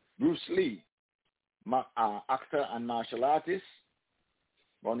 1921. Bruce Lee, actor and martial artist,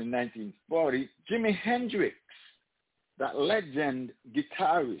 born in 1940. Jimi Hendrix, that legend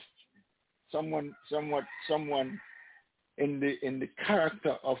guitarist, someone in the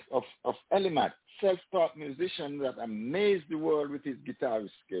character of Elimat, self-taught musician that amazed the world with his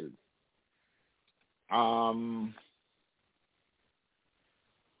guitarist skills.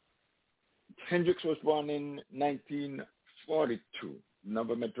 Hendrix was born in 1942,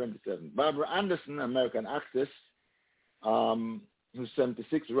 November 27. Barbara Anderson, American actress, who's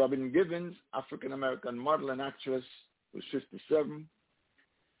 76. Robin Givens, African-American model and actress, who's 57.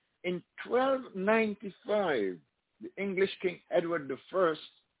 In 1295, the English King Edward I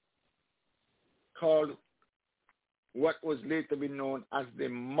called what was later be known as the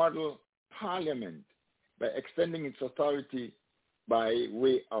Model Parliament by extending its authority by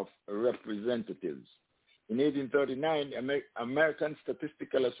way of representatives. In 1839, American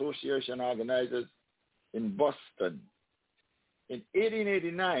Statistical Association organizers in Boston. In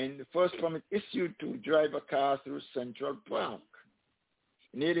 1889, the first permit issued to drive a car through Central Park.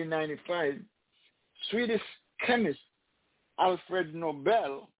 In 1895, Swedish chemist Alfred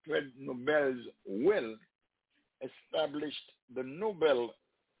Nobel's will established the Nobel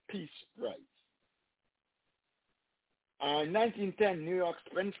Peace Prize. In 1910, New York's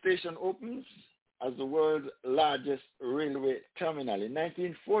Penn Station opens as the world's largest railway terminal. In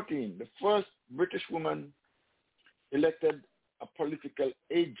 1914, the first British woman elected a political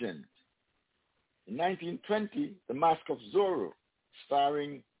agent. In 1920, The Mask of Zorro,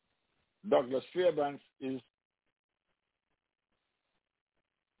 starring Douglas Fairbanks, is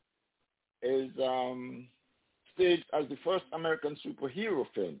staged as the first American superhero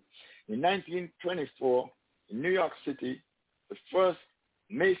film. In 1924, in New York City, the first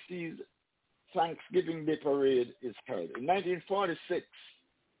Macy's Thanksgiving Day Parade is held. In 1946,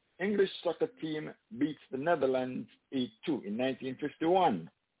 English soccer team beats the Netherlands 8-2. In 1951,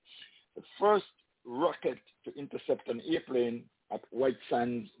 the first rocket to intercept an airplane at White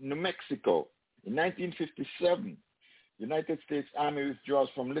Sands, New Mexico. In 1957, United States Army withdraws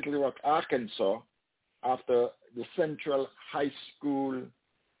from Little Rock, Arkansas after the Central High School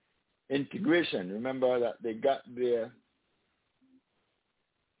integration. Remember that they got there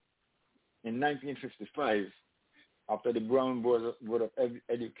in 1955 after the Brown Board of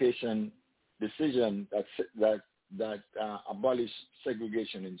Education decision that abolished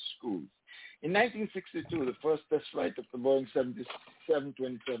segregation in schools. In 1962, the first test flight of the Boeing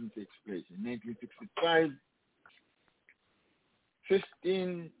 727 takes place. In 1965,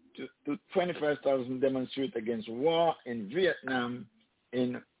 15 to 25,000 demonstrate against war in Vietnam,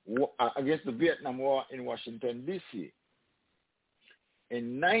 against the Vietnam War in Washington, D.C.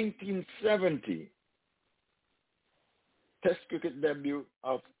 In 1970, Test cricket debut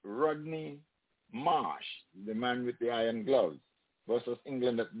of Rodney Marsh, the man with the iron gloves, versus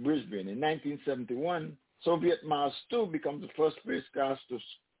England at Brisbane. In 1971, Soviet Mars 2 becomes the first spacecraft to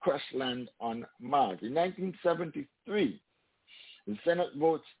crash land on Mars. In 1973, the Senate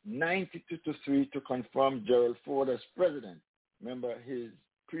votes 92-3 to confirm Gerald Ford as president. Remember, his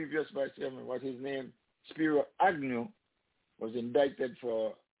previous vice chairman, what his name, Spiro Agnew, was indicted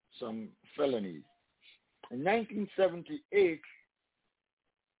for some felonies. In 1978,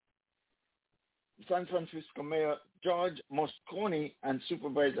 San Francisco Mayor George Moscone and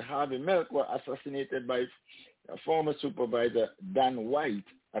Supervisor Harvey Milk were assassinated by former Supervisor Dan White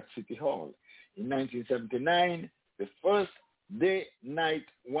at City Hall. In 1979, the first day-night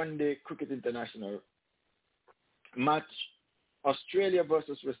one-day cricket international match, Australia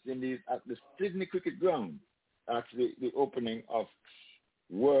versus West Indies at the Sydney Cricket Ground. That's the opening of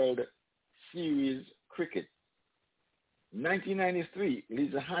World Series cricket. In 1993,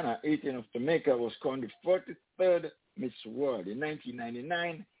 Lisa Hanna, 18 of Jamaica, was crowned the 43rd Miss World. In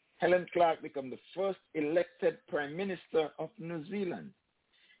 1999, Helen Clark became the first elected Prime Minister of New Zealand.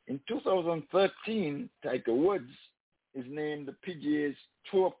 In 2013, Tiger Woods is named the PGA's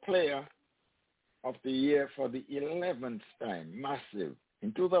Tour Player of the Year for the 11th time. Massive.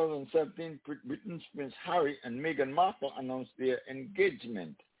 In 2017, Britain's Prince Harry and Meghan Markle announced their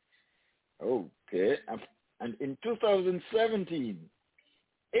engagement. Okay. And in 2017,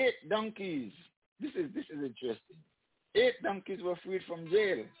 8 donkeys, this is interesting. 8 donkeys were freed from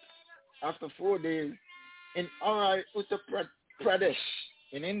jail after 4 days in Uttar Pradesh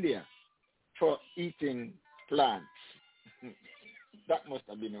in India for eating plants. That must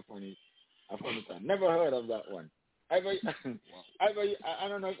have been a funny time. Never heard of that one. I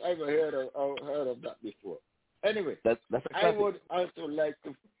don't know if I ever heard of that before. Anyway, that's a classic. I would also like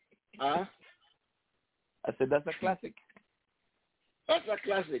to. I said that's a classic. That's a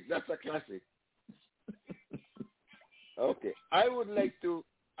classic. Okay, I would like to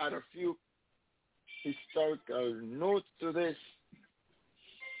add a few historical notes to this.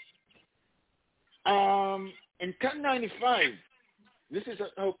 In 1095, this is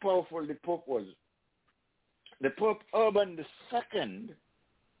how powerful the Pope was. The Pope Urban II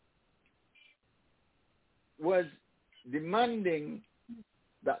was demanding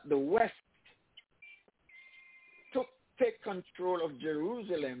that the West take control of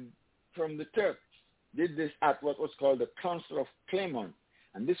Jerusalem from the Turks. Did this at what was called the Council of Clermont,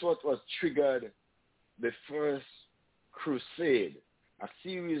 and this was what triggered the First Crusade, a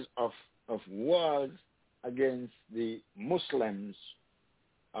series of wars against the Muslims,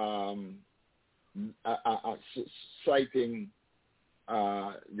 citing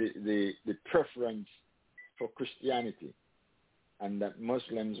the preference for Christianity and that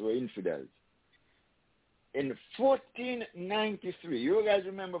Muslims were infidels. In 1493, you guys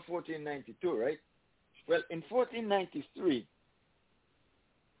remember 1492, right? Well, in 1493,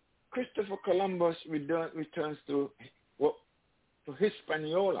 Christopher Columbus returns to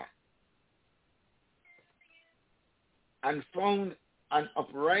Hispaniola and found an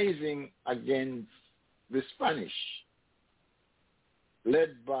uprising against the Spanish,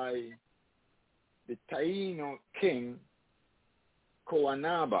 led by the Taino king,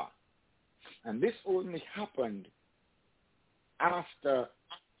 Coanaba. And this only happened after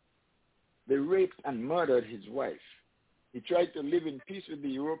they raped and murdered his wife. He tried to live in peace with the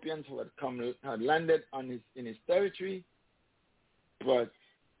Europeans who had landed in his territory, but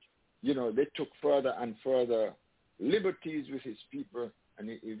they took further and further liberties with his people,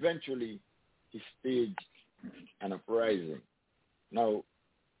 and eventually he staged an uprising. Now,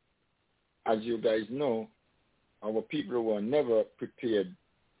 as you guys know, our people were never prepared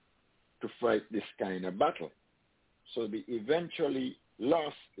to fight this kind of battle. So they eventually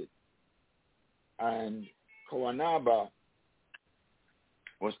lost it. And Kowanaba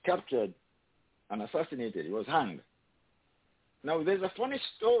was captured and assassinated. He was hanged. Now, there's a funny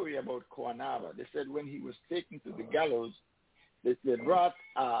story about Kowanaba. They said when he was taken to the gallows, they brought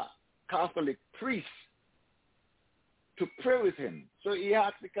a Catholic priest to pray with him. So he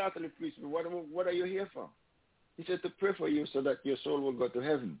asked the Catholic priest, what are you here for? He said, to pray for you so that your soul will go to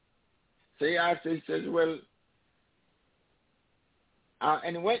heaven. So he asked, he says, well,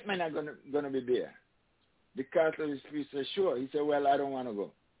 any white men are going to be there? The Catholic priest said, sure. He said, well, I don't want to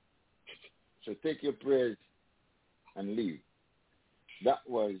go. So take your prayers and leave. That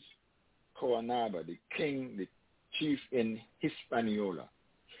was Kowanaba, the king, the chief in Hispaniola.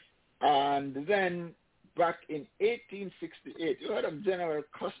 And then back in 1868, you heard of General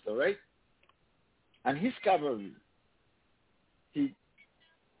Custer, right? And his cavalry, he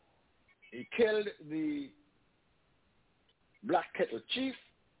killed the Black Kettle Chief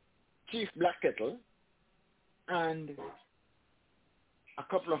Black Kettle, and a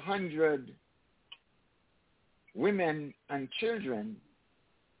couple of hundred women and children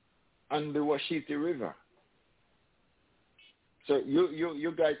on the Washita River. So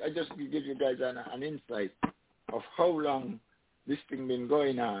you guys, I just give you guys an insight of how long this thing been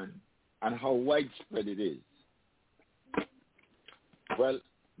going on and how widespread it is. Well,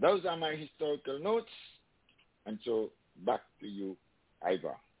 those are my historical notes, and so back to you,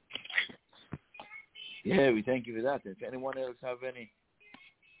 Ivor. Yeah, we thank you for that. If anyone else have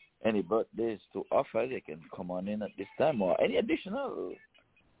any birthdays to offer, they can come on in at this time, or any additional,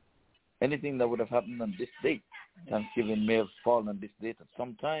 anything that would have happened on this date. Thanksgiving may have fallen on this date at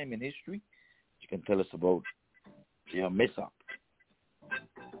some time in history. You can tell us about your mishap.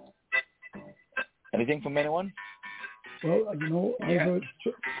 Anything from anyone? Well, you know,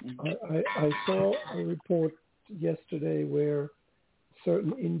 I saw a report yesterday where a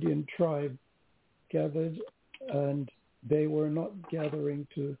certain Indian tribe gathered, and they were not gathering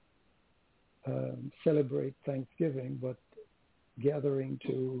to celebrate Thanksgiving, but gathering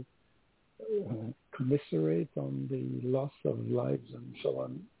to commiserate on the loss of lives and so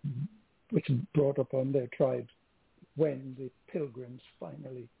on, which brought upon their tribes when the pilgrims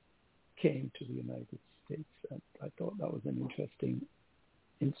finally came to the United States. And I thought that was an interesting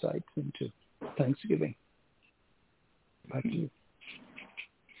insight into Thanksgiving. Back to you.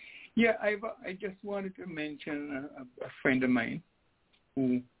 Yeah, I just wanted to mention a friend of mine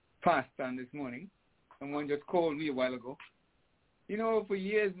who passed on this morning. Someone just called me a while ago. You know, for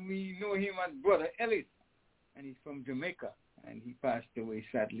years we know him as Brother Ellis, and he's from Jamaica, and he passed away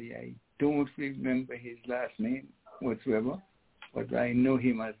sadly. I don't remember his last name whatsoever, but I know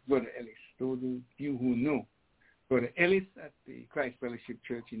him as Brother Ellis. Those of you who know Brother Ellis at the Christ Fellowship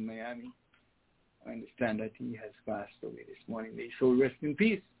Church in Miami, I understand that he has passed away this morning. May his soul rest in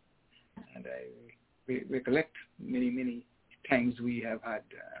peace. And I recollect many times we have had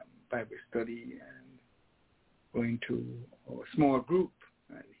Bible study and going to a small group.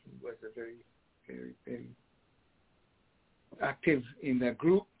 And he was a very active in that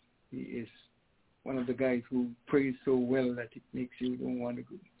group. He is one of the guys who prays so well that it makes you don't want to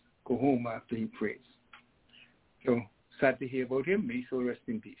go home after he prays. So sad to hear about him. May his soul rest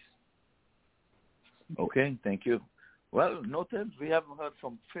in peace. Okay, thank you. Well, noted. We haven't heard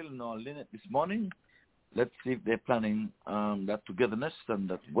from Phil nor Lynette this morning. Let's see if they're planning that togetherness and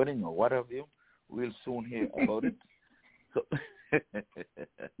that wedding or what have you. We'll soon hear about it. So,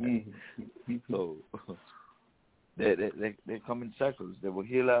 they come in circles. They were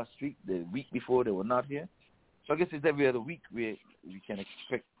here last week. The week before, they were not here. So I guess it's every other week we can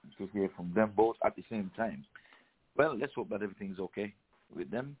expect to hear from them both at the same time. Well, let's hope that everything's okay with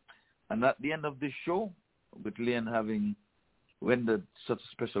them. And at the end of this show, with Leanne having rendered such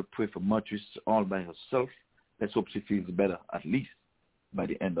a special prayer for Marjorie all by herself, let's hope she feels better, at least by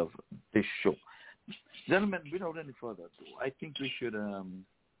the end of this show. Gentlemen, without any further ado, I think we should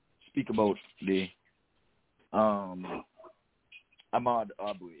speak about the Ahmaud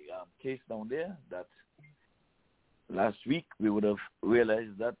Arbery case down there. That last week we would have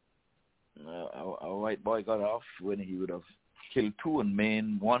realized that our white boy got off when he would have killed 2 and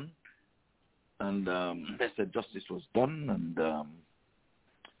maimed 1. And they said justice was done. And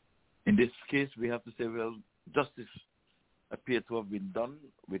in this case, we have to say, well, justice appeared to have been done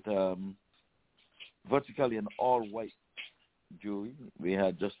with vertically an all-white jury. We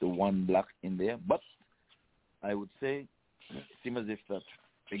had just the 1 black in there. But I would say it seems as if that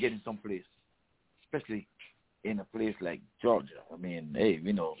they're getting someplace, especially in a place like Georgia. I mean, hey,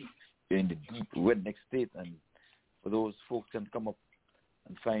 you know, you're in the deep redneck state, and for those folks can come up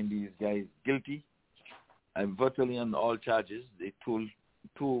and find these guys guilty. And virtually on all charges, they two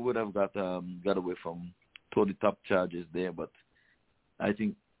would have got away from the top charges there, but I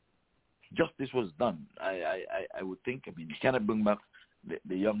think justice was done. I would think. I mean, you cannot bring back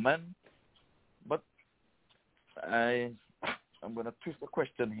the young man, but I'm going to twist the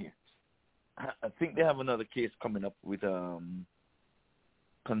question here. I think they have another case coming up with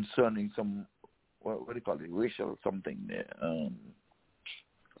concerning some what do you call it, racial something there. You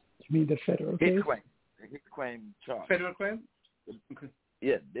mean the federal case? Hate crime charge. Federal crime? Okay.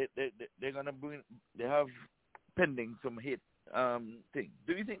 Yeah, they're gonna bring. They have pending some hate thing.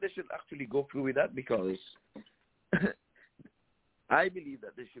 Do you think they should actually go through with that? Because I believe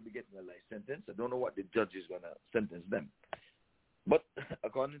that they should be getting a life sentence. I don't know what the judge is gonna sentence them. But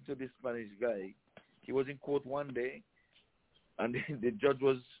according to this Spanish guy, he was in court one day, and the judge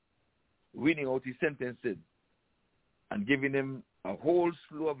was reading out his sentences and giving him a whole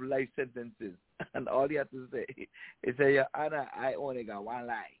slew of life sentences. And all he had to say is, Your Honor, I only got one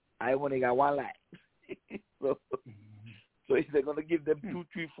life. I only got one life. So if they're going to give them 2,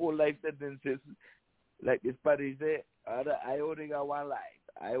 3, 4 life sentences, like this party say, Honor, I only got one life.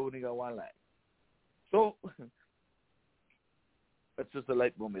 I only got one life. So that's just a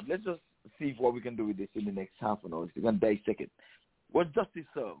light moment. Let's just see what we can do with this in the next half an hour. We're going to dissect it. What justice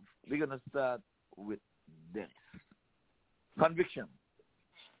serve? We're going to start with Dennis. Conviction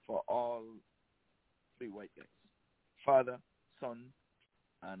for all 3 white guys. Father, son,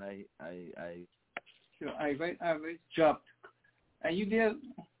 and I. So Ivor dropped. Are you there?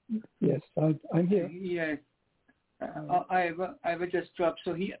 Yes, I'm here. Yeah. Ivor just dropped.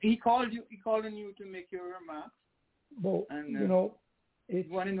 So he called you. He called on you to make your remarks. Well, and, you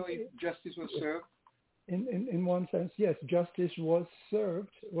want to know if justice was served. In one sense, yes, justice was served,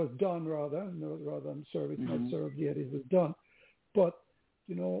 was done rather. No, rather than served, it's not served yet. It was done. But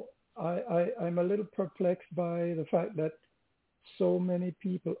I'm a little perplexed by the fact that so many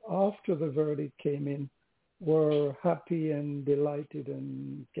people after the verdict came in were happy and delighted,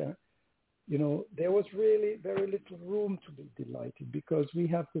 and there was really very little room to be delighted, because we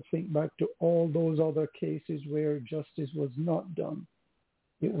have to think back to all those other cases where justice was not done.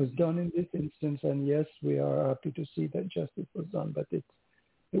 It was done in this instance, and yes, we are happy to see that justice was done, but it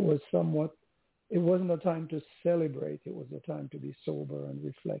wasn't a time to celebrate. It was a time to be sober and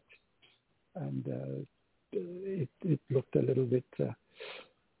reflect. And it looked a little bit,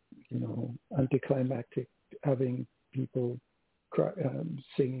 anticlimactic, having people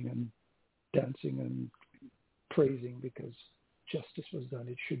singing and dancing and praising because justice was done.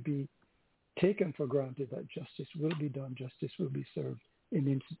 It should be taken for granted that justice will be done, justice will be served in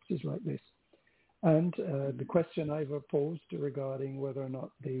instances like this. And the question Ivor posed regarding whether or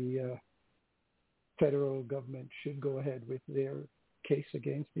not the federal government should go ahead with their case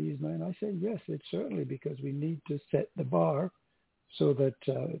against these men, I say yes, it's certainly, because we need to set the bar so that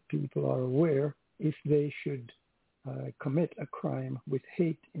people are aware if they should commit a crime with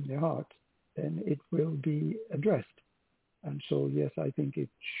hate in their heart, then it will be addressed. And so, yes, I think it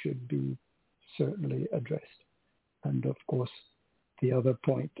should be certainly addressed. And of course, the other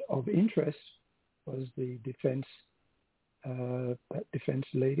point of interest was the defense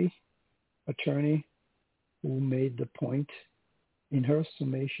lady, attorney, who made the point in her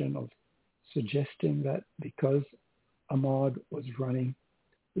summation of suggesting that because Ahmaud was running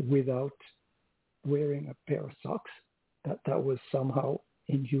without wearing a pair of socks, that was somehow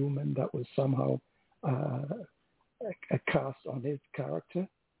inhuman, that was somehow a cast on his character.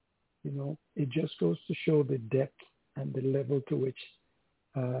 It just goes to show the depth and the level to which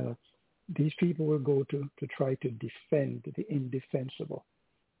these people will go to try to defend the indefensible.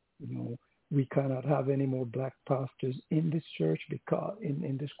 We cannot have any more black pastors in this church because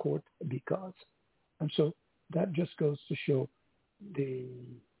in this court because. And so that just goes to show the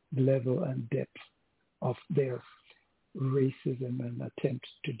level and depth of their racism and attempts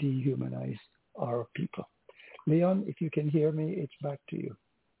to dehumanize our people. Leon, if you can hear me, it's back to you.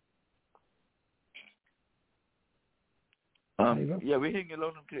 Yeah, we're hearing you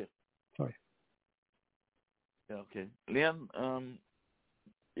loud and clear. Sorry. Yeah, okay. Leon,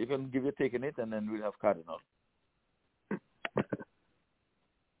 you can give your take on it, and then we'll have Cardinal.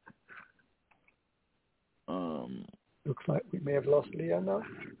 Looks like we may have lost Leon now.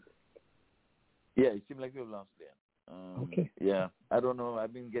 Yeah, it seems like we've lost Leon. Okay. Yeah, I don't know.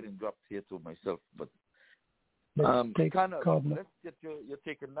 I've been getting dropped here too myself, but let's take Cardinal. Let's get your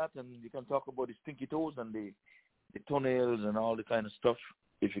take on that, and you can talk about the stinky toes and the toenails and all the kind of stuff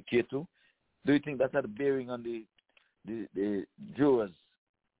if you care to. Do you think that had a bearing on the jurors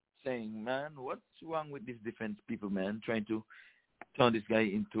saying, man, what's wrong with these defense people, man, trying to turn this guy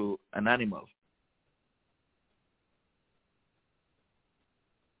into an animal.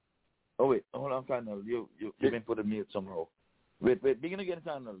 Oh wait, hold on, Colonel. You been put a mute somehow. Wait, begin again,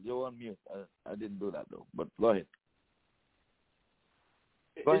 Colonel. You're on mute. I didn't do that though, but go ahead.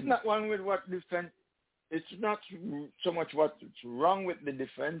 It's not one with what defense. It's not so much what's wrong with the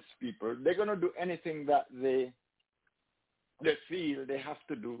defense people. They're gonna do anything that they feel they have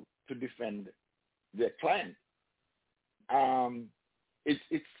to do to defend their client.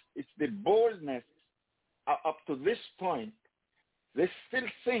 It's the boldness up to this point. They still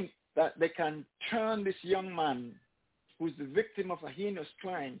think that they can turn this young man who's the victim of a heinous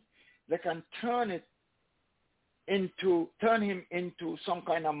crime, they can turn him into some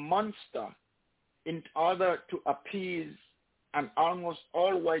kind of monster in order to appease an almost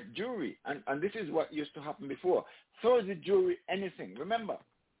all-white jury. And this is what used to happen before. Throw the jury anything. Remember,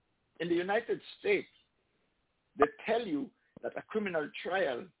 in the United States, they tell you that a criminal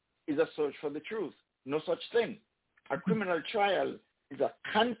trial is a search for the truth. No such thing. A criminal trial is a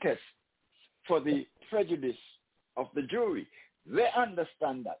contest for the prejudice of the jury. They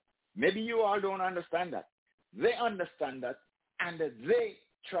understand that. Maybe you all don't understand that. They understand that, and they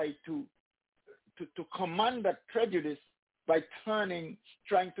try to command that prejudice by trying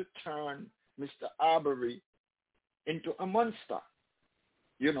to turn Mr. Arbery into a monster.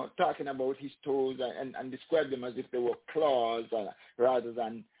 You know, talking about his toes and describe them as if they were claws rather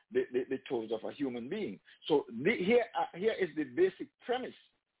than the toes of a human being. So here is the basic premise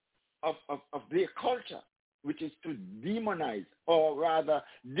of their culture, which is to demonize or rather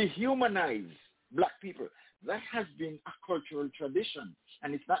dehumanize black people. That has been a cultural tradition,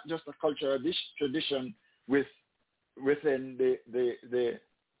 and it's not just a cultural tradition within the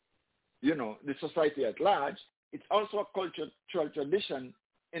society at large. It's also a cultural tradition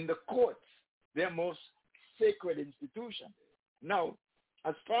in the courts, their most sacred institution. Now,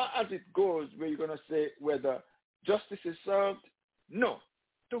 as far as it goes, where you're going to say whether justice is served, no.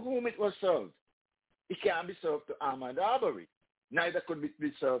 To whom it was served? It can't be served to Ahmaud Arbery. Neither could it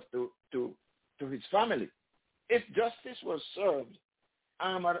be served to his family. If justice was served,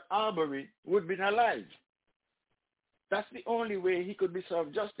 Ahmaud Arbery would be alive. That's the only way he could be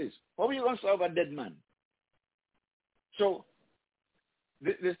served justice. How are you going to serve a dead man? So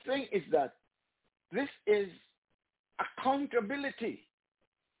the thing is that this is accountability.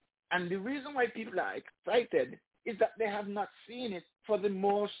 And the reason why people are excited is that they have not seen it for the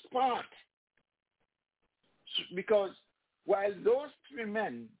most part. Because while those three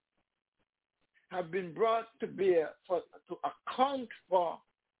men have been brought to bear to account for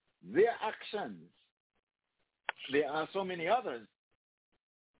their actions, there are so many others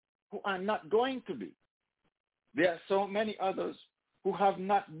who are not going to be. There are so many others who have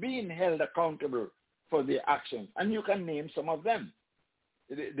not been held accountable for their actions. And you can name some of them.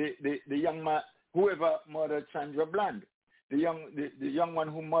 The young man, whoever murdered Sandra Bland, the young one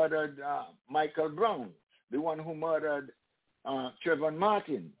who murdered Michael Brown, the one who murdered Trayvon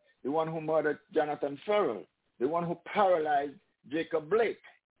Martin, the one who murdered Jonathan Ferrell, the one who paralyzed Jacob Blake.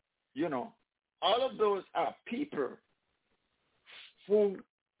 You know, all of those are people who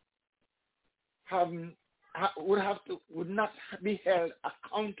would not be held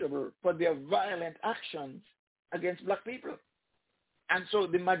accountable for their violent actions against black people. And so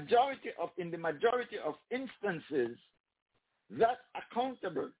in the majority of instances, that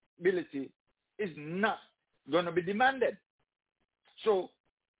accountability is not going to be demanded. So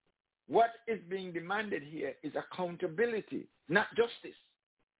what is being demanded here is accountability, not justice.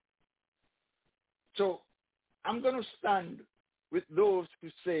 So I'm going to stand with those who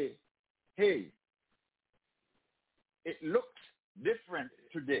say, hey, it looks different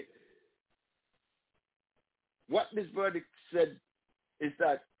today. What this verdict said is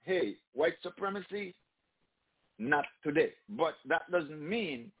that, hey, white supremacy, not today. But that doesn't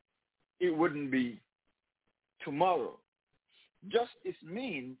mean it wouldn't be tomorrow. Justice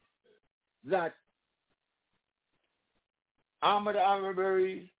means that Ahmaud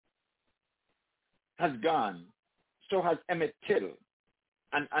Arbery has gone, so has Emmett Till,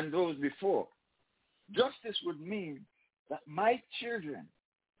 and those before. Justice would mean that my children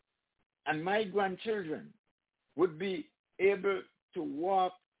and my grandchildren would be able to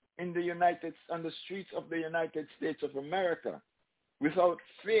walk on the streets of the United States of America without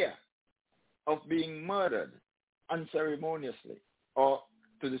fear of being murdered unceremoniously or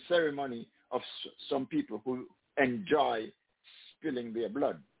to the ceremony of some people who enjoy spilling their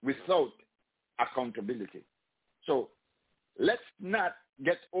blood without accountability. So let's not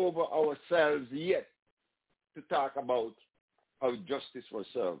get over ourselves yet to talk about how justice was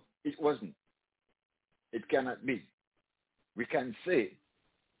served. It wasn't. It cannot be. we can say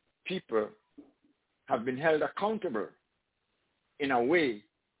people have been held accountable in a way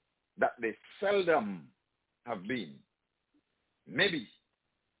that they seldom have been. Maybe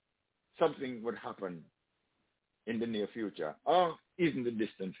something would happen in the near future or even the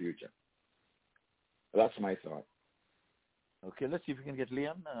distant future. That's my thought. Okay, let's see if we can get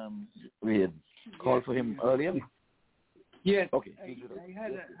Leon. We had called for him earlier. Yes. Okay. I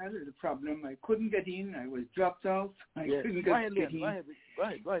had a problem. I couldn't get in. I was dropped off. I couldn't Go ahead, get Leon. in.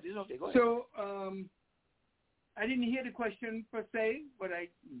 Go ahead. It's okay. Go ahead. So I didn't hear the question per se, but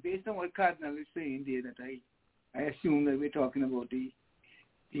based on what Cardinal is saying there, that I assume that we're talking about the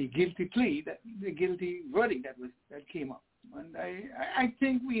guilty plea, the guilty verdict that came up. And I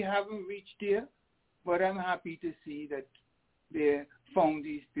think we haven't reached there, but I'm happy to see that they found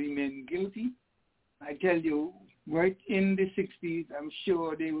these three men guilty. I tell you, right in the 60s, I'm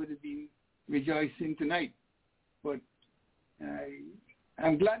sure they would have been rejoicing tonight. But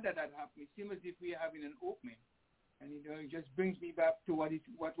I'm glad that happened. It seems as if we are having an opening. And it just brings me back to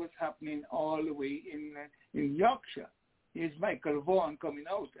what was happening all the way in Yorkshire. Here's Michael Vaughan coming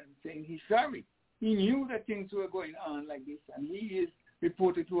out and saying he's sorry. He knew that things were going on like this, and he is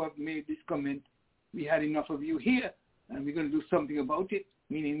reported to have made this comment, we had enough of you here, and we're going to do something about it,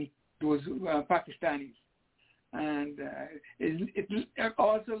 meaning those Pakistanis. And it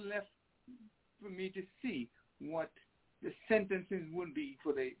also left for me to see what the sentences would be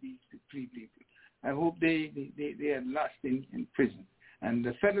for these three people. I hope they are lost in prison. And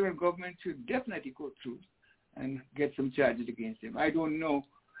the federal government should definitely go through and get some charges against him. I don't know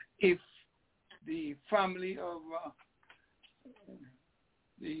if the family of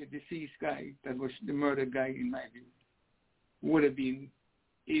the deceased guy, that was the murdered guy in my view, would have been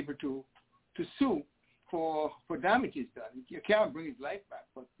able to sue for damages done. You can't bring his life back,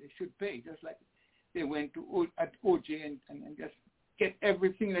 but they should pay, just like they went to at OJ and just get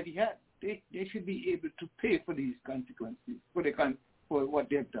everything that he had. They should be able to pay for these consequences, for what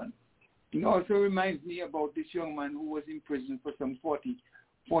they've done. It also reminds me about this young man who was in prison for some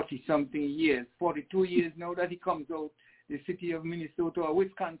 40-something years, 42 years now that he comes out. The city of Minnesota or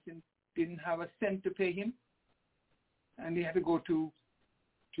Wisconsin didn't have a cent to pay him, and they had to go to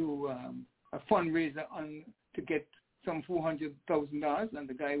a fundraiser to get some $400,000, and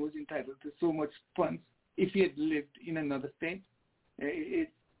the guy was entitled to so much funds if he had lived in another state.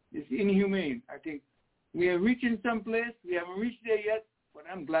 It's inhumane. I think we are reaching someplace. We haven't reached there yet, but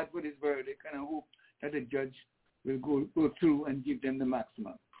I'm glad for this verdict, and I hope that the judge will go through and give them the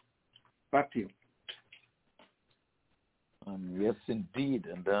maximum. Back to you. Yes, indeed.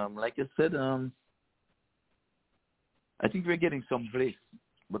 And like I said, I think we're getting someplace.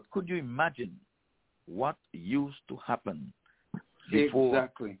 But could you imagine what used to happen before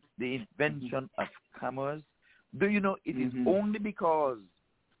the invention of cameras? Do you know it is only because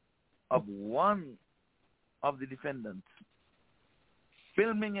of one of the defendants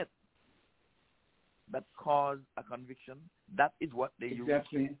filming it that caused a conviction? That is what they used.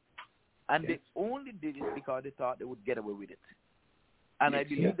 And they only did it because they thought they would get away with it. And I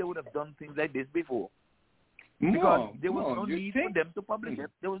believe they would have done things like this before. Because there was no need for them to publish it.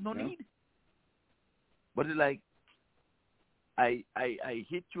 There was no need. But it's like, I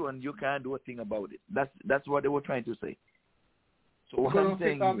hit you and you can't do a thing about it. That's what they were trying to say. So what I'm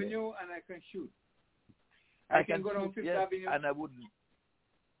saying, Fifth Avenue and I can shoot. I can go down Fifth Avenue. And I wouldn't.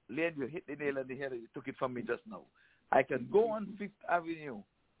 Leon, you hit the nail on the head. You took it from me just now. I can go on Fifth Avenue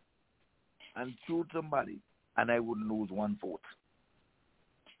and shoot somebody, and I wouldn't lose one vote.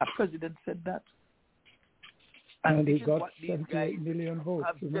 A president said that. And he got 78 million votes,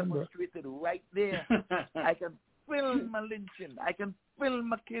 have remember? Demonstrated right there. I can film a lynching. I can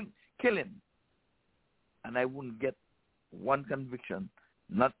film a killing. And I wouldn't get one conviction,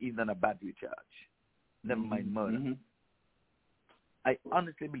 not even a battery charge. Never mind murder. I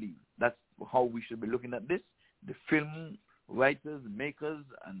honestly believe that's how we should be looking at this. The film writers, makers,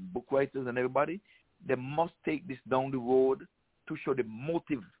 and book writers and everybody, they must take this down the road to show the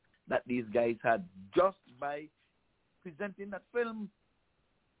motive that these guys had just by presenting that film,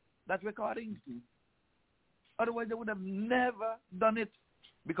 that recording. Otherwise, they would have never done it.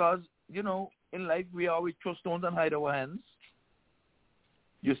 Because, you know, in life, we always throw stones and hide our hands.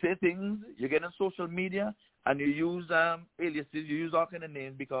 You say things, you get on social media, and you use aliases, you use all kind of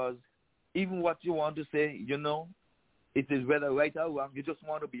names, because even what you want to say, you know, it is whether right or wrong, you just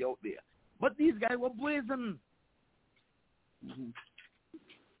want to be out there. But these guys were brazen.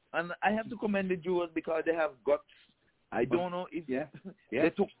 And I have to commend the Jews because they have guts. I don't know if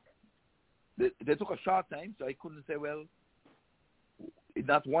they took a short time, so I couldn't say, well,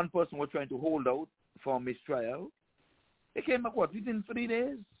 not one person was trying to hold out for mistrial. It came back, what, within 3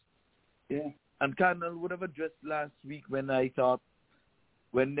 days? Yeah. And Cardinal would have addressed last week when I thought,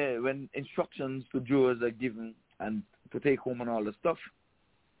 when instructions to jurors are given and to take home and all the stuff,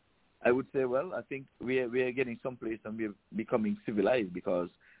 I would say, well, I think we are getting someplace and we're becoming civilized, because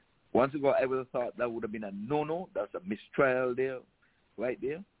once ago I would have thought that would have been a no-no. That's a mistrial there, right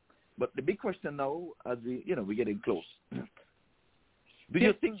there. But the big question now, as we're getting close. Do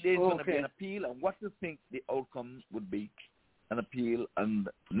you think there's going to be an appeal, and what do you think the outcome would be? An appeal, and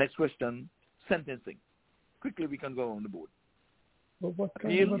next question, sentencing. Quickly, we can go on the board. Well, what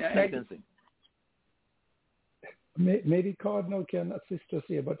appeal, kind of sentencing. Maybe Cardinal can assist us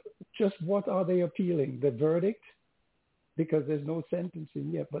here, but just what are they appealing? The verdict? Because there's no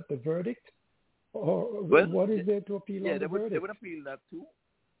sentencing yet, but the verdict? Or what is there to appeal on the verdict? They would appeal that too,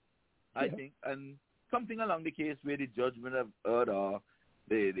 I think, and something along the case where the judge would have heard, or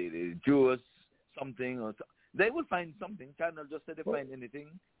the jurors, something, or they will find something. Cardinal just said they find anything.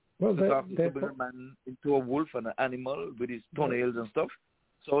 Well, to bring a man into a wolf and an animal with his toenails and stuff.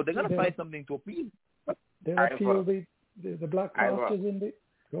 So they're going to find something to appeal. They'll appeal the black pastors in the...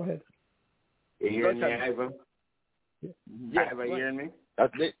 Go ahead. You hearing me, Ivor? Yeah. Ivor, you hearing me?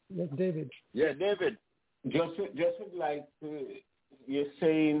 That's it. Yes, David. Yeah, David. Just would like to... You're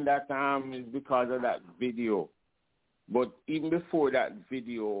saying that is because of that video. But even before that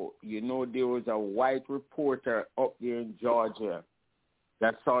video, there was a white reporter up there in Georgia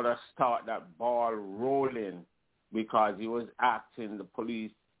that sort of start that ball rolling because he was asking the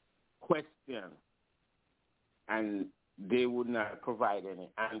police questions and they would not provide any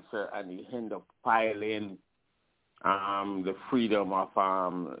answer, and he ended up filing the freedom of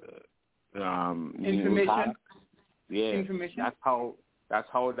information. Information. That's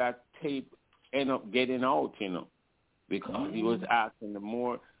how that tape ended up getting out, because he was asking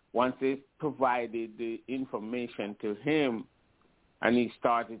once they provided the information to him, and he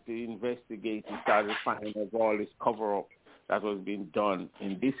started to investigate, he started finding out all this cover-up that was being done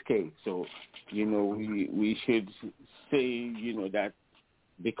in this case. So, we should say, that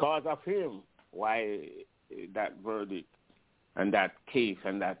because of him, why that verdict and that case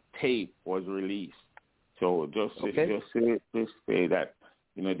and that tape was released. So just say that,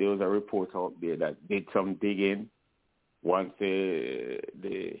 there was a reporter out there that did some digging once the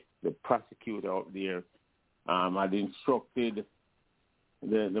prosecutor out there had instructed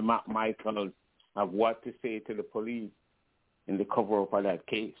the Michaels of what to say to the police in the cover-up of that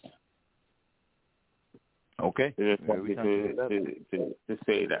case. Okay. To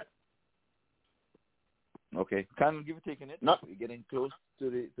say that. Okay. Can give a take on it? We're getting close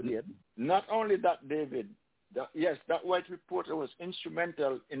to the end. Not only that, David. That white reporter was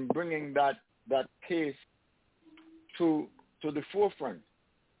instrumental in bringing that case to the forefront,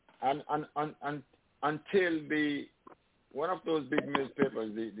 and until one of those big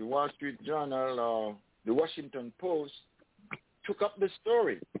newspapers, the Wall Street Journal or the Washington Post, took up the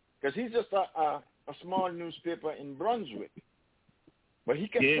story, because he's just a small newspaper in Brunswick, but he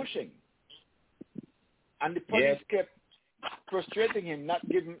kept pushing, and the police kept frustrating him, not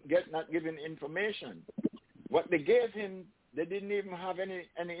giving information. What they gave him, they didn't even have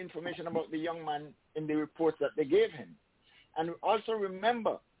any information about the young man in the reports that they gave him. And also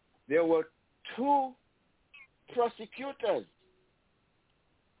remember, there were 2 prosecutors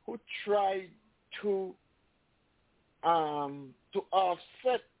who tried to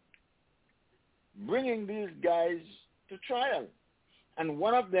offset bringing these guys to trial. And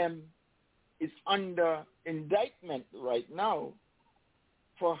one of them is under indictment right now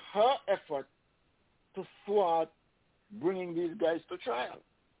for her effort to thwart bringing these guys to trial.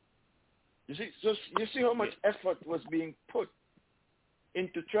 You see how much effort was being put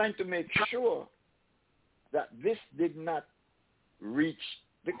into trying to make sure that this did not reach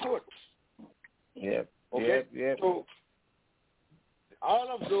the courts. Yeah. Okay. Yeah. So all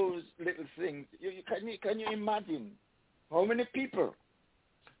of those little things. Can you imagine how many people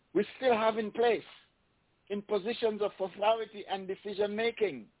we still have in place in positions of authority and decision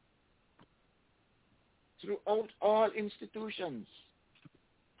making throughout all institutions,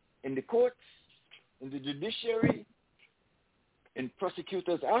 in the courts, in the judiciary, in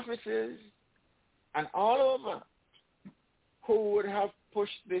prosecutors' offices, and all over, who would have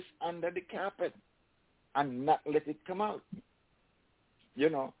pushed this under the carpet and not let it come out.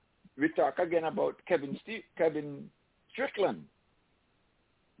 We talk again about Kevin Strickland,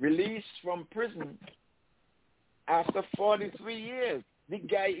 released from prison after 43 years. The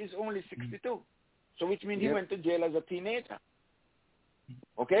guy is only 62. So which means he went to jail as a teenager.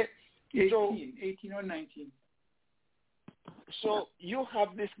 Okay? 18 or 19. So you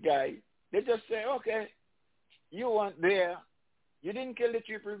have this guy, they just say, okay, you weren't there. You didn't kill the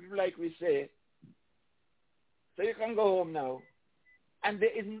 3 people like we say. So you can go home now. And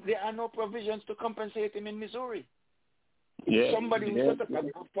there are no provisions to compensate him in Missouri. Yeah. Somebody will set up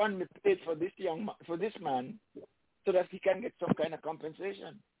a fund paid for this man so that he can get some kind of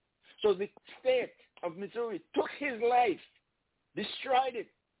compensation. So the state of Missouri took his life, destroyed it,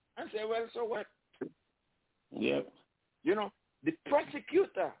 and said, well, so what? Yep. You know, the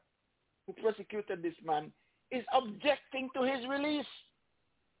prosecutor who prosecuted this man is objecting to his release.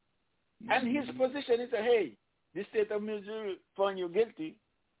 And his position is, hey, the state of Missouri found you guilty,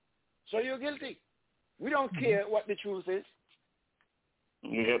 so you're guilty. We don't care what the truth is.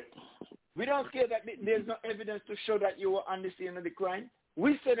 Yep. We don't care that there's no evidence to show that you were on the scene of the crime.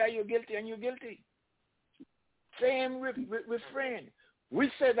 We say that you're guilty and you're guilty. Same refrain.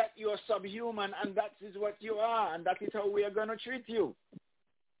 We say that you're subhuman and that is what you are and that is how we are going to treat you.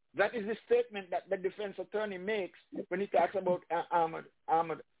 That is the statement that the defense attorney makes when he talks about Ahmad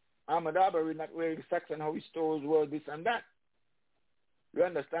Arbery not wearing socks and how he stores words, this and that. You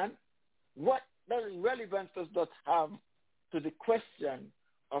understand? What relevance does that have to the question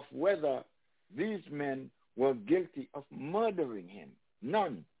of whether these men were guilty of murdering him?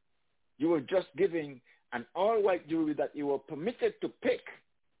 None. You were just giving an all-white jury that you were permitted to pick.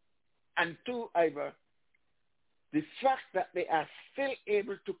 And 2, Ivor, the fact that they are still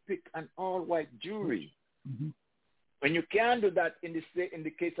able to pick an all-white jury, when you can't do that in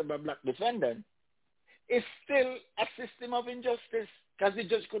the case of a black defendant, is still a system of injustice because the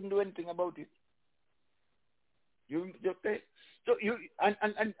judge couldn't do anything about it. Okay? So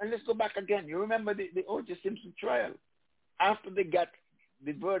and let's go back again. You remember the O.J. Simpson trial? After they got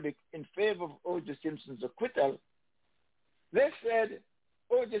the verdict in favor of O.J. Simpson's acquittal, they said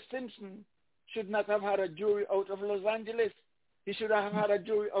O.J. Simpson should not have had a jury out of Los Angeles. He should have had a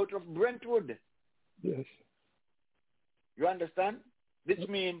jury out of Brentwood. Yes. You understand? This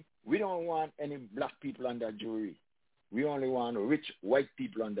means we don't want any black people on that jury. We only want rich white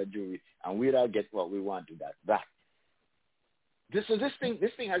people on the jury, and we'll get what we want to that. This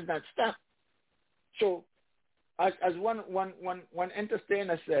thing has not stopped. So, as one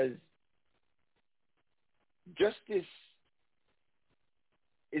entertainer says, justice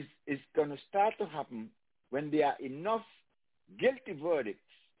is going to start to happen when there are enough guilty verdicts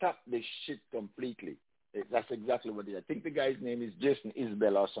stop this shit completely. That's exactly what it is. I think the guy's name is Jason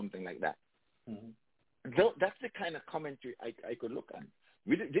Isbell or something like that. That's the kind of commentary I could look at.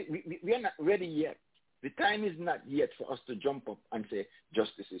 We are not ready yet. The time is not yet for us to jump up and say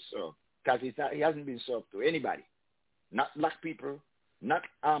justice is served, because he hasn't been served to anybody. Not black people, not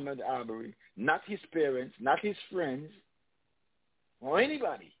Ahmaud Arbery, not his parents, not his friends, or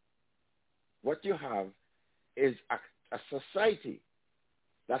anybody. What you have is a society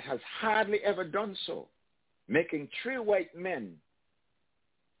that has hardly ever done so, making 3 white men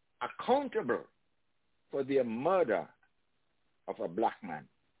accountable for the murder of a black man.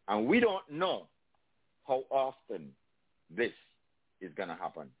 And we don't know how often this is going to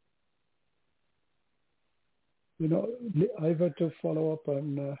happen. You know, Ivor, to follow up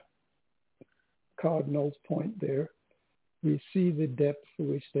on Cardinal's point there, we see the depth to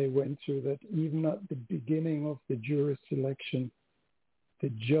which they went through, that even at the beginning of the jury selection, the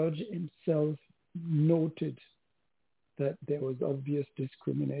judge himself noted that there was obvious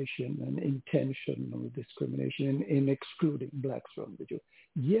discrimination and intentional discrimination in excluding blacks from the jury.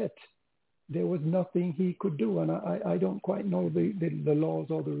 Yet, there was nothing he could do. And I don't quite know the laws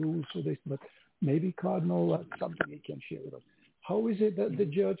or the rules for this, but maybe Cardinal has something he can share with us. How is it that the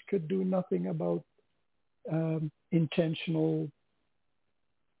judge could do nothing about intentional,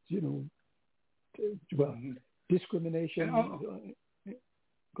 discrimination?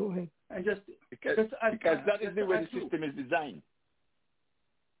 Go ahead. Because that is the way the system is designed.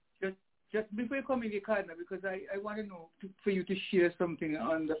 Just before you come in, Cardinal, because I want to know for you to share something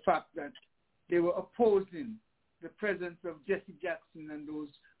on the fact that they were opposing the presence of Jesse Jackson and those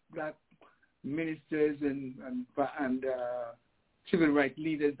black ministers and civil rights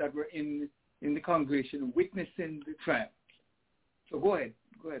leaders that were in the congregation witnessing the trial. So go ahead.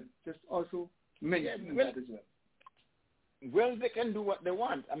 Just also mention that as well. Well, they can do what they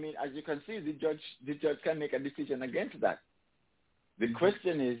want. I mean, as you can see, the judge can make a decision against that. The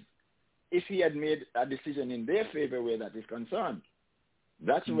question is, if he had made a decision in their favor where that is concerned,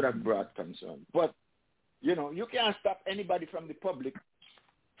 that would have brought concern. But, you can't stop anybody from the public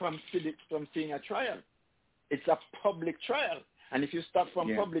from seeing a trial. It's a public trial. And if you stop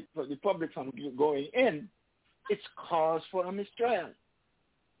the public from going in, it's cause for a mistrial.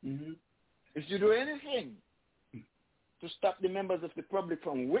 If you do anything to stop the members of the public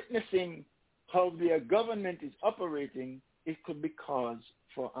from witnessing how their government is operating, it could be cause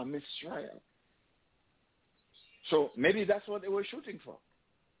for a mistrial. So maybe that's what they were shooting for.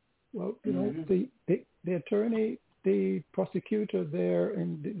 Well, you know, the attorney, the prosecutor there,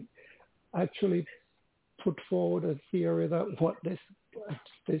 actually put forward a theory that what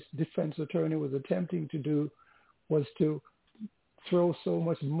this defense attorney was attempting to do was to throw so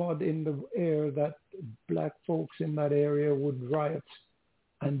much mud in the air that black folks in that area would riot,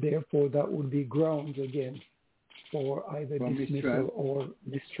 and therefore that would be grounds again for either dismissal or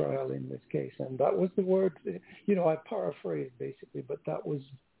mistrial in this case. And that was the word, you know, I paraphrased basically, but that was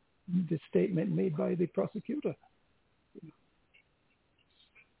the statement made by the prosecutor.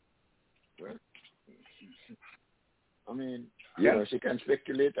 I mean, yeah, she can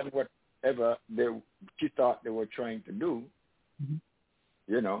speculate on whatever she thought they were trying to do,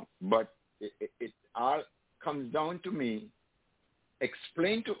 you know, but it all comes down to me,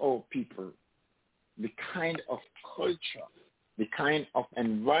 explain to our people the kind of culture, the kind of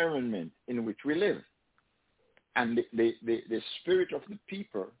environment in which we live, and the spirit of the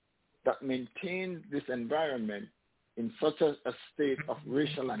people that maintains this environment in such a state of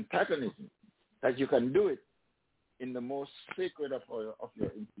racial antagonism that you can do it in the most sacred of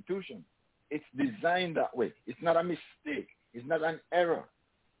your institution. It's designed that way. It's not a mistake. It's not an error.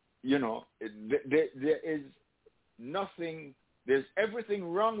 You know, there is nothing, there's everything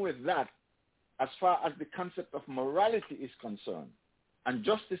wrong with that as far as the concept of morality is concerned. And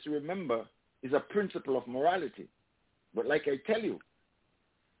justice, remember, is a principle of morality. But like I tell you,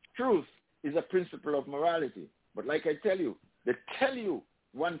 truth is a principle of morality. But like I tell you, they tell you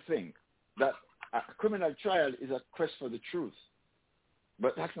one thing, that a criminal trial is a quest for the truth.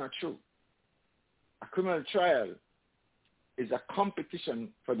 But that's not true. A criminal trial is a competition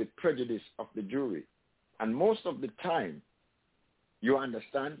for the prejudice of the jury. And most of the time, you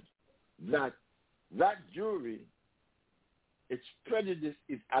understand that that jury, its prejudice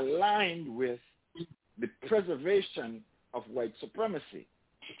is aligned with the preservation of white supremacy.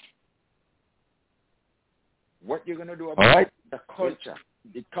 What you're going to do about the culture,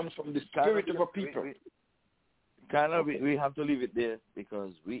 it comes from the spirit of a people. We have to leave it there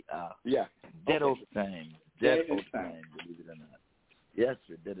because we are dead out time. Dead out time, believe it or not. Yes,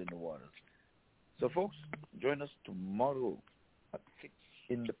 we're dead in the waters. So, folks, join us tomorrow at 6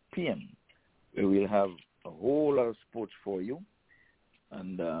 p.m. where we'll have a whole lot of sports for you.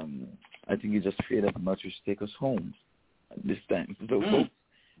 And I think it's just fair that Matthew should take us home at this time. So, folks,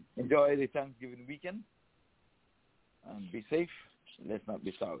 enjoy the Thanksgiving weekend and be safe. Let's not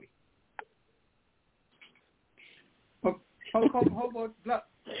be sorry. How about that?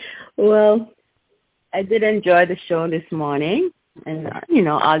 Well, I did enjoy the show this morning and, you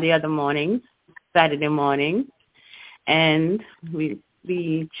know, all the other mornings, Saturday morning. And we'll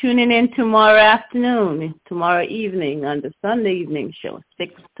be tuning in tomorrow evening on the Sunday evening show,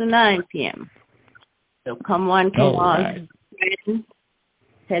 6 to 9 p.m. So come on. Right.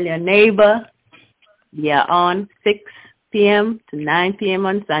 Tell your neighbor we are on 6 p.m. to 9 p.m.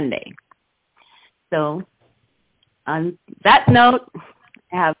 on Sunday. So on that note,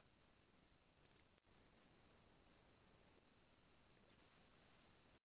 have